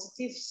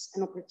positives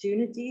and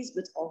opportunities,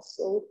 but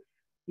also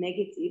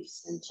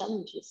negatives and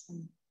challenges.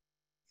 And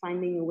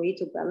finding a way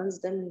to balance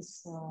them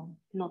is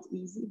not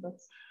easy,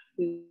 but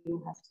we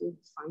will have to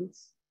find.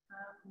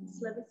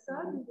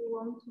 Slavica, do you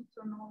want to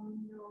turn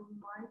on your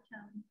mic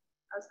and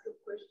ask a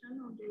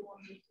question, or do you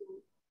want me to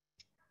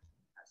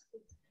ask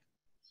it?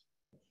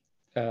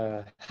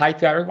 Hi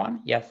to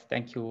everyone. Yes,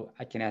 thank you.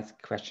 I can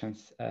ask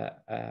questions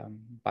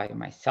by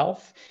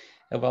myself.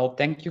 Well,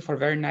 thank you for a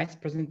very nice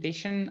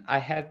presentation. I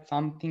had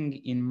something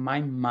in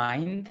my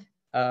mind.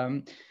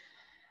 Do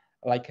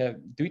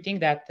you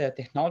think that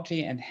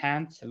technology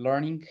enhanced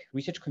learning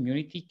research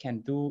community can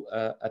do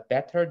a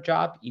better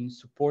job in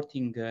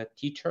supporting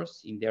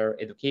teachers in their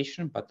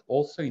education, but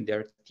also in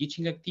their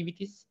teaching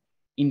activities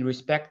in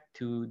respect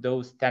to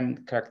those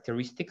 10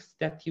 characteristics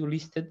that you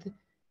listed?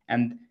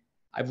 And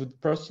I would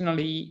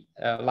personally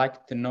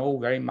like to know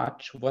very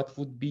much what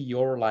would be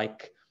your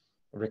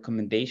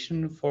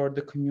recommendation for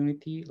the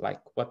community,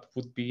 what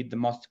would be the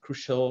most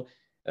crucial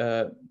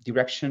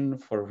direction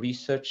for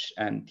research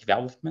and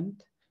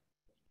development?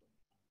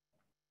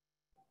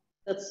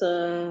 That's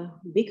a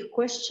big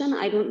question.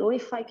 I don't know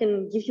if I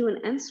can give you an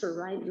answer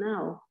right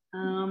now.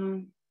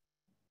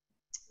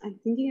 I'm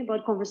thinking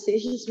about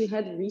conversations we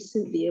had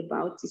recently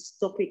about this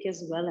topic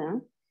as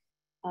well.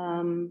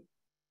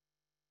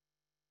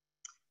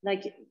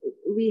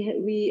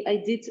 I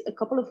did a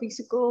couple of weeks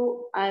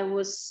ago, I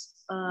was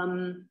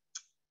a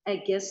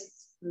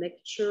guest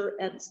lecture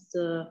at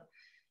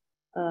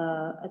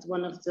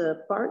one of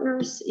the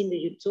partners in the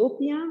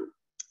Utopia,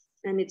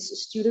 and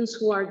it's students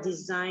who are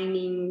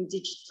designing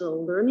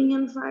digital learning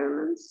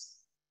environments.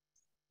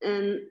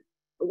 And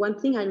one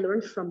thing I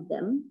learned from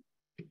them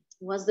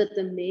was that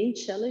the main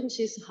challenge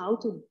is how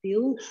to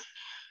build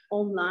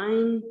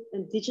online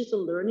and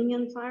digital learning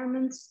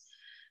environments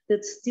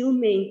that still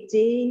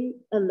maintain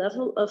a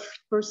level of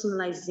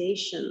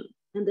personalization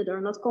and that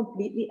are not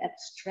completely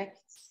abstract.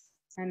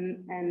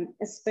 And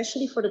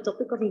especially for the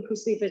topic of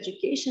inclusive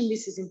education,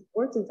 this is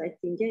important, I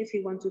think. If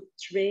you want to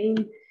train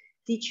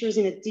teachers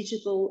in a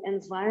digital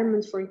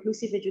environment for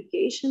inclusive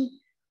education,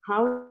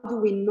 how do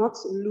we not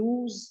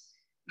lose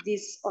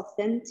this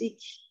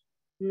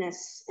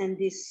authenticness and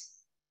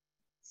this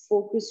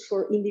focus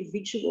for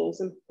individuals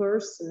and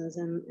persons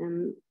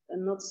and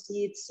not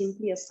see it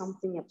simply as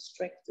something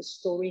abstract, a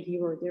story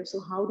here or there?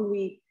 So how do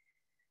we,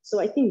 so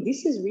I think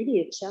this is really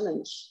a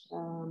challenge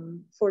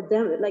for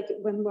them. Like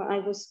when I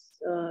was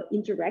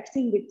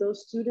interacting with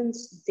those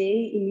students,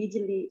 they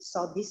immediately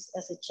saw this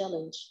as a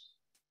challenge.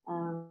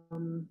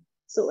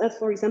 So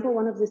for example,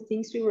 one of the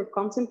things we were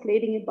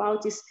contemplating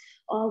about is,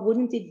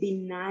 wouldn't it be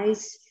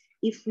nice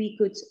if we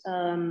could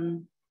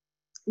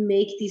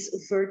make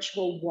these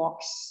virtual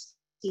walks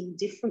in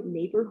different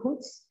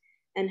neighborhoods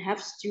and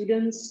have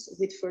students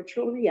with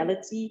virtual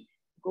reality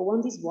go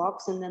on these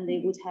walks, and then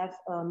they would have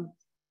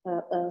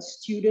a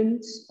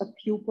student, a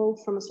pupil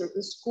from a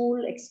certain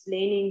school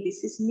explaining,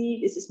 this is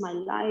me, this is my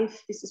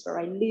life, this is where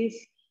I live,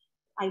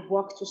 I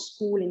walk to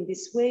school in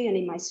this way, and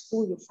in my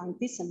school you find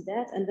this and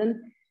that, and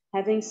then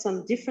having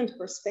some different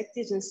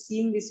perspectives and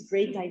seeing this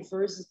great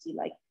diversity,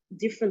 like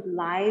different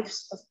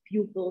lives of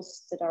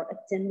pupils that are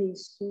attending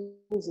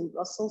schools in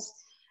Brussels,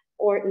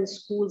 or in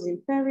schools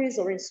in Paris,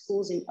 or in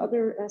schools in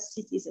other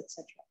cities,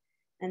 etc.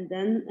 And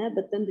then,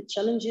 but then the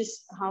challenge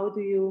is, how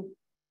do you,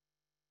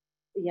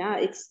 yeah,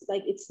 it's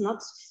like, it's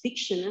not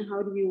fiction.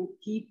 How do you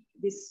keep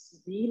this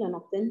real and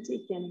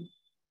authentic? And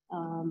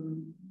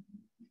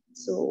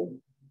so,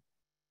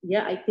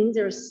 yeah, I think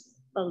there's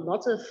a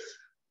lot of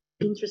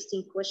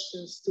interesting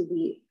questions to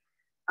be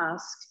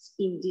asked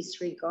in this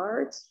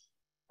regard,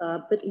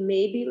 but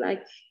maybe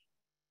like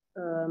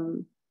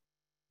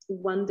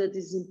one that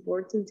is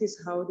important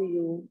is how do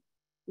you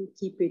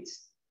keep it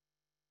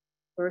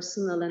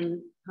personal,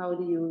 and how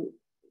do you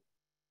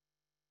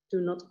do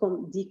not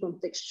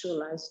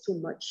decontextualize too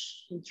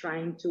much in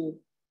trying to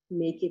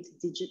make it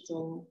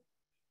digital.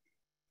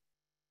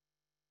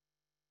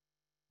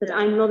 But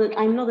I'm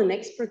not an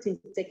expert in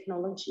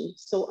technology,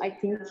 so I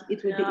think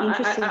it would be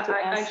interesting to ask.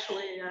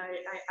 Actually,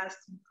 I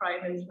asked in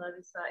private,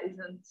 Larissa,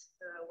 isn't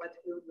what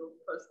will your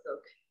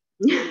postdoc?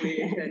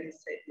 And he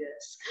said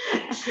yes.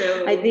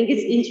 So I think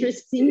it's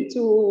interesting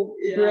to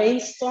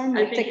brainstorm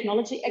with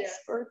technology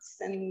experts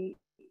and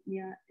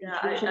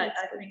I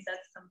think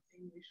that's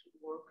something we should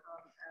work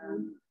on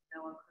in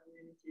our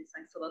community.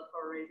 Thanks a lot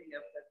for raising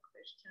up that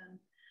question.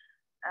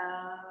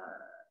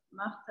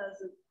 Martha has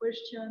a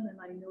question,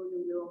 and I know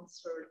you will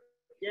answer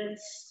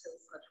yes, so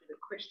it's not really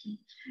a question.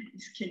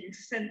 Can you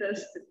send us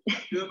the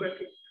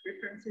bibliographic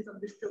references on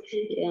this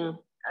topic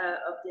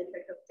of the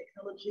effect of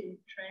technology in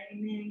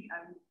training?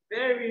 I'm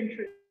very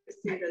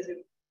interested, as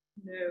you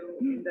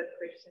know, in that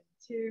question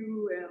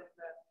too. And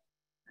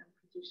I'm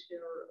pretty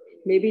sure.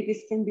 Maybe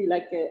this can be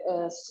like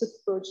a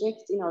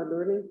sub-project in our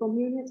learning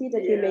community,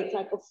 that we make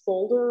like a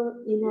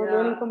folder in our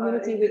learning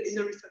community with in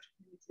the research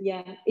community.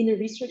 Yeah, in a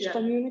research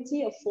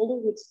community, a folder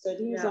with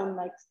studies on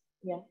like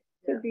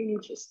could be an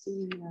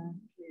interesting.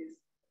 Yes,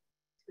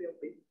 it will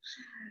be.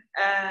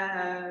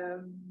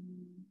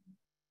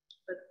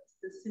 But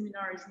the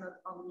seminar is not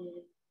only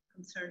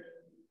concerning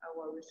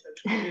our research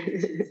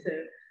community, so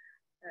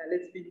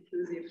let's be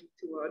inclusive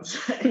towards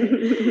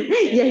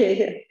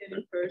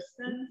any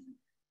person.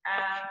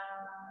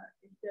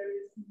 If there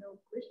is no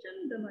question,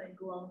 then I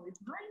go on with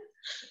mine.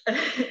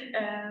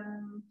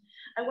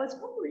 I was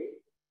wondering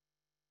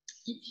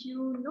if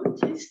you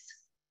noticed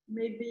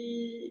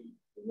maybe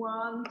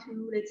 1,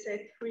 2, let's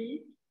say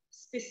 3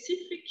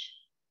 specific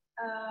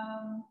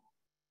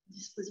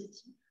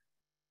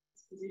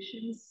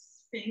dispositions,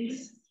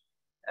 things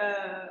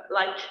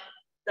like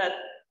that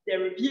they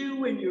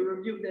review, and you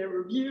review their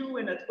review,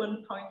 and at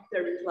one point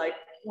there is like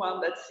one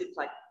that seems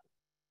like,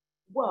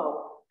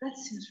 wow, that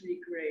seems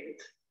really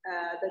great,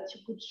 that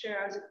you could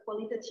share as a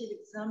qualitative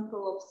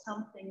example of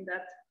something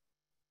that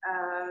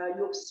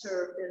you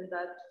observed and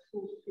that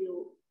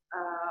fulfill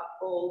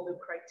all the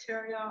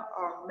criteria,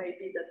 or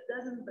maybe that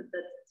doesn't, but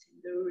that's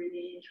a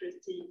really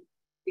interesting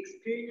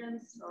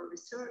experience or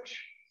research.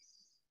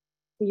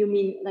 You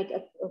mean like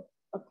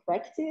a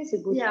practice, a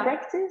good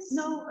practice?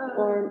 No,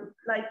 or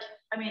like,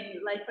 I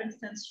mean, like for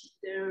instance,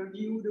 they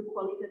review the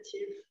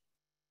qualitative,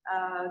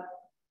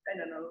 I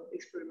don't know,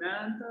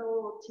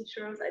 experimental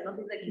teachers. I don't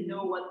exactly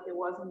know what there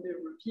was in the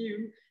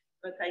review,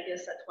 but I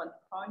guess at one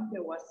point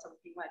there was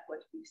something like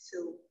what we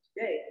saw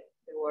today.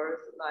 There was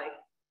like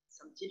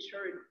some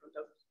teacher in front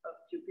of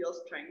pupils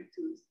trying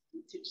to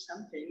teach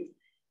something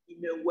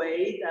in a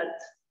way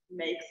that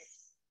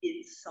makes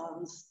it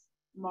sounds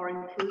more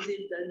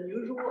inclusive than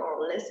usual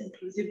or less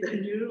inclusive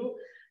than usual.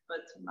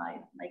 But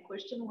my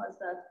question was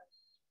that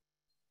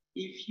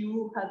if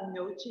you had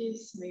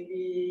noticed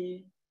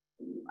maybe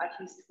at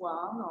least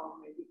 1 or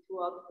maybe 2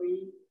 or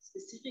 3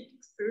 specific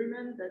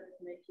experiments that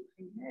make you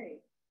think,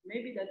 hey,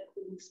 maybe that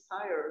could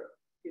inspire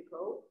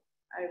people,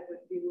 I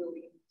would be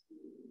willing to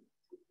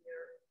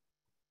hear.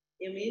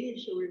 Emily,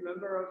 if you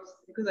remember,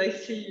 because I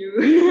see you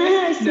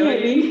thinking. So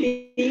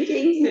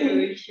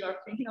if you are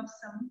thinking of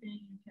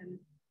something, you can.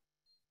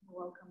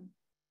 Welcome.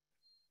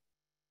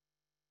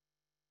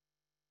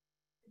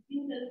 I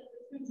think that the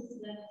difference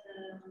is that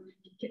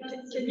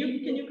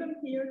can you come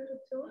here to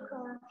talk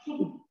or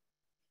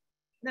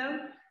no?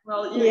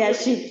 Well, yeah,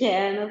 she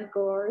can, of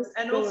course.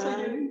 And go also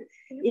on.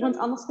 Want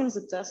anders kunnen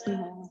ze thuis niet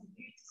halen.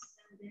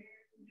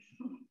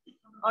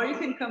 Or you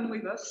can come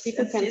with us. You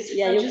can you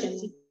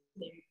can.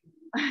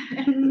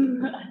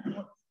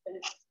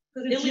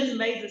 Because it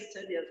made the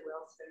study as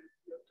well, so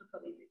you're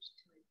totally reached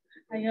to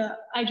it.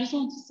 I just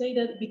want to say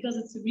that because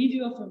it's a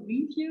review of a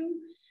review,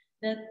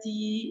 that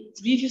the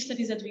review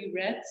studies that we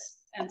read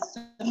and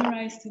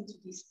summarized into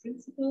these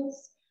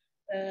principles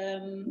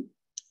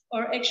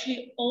are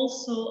actually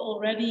also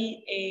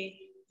already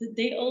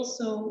they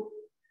also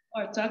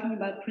are talking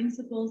about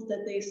principles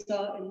that they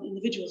saw in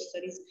individual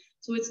studies.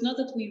 So it's not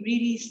that we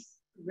really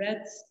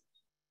read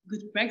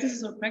good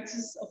practices or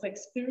practices of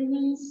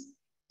experiments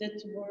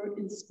that were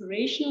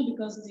inspirational,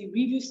 because the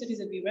review studies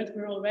that we read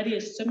were already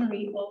a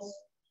summary of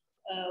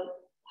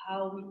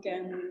how we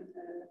can,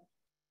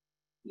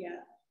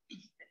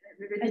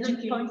 They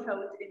didn't point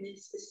out any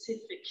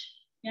specific.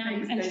 Yeah,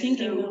 I'm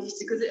thinking of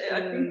because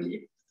I think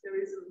if there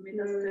is a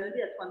meta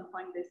study, at one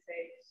point they say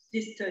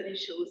this study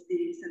shows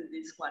this and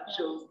this one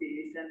shows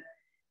this,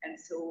 and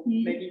so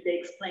maybe they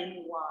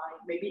explain why.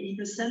 Maybe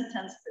in a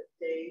sentence that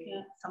they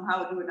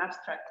somehow do an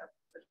abstract of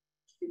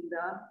what's been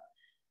done.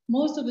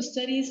 Most of the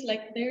studies,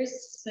 like there's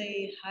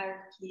a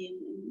hierarchy,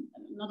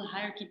 not a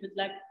hierarchy, but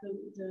like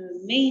the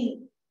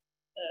main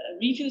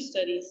review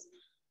studies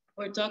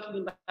we're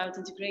talking about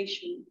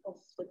integration of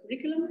the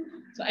curriculum.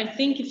 So I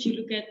think if you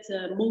look at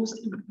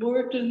most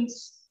important,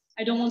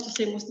 I don't want to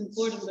say most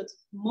important, but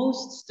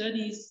most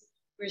studies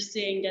were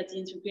saying that the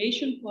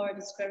integration part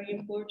is very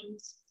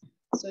important,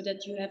 so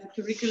that you have a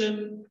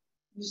curriculum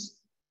who's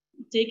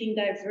taking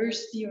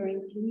diversity or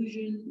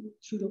inclusion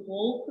through the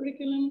whole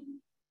curriculum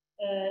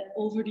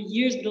over the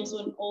years, but also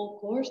in all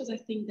courses. I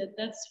think that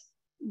that's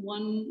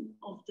one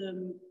of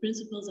the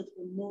principles that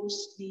were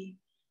mostly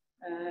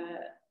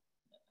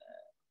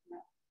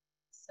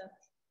set.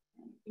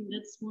 I think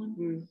that's one.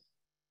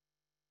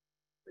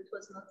 It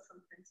was not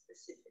something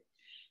specific.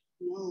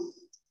 No,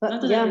 but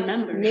not that yeah, I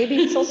remember. Maybe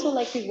it's also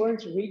like we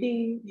weren't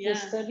reading Yeah. the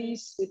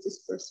studies with this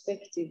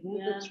perspective.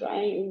 Yeah.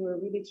 We're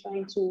really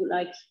trying to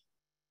like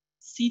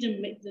see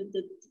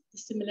the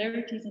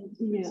similarities and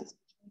differences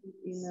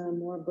in a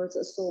more birds.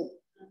 So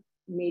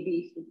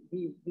maybe if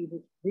we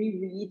would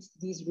reread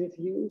these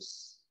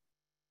reviews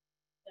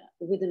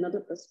with another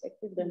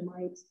perspective, there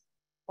might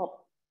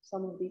pop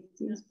some of these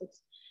things. But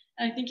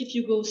I think if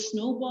you go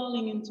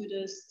snowballing into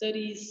the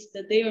studies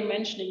that they are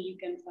mentioning, you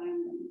can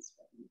find them as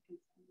well.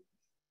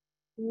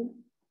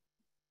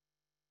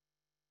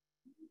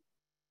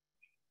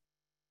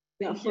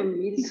 Yeah, for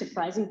me, the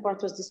surprising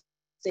part was this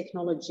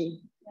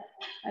technology.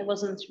 I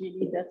wasn't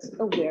really that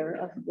aware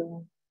of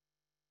the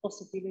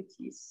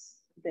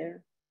possibilities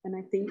there. And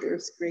I think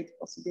there's great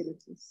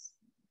possibilities.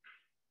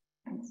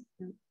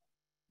 The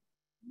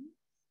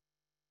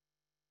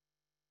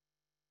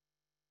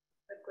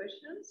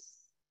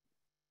questions?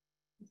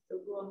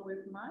 Still go on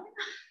with mine.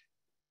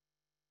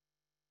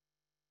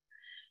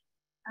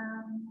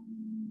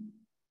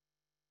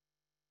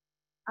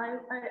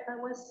 I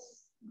was,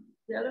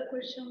 the other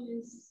question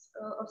is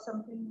of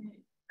something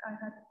I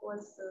had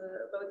was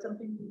about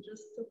something we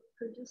just took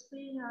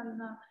previously, and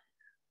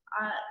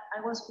I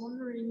was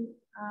wondering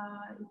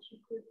if you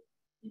could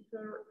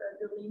deeper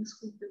the links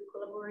with the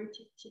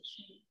collaborative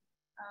teaching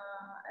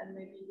and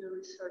maybe the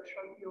research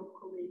of your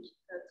colleague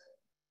that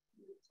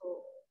you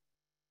saw,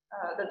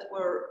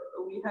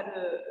 we had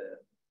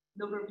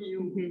an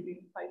overview in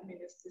 5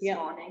 minutes this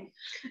morning.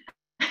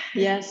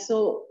 Yeah,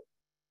 so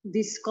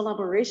this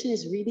collaboration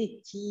is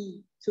really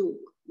key to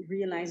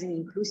realizing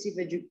inclusive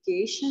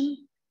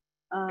education,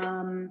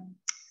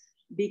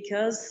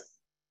 because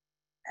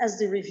as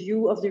the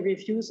review of the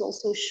reviews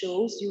also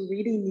shows, you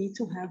really need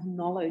to have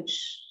knowledge.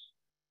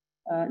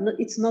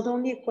 It's not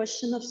only a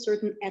question of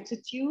certain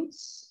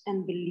attitudes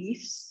and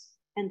beliefs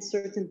and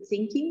certain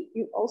thinking,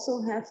 you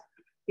also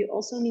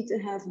need to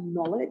have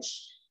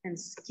knowledge and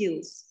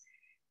skills.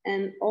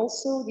 And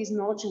also these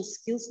knowledge and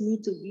skills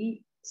need to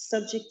be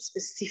subject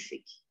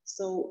specific.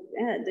 So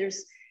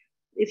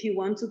if you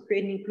want to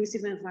create an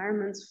inclusive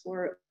environment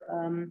for,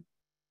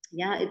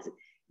 it's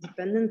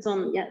dependent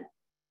on,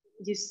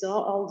 you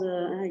saw all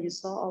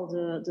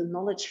the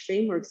knowledge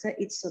frameworks.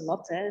 It's a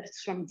lot.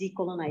 It's from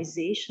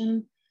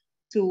decolonization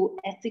to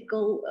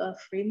ethical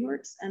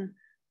frameworks, and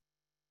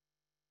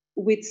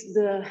with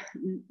the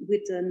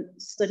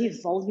study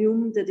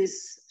volume that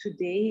is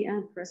today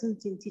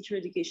present in teacher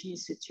education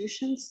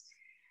institutions,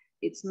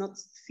 it's not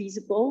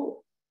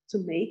feasible to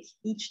make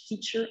each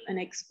teacher an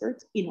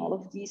expert in all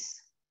of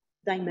these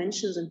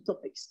dimensions and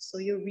topics. So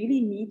you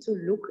really need to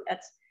look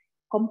at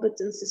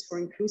competences for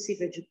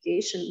inclusive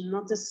education,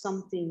 not as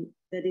something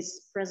that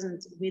is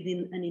present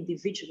within an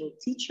individual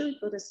teacher,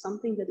 but as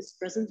something that is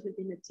present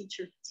within a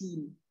teacher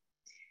team.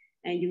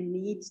 And you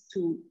need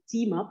to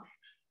team up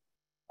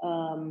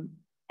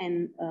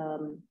and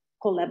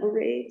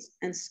collaborate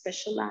and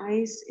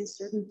specialize in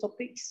certain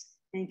topics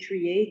and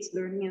create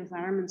learning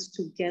environments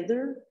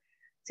together,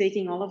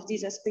 taking all of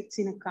these aspects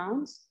in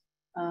account.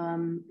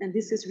 And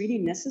this is really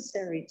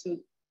necessary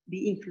to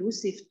be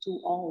inclusive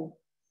to all.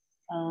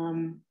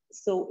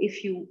 So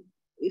if you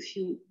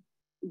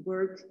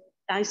work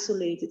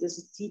isolated as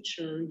a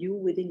teacher, you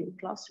within your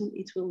classroom,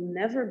 it will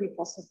never be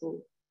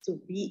possible to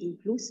be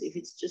inclusive.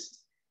 It's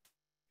just,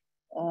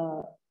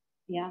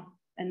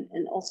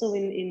 and also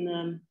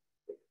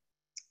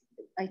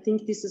I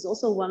think this is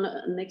also one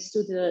next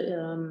to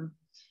the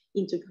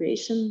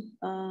integration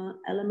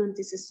element.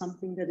 This is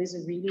something that is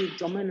really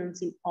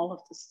dominant in all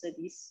of the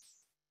studies,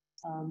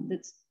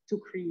 that to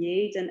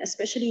create, and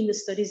especially in the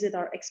studies that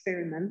are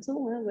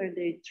experimental, where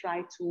they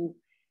try to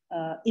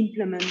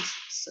implement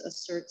a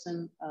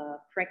certain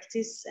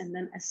practice and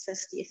then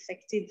assess the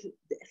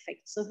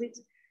effects of it.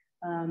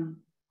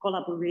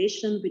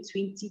 Collaboration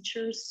between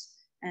teachers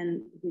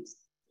and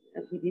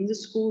within the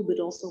school, but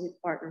also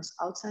with partners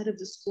outside of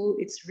the school,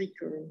 it's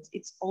recurrent.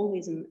 It's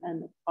always a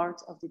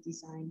part of the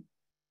design.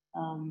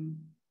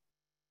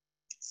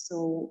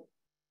 So,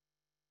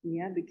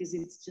 yeah, because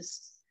it's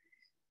just,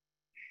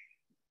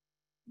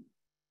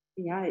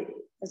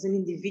 as an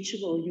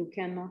individual, you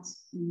cannot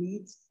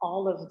meet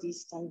all of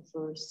these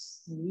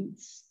diverse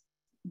needs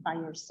by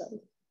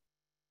yourself.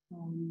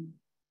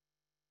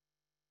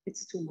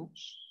 It's too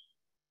much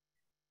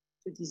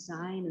to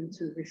design and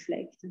to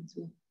reflect and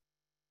to.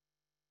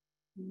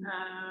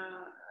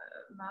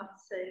 Matt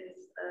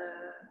says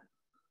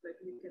but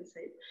you can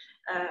say it.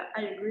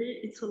 I agree.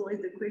 It's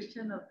always the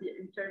question of the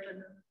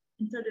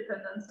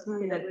interdependence of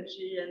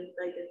pedagogy and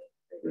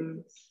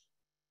didactics.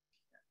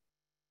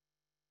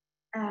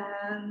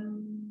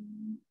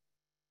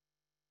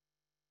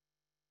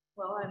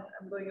 Well,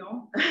 I'm going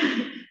on.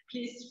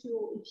 Please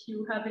feel if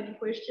you have any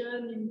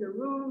question in the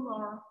room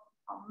or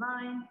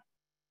online,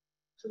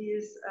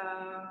 please,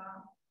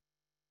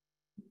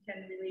 you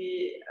can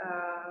really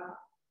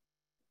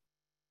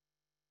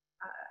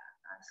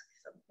ask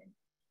something.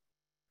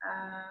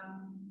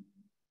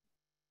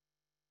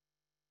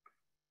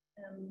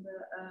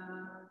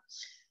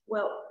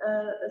 Well,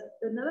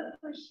 another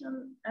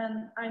question,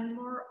 and I'm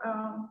more,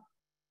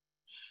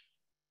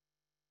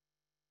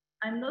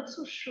 I'm not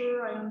so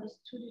sure I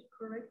understood it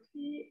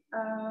correctly,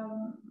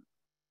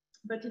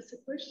 but it's a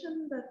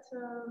question that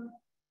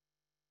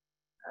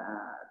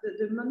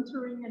the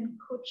mentoring and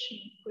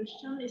coaching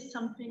question is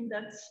something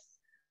that's,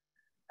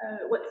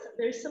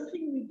 there's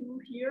something we do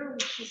here,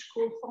 which is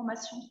called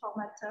formation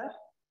formateur,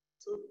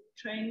 so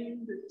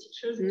training the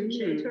teachers,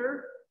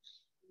 educator,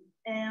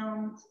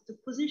 and the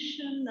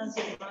position as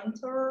a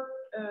mentor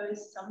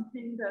is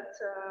something that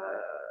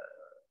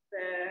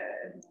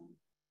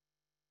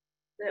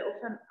they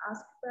often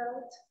ask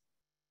about.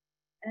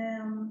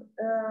 And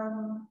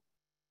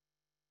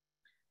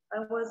I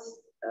was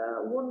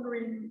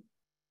wondering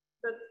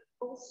that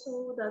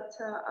also that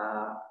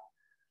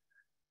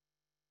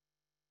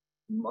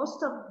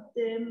most of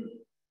them,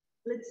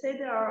 let's say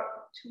there are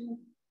two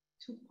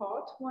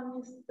parts. One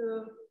is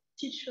the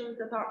teachers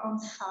that are on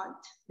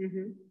site,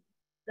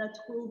 that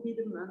will be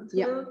the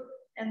mentor.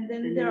 And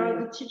then there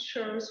are the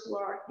teachers who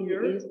are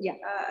here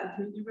at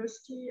the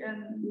university,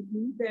 and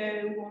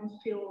they won't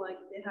feel like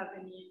they have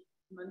any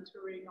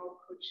mentoring or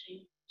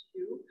coaching to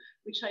do,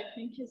 which I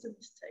think is a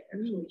mistake,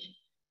 actually.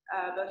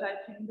 But I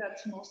think that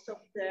most of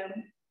them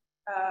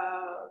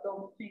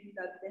don't think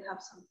that they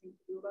have something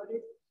to do about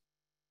it.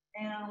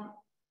 And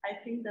I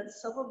think that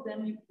some of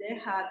them, if they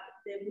had,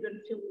 they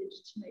wouldn't feel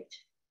legitimate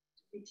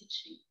to be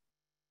teaching,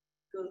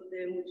 because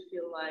they would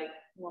feel like,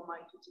 who am I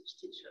to teach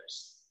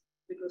teachers?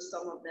 Because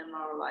some of them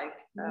are like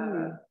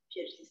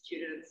PhD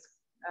students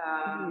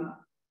or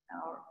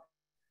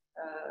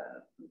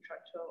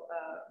contractual,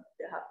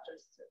 they have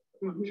just a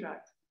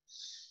contract.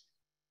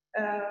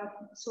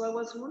 So I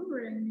was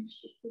wondering if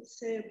you could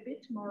say a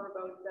bit more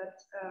about that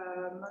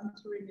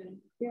mentoring and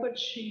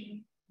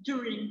coaching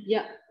during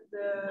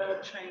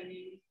the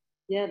training.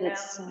 Yeah,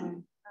 that's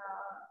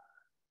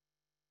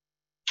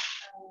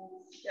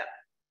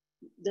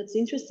that's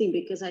interesting,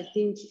 because I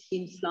think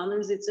in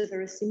Flanders it's a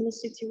very similar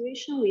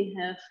situation. We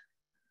have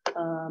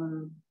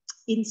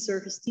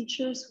in-service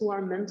teachers who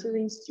are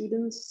mentoring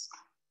students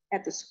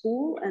at the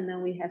school, and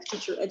then we have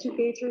teacher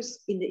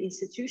educators in the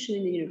institution,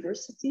 in the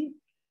university.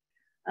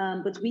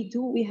 But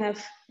we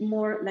have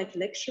more like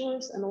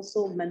lecturers and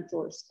also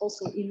mentors,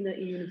 also in the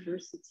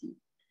university.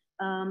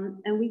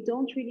 And we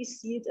don't really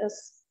see it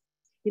as,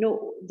 you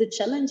know, the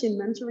challenge in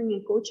mentoring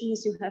and coaching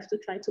is you have to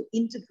try to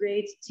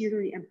integrate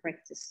theory and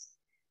practice.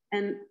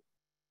 And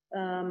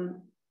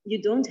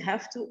you don't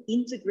have to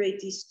integrate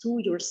these two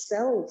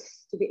yourself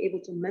to be able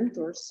to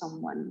mentor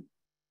someone.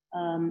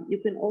 You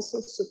can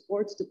also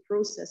support the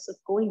process of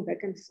going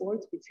back and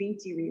forth between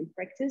theory and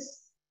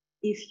practice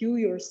if you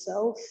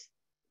yourself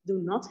do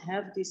not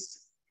have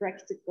this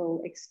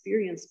practical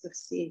experience per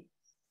se.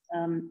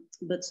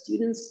 But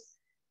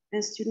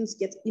students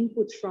get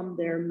input from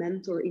their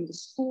mentor in the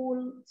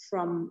school,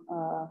 from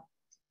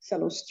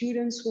fellow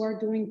students who are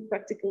doing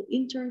practical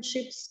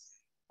internships,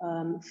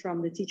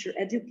 from the teacher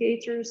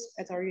educators.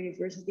 At our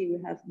university, we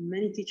have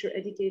many teacher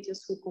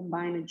educators who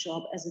combine a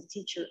job as a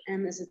teacher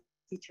and as a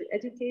teacher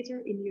educator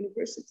in the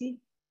university.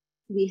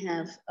 We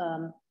have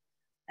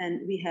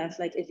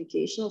like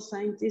educational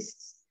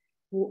scientists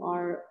who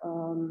are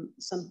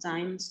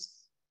sometimes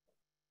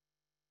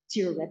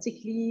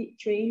theoretically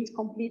trained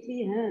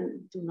completely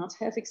and do not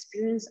have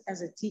experience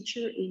as a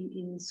teacher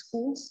in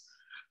schools,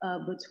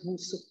 but who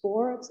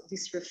support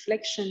this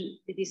reflection,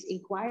 this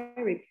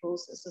inquiry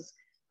process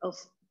of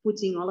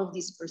putting all of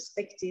these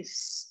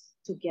perspectives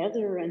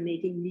together and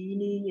making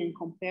meaning and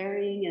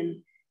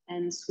comparing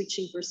and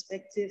switching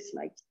perspective,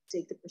 like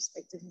take the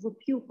perspective of a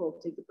pupil,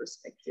 take the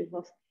perspective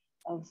of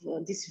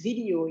this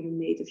video you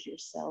made of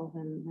yourself,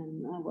 and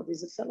what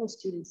is a fellow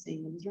student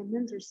saying, what is your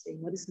mentor saying,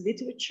 what is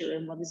literature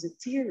and what is a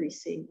theory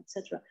saying,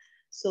 etc.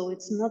 So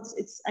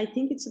I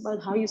think it's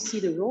about how you see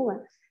the role.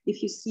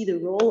 If you see the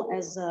role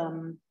as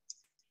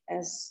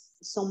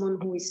someone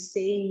who is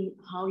saying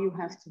how you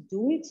have to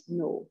do it,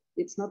 no,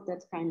 it's not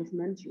that kind of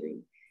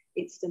mentoring.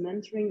 It's the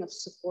mentoring of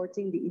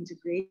supporting the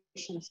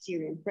integration of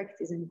theory and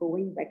practice and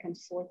going back and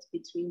forth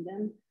between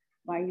them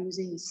by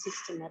using a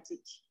systematic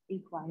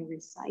inquiry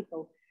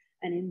cycle.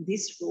 And in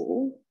this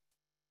role,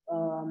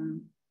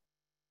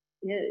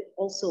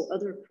 also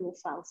other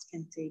profiles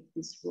can take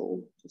this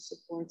role to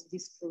support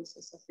this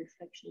process of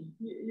reflection.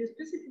 You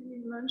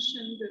specifically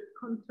mentioned the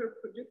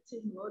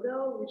counterproductive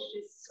model,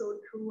 which is so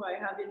true. I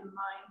have in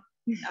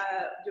mind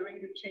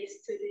during the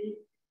case study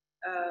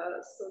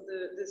So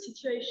the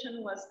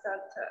situation was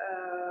that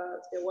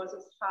there was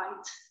a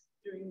fight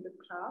during the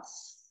class,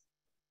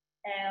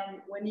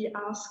 and when he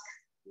asked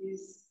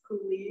his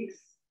colleagues,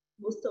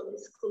 most of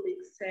his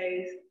colleagues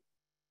say,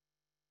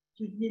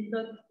 "You did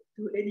not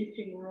do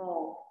anything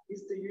wrong.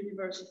 It's the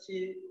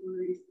university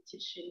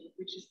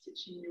which is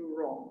teaching you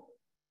wrong."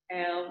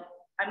 And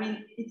I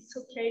mean, it's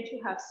okay to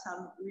have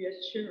some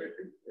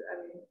reassurance. I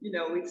mean, you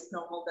know, it's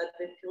normal that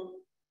they feel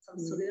some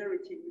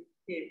solidarity with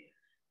him,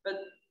 but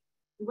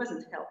he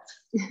wasn't helped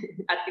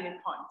at any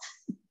point.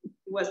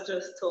 He was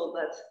just told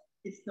that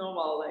it's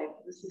normal, like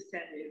the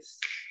system is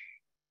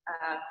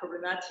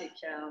problematic,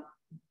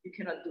 you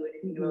cannot do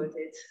anything about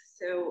it.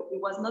 So it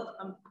was not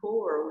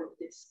empowered with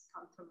this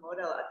counter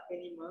model at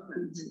any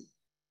moment.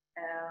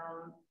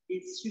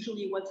 It's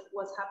usually what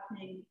was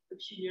happening a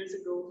few years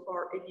ago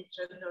for any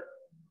gender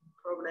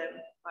problem,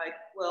 like,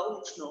 well,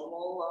 it's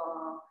normal.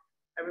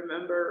 I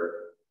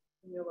remember,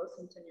 you know,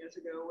 some 10 years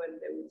ago when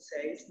they would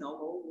say it's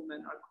normal,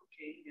 women are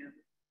cooking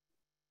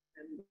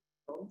and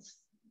don't.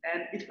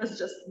 And it was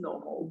just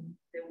normal.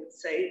 They would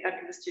say, I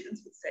mean, the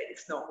students would say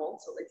it's normal,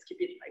 so let's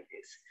keep it like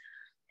this.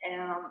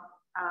 And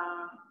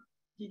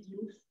did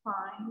you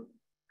find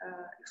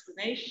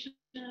explanation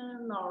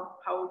or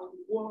how it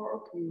would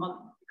work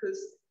on, because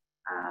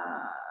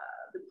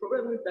the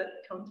problem with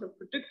that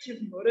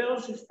counterproductive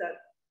models is that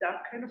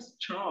they're kind of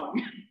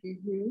strong.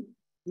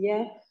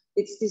 Yeah,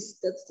 it's this,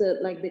 that's the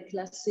like the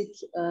classic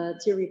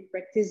theory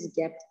practice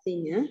gap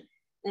thing, eh?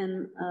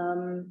 And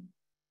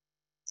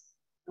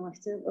what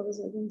was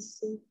I going to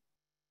say?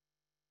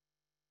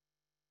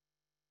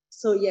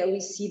 So yeah, we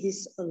see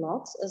this a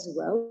lot as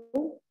well,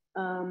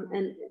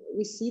 and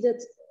we see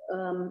that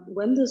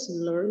when does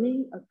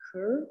learning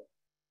occur,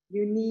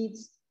 you need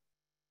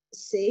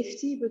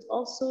safety, but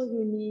also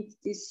you need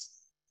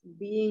this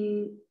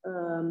being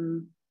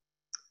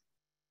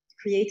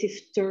creative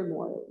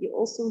turmoil. You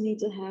also need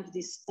to have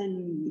this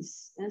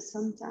unease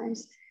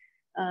sometimes,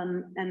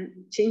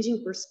 and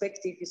changing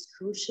perspective is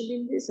crucial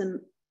in this. And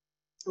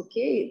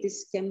okay,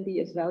 this can be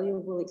a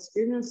valuable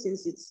experience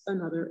since it's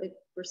another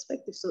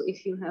perspective. So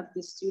if you have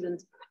this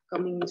student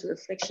coming into a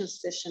reflection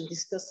session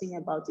discussing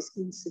about this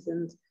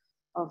incident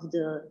of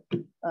the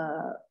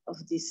of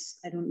this,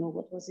 I don't know,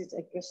 what was it,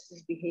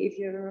 aggressive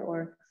behavior,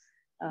 or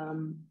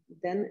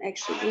then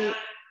actually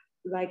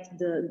like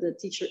the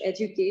teacher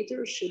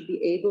educator should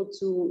be able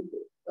to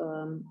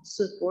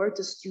support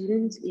the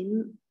student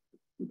in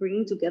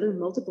bringing together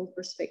multiple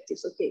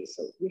perspectives. Okay,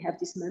 so we have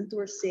this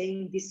mentor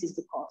saying this is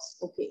the cause.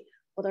 Okay,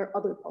 what are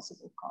other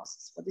possible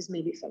causes? What is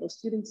maybe fellow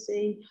students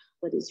saying?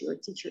 What is your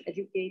teacher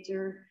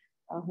educator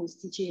who's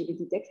teaching the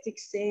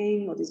didactics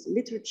saying? What is the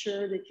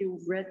literature that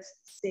you've read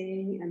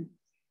saying? And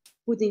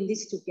putting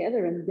this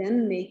together and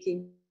then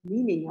making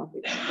meaning of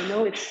it. You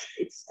know,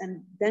 it's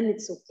and then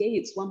it's okay.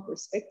 It's one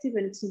perspective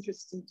and it's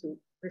interesting to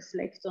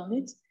reflect on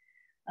it,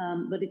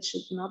 but it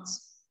should not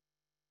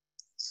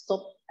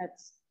stop at.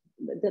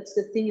 That's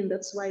the thing, and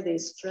that's why they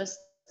stress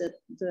that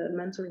the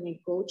mentoring and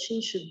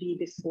coaching should be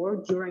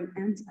before, during,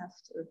 and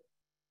after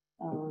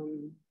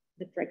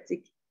the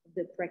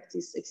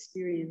practice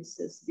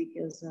experiences,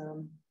 because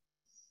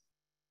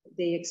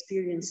they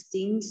experience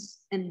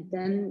things and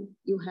then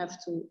you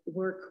have to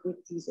work with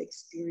these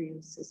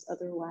experiences.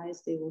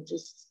 Otherwise, they will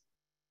just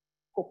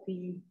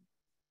copy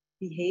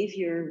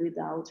behavior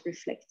without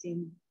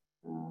reflecting.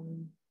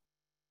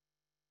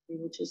 They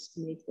will just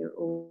make their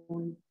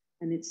own,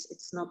 and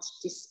it's not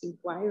this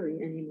inquiry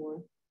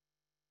anymore.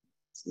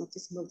 It's not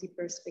this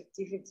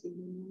multi-perspectivity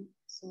anymore.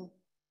 So,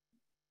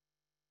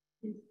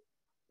 is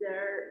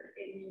there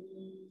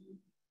any?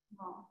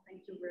 Well,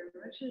 thank you very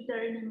much. Is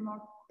there any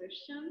more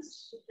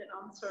questions? You can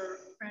answer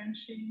French,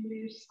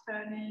 English,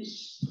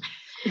 Spanish,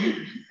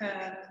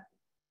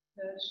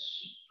 Dutch,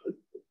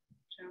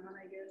 German,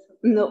 I guess.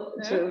 No,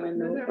 German,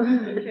 no.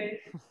 Okay,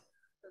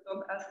 so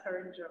don't ask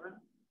her in German.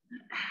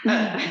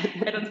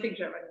 I don't speak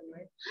German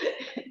anyway.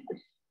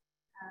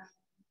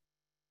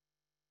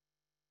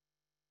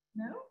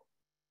 No?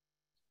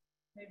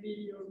 Maybe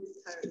you're a bit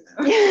tired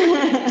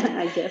now.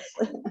 I guess.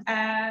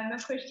 And a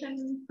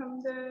question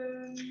from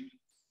the...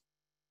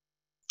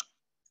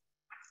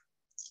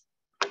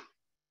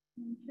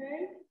 Okay.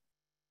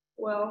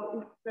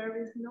 Well, if there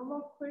is no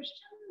more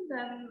question,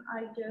 then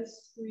I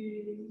guess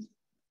we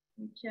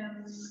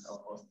can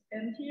almost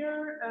end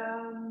here.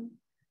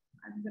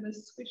 I'm going to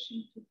switch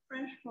into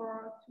French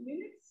for 2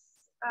 minutes.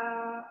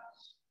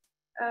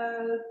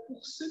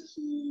 Pour ceux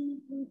qui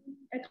vont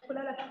être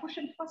là la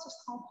prochaine fois, ce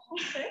sera en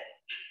français.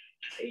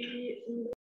 Et